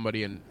emulate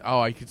somebody, and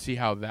I can see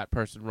how that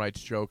person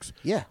writes jokes.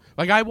 Yeah.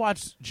 Like I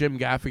watched Jim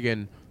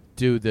Gaffigan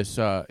do this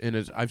in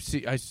his.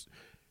 It's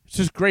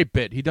just a great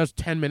bit. He does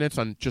 10 minutes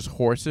on just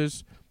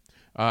horses.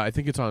 I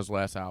think it's on his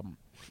last album,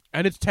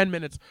 and it's 10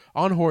 minutes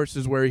on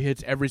horses where he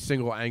hits every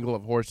single angle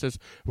of horses.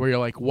 Where you're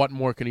like, what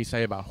more can he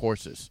say about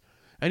horses?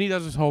 And he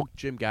does this whole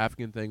Jim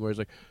Gaffigan thing where he's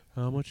like,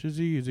 how much is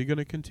he? Is he going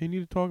to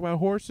continue to talk about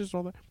horses?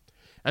 All that.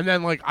 And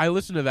then, like, I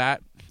listened to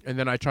that, and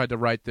then I tried to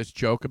write this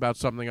joke about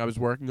something I was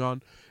working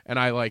on, and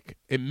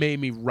it made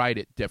me write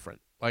it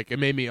different. Like,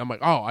 I'm like,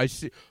 oh, I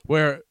see,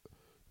 where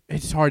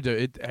it's hard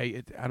to,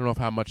 I don't know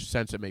how much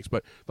sense it makes,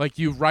 but, like,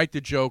 you write the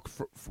joke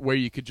for where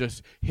you could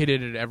just hit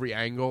it at every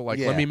angle. Like,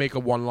 Yeah. let me make a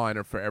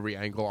one-liner for every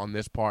angle on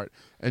this part,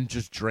 and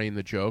just drain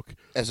the joke.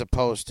 As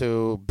opposed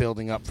to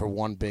building up for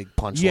one big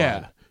punchline.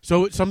 Yeah.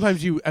 So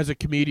sometimes you, as a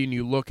comedian,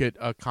 you look at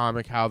a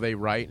comic, how they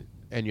write,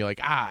 and you're like,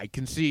 I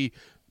can see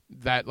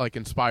that like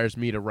inspires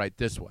me to write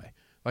this way.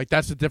 Like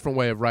that's a different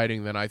way of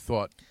writing than I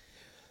thought.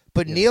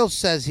 But Neil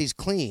says he's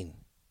clean,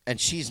 and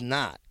she's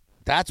not.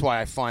 That's why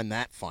I find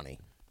that funny.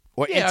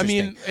 Or Yeah, I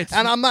mean, interesting. it's-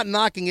 and I'm not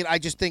knocking it. I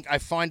just think I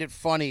find it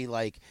funny,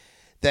 like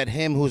that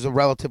him, who's a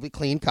relatively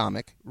clean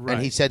comic, Right.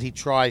 and he said he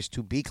tries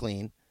to be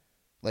clean.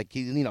 Like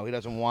he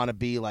doesn't want to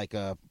be like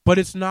a. But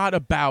it's not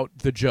about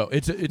the joke.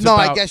 It's No, about,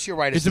 I guess you're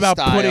right. It's the about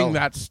style. putting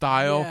that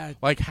style, Yeah,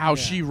 like how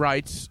yeah. she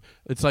writes.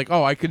 It's like,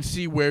 I can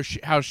see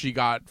how she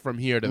got from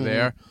here Mm-hmm. to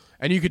there,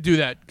 and you could do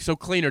that. So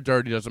clean or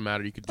dirty doesn't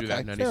matter. You could do that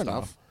Okay, in any fair style.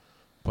 enough.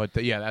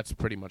 But yeah, that's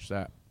pretty much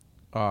that.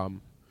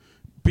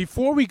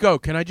 Before we go,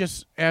 can I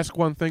just ask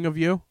one thing of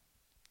you?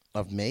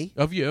 Of me?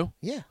 Of you,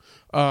 Yeah.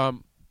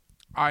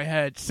 I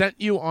had sent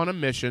you on a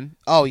mission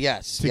Oh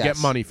yes. to get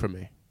money from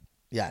me.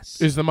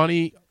 Yes. Is the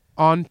money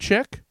on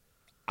Chick?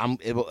 You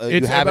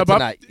It's have it about-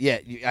 tonight. Yeah,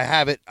 I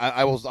have it.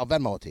 I will. I'll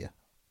Venmo it to you.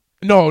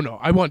 No,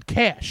 I want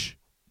cash.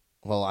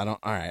 Well, I don't.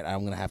 All right,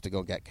 I'm gonna have to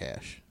go get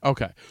cash.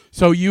 Okay,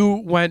 so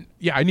you went.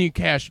 Yeah, I need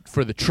cash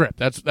for the trip.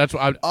 That's what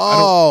I don't.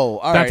 Oh,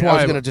 all that's right. why I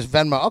was I- gonna just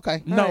Venmo.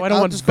 Okay. No, all right, I don't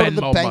I'll want just go to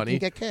the Venmo bank money. and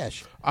get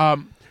cash.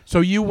 So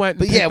you went.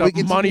 But And yeah, picked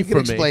up money you can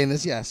from explain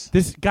this. Yes. me.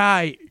 This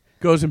guy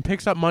goes and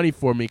picks up money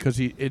for me because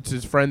it's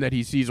his friend that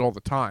he sees all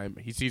the time.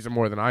 He sees him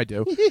more than I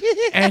do,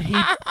 and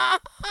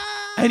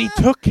he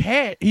took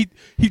cash.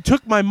 He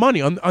took my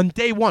money on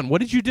day one.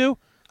 What did you do?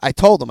 I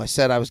told him. I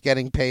said I was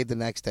getting paid the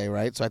next day,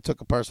 right? So I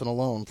took a personal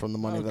loan from the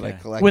money that I Okay.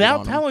 collected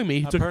Without on him. telling me,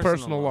 he A took a personal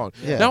personal loan. loan.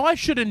 Yeah. Now I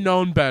should have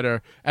known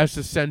better as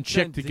to send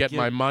Chick Then to to get get-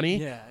 my money.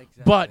 Yeah,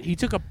 exactly. But he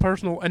took a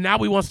personal, and now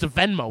he wants to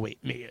Venmo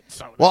me it.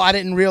 So Well, I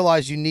didn't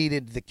realize you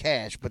needed the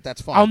cash, but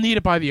that's fine. I'll need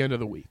it by the end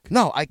of the week.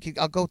 No,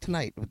 I'll go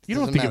tonight. It You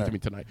don't have doesn't to give it matter. to me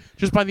tonight.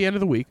 Just by the end of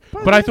the week.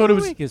 But But I thought it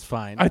was. week is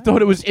fine. I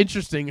thought it was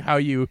interesting how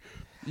you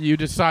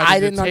decided. I to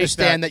didn't take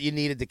understand that you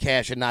needed the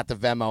cash and not the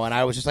Venmo, and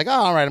I was just like, oh,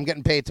 all right, I'm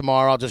getting paid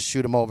tomorrow. I'll just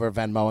shoot him over a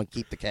Venmo and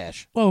keep the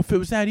cash. Well, if it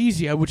was that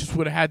easy, I would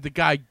have had the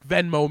guy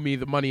Venmo me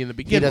the money in the He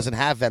beginning. doesn't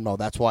have Venmo.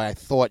 That's why I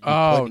thought you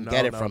Oh, couldn't no,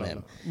 get it no, from no,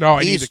 him. no. No,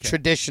 I need He's the cash.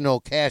 traditional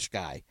cash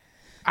guy.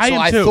 I so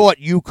am I too. thought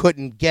you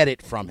couldn't get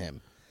it from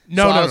him.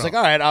 No, so no, I was no. like,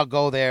 all right, I'll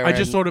go there. I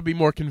just and- thought it'd be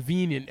more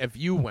convenient if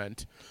you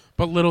went.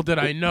 But little did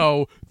I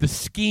know the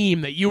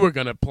scheme that you were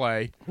going to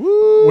play,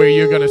 where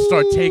you're going to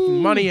start taking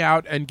money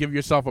out and give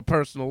yourself a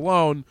personal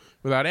loan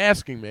without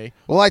asking me.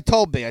 Well, I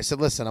told B, I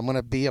said, listen, I'm going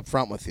to be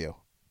upfront with you.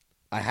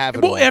 I have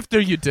it Well, all. after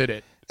you did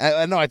it.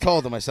 I know. I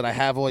told him. I said I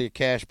have all your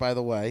cash, by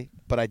the way,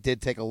 but I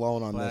did take a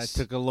loan on But I this.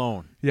 took a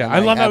loan. Yeah, And I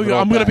love I have how it all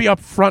I'm going to back. be up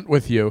front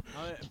with you.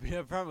 I'm gonna be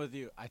upfront with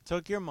you. I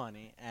took your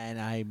money and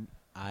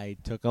I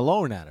took a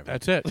loan out of it.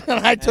 That's it.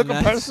 And I took And a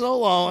that's- personal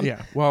loan.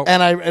 Yeah. Well,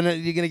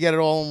 And you're gonna get it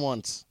all in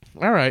once.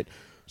 all right.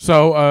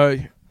 So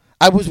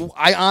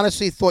I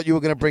honestly thought you were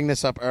gonna bring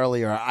this up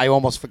earlier. I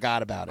almost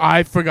forgot about it.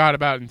 I forgot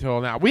about it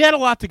until now. We had a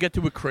lot to get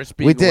to with Chris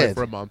being We away did.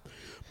 for a month.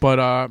 But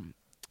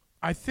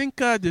I think,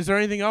 is there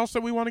anything else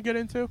that we want to get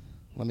into?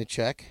 Let me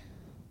check.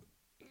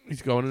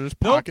 He's going in his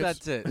Nope, pockets.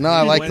 that's it. No,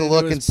 I He like went to into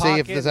look his and see if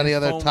pocket there's and any his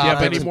other phone have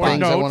topics any and more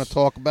things I want notes? to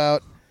talk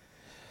about.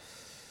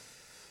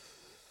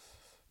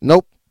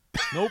 Nope.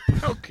 Nope.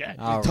 Okay.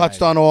 All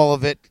Touched right. on all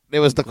of it. It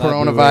was the Glad we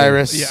were-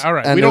 coronavirus. Yeah, all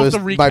right. And We it don't was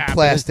have to my recap it.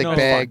 plastic There's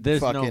no bag. There's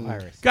fucking no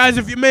virus. Guys,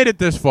 if you made it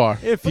this far.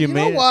 If But you you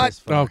made know it what? this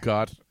far. Oh,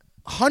 God.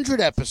 100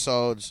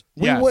 episodes.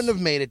 We Yes. wouldn't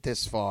have made it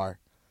this far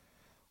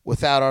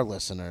without our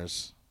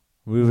listeners.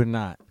 We would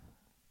not.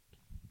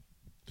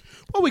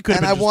 Well, we could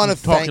have And been I wanna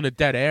just talking thank- to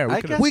dead air. We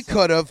I could guess- have. We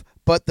could have,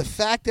 but the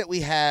fact that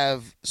we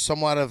have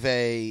somewhat of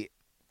a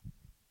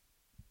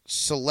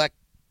select,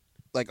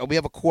 like we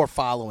have a core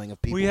following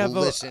of people We have who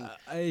listen.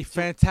 a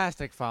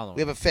fantastic following.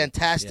 We have a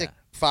fantastic Yeah.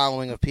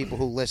 following of people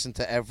who listen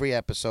to every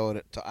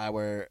episode, to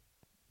our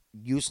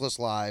useless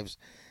lives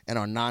and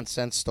our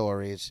nonsense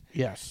stories.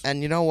 Yes.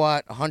 And you know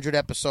what? 100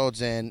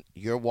 episodes in,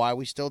 you're why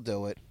we still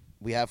do it.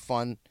 We have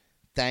fun.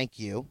 Thank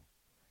you.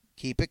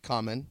 Keep it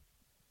coming.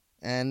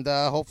 And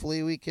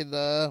hopefully we could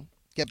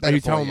get better Are you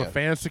for telling you. the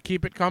fans to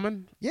keep it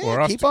coming? Yeah, or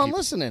us keep to on keep it-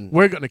 listening.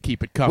 We're going to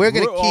keep it coming. We're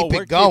gonna We're keep it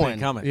keeping going.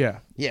 coming. Yeah.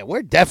 Yeah,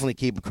 we're definitely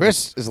keeping.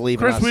 Chris is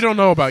leaving Chris, us. we don't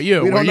know about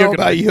you. We Where don't you're know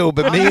gonna about be. you,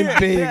 but me and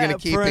B are Yeah, going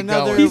to keep for it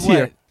another, going. He's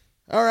here.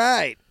 All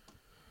right.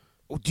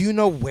 Do you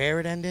know where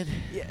it ended?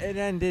 Yeah, it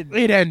ended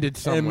It ended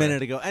somewhere. a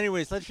minute ago.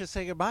 Anyways, let's just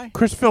say goodbye.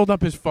 Chris filled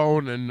up his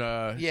phone and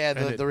Yeah,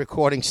 and the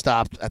recording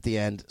stopped at the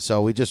end.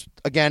 So we just,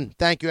 again,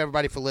 thank you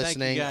everybody for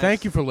listening. guys.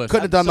 thank you for listening.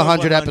 Couldn't have done the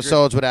Episode 100 100.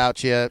 episodes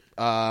without you.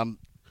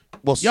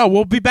 Yo,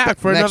 we'll be back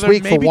for next another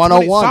week for maybe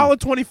 101. solid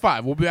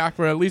 25. We'll be back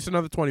for at least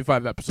another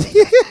 25 episodes.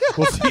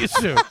 We'll see you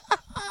soon.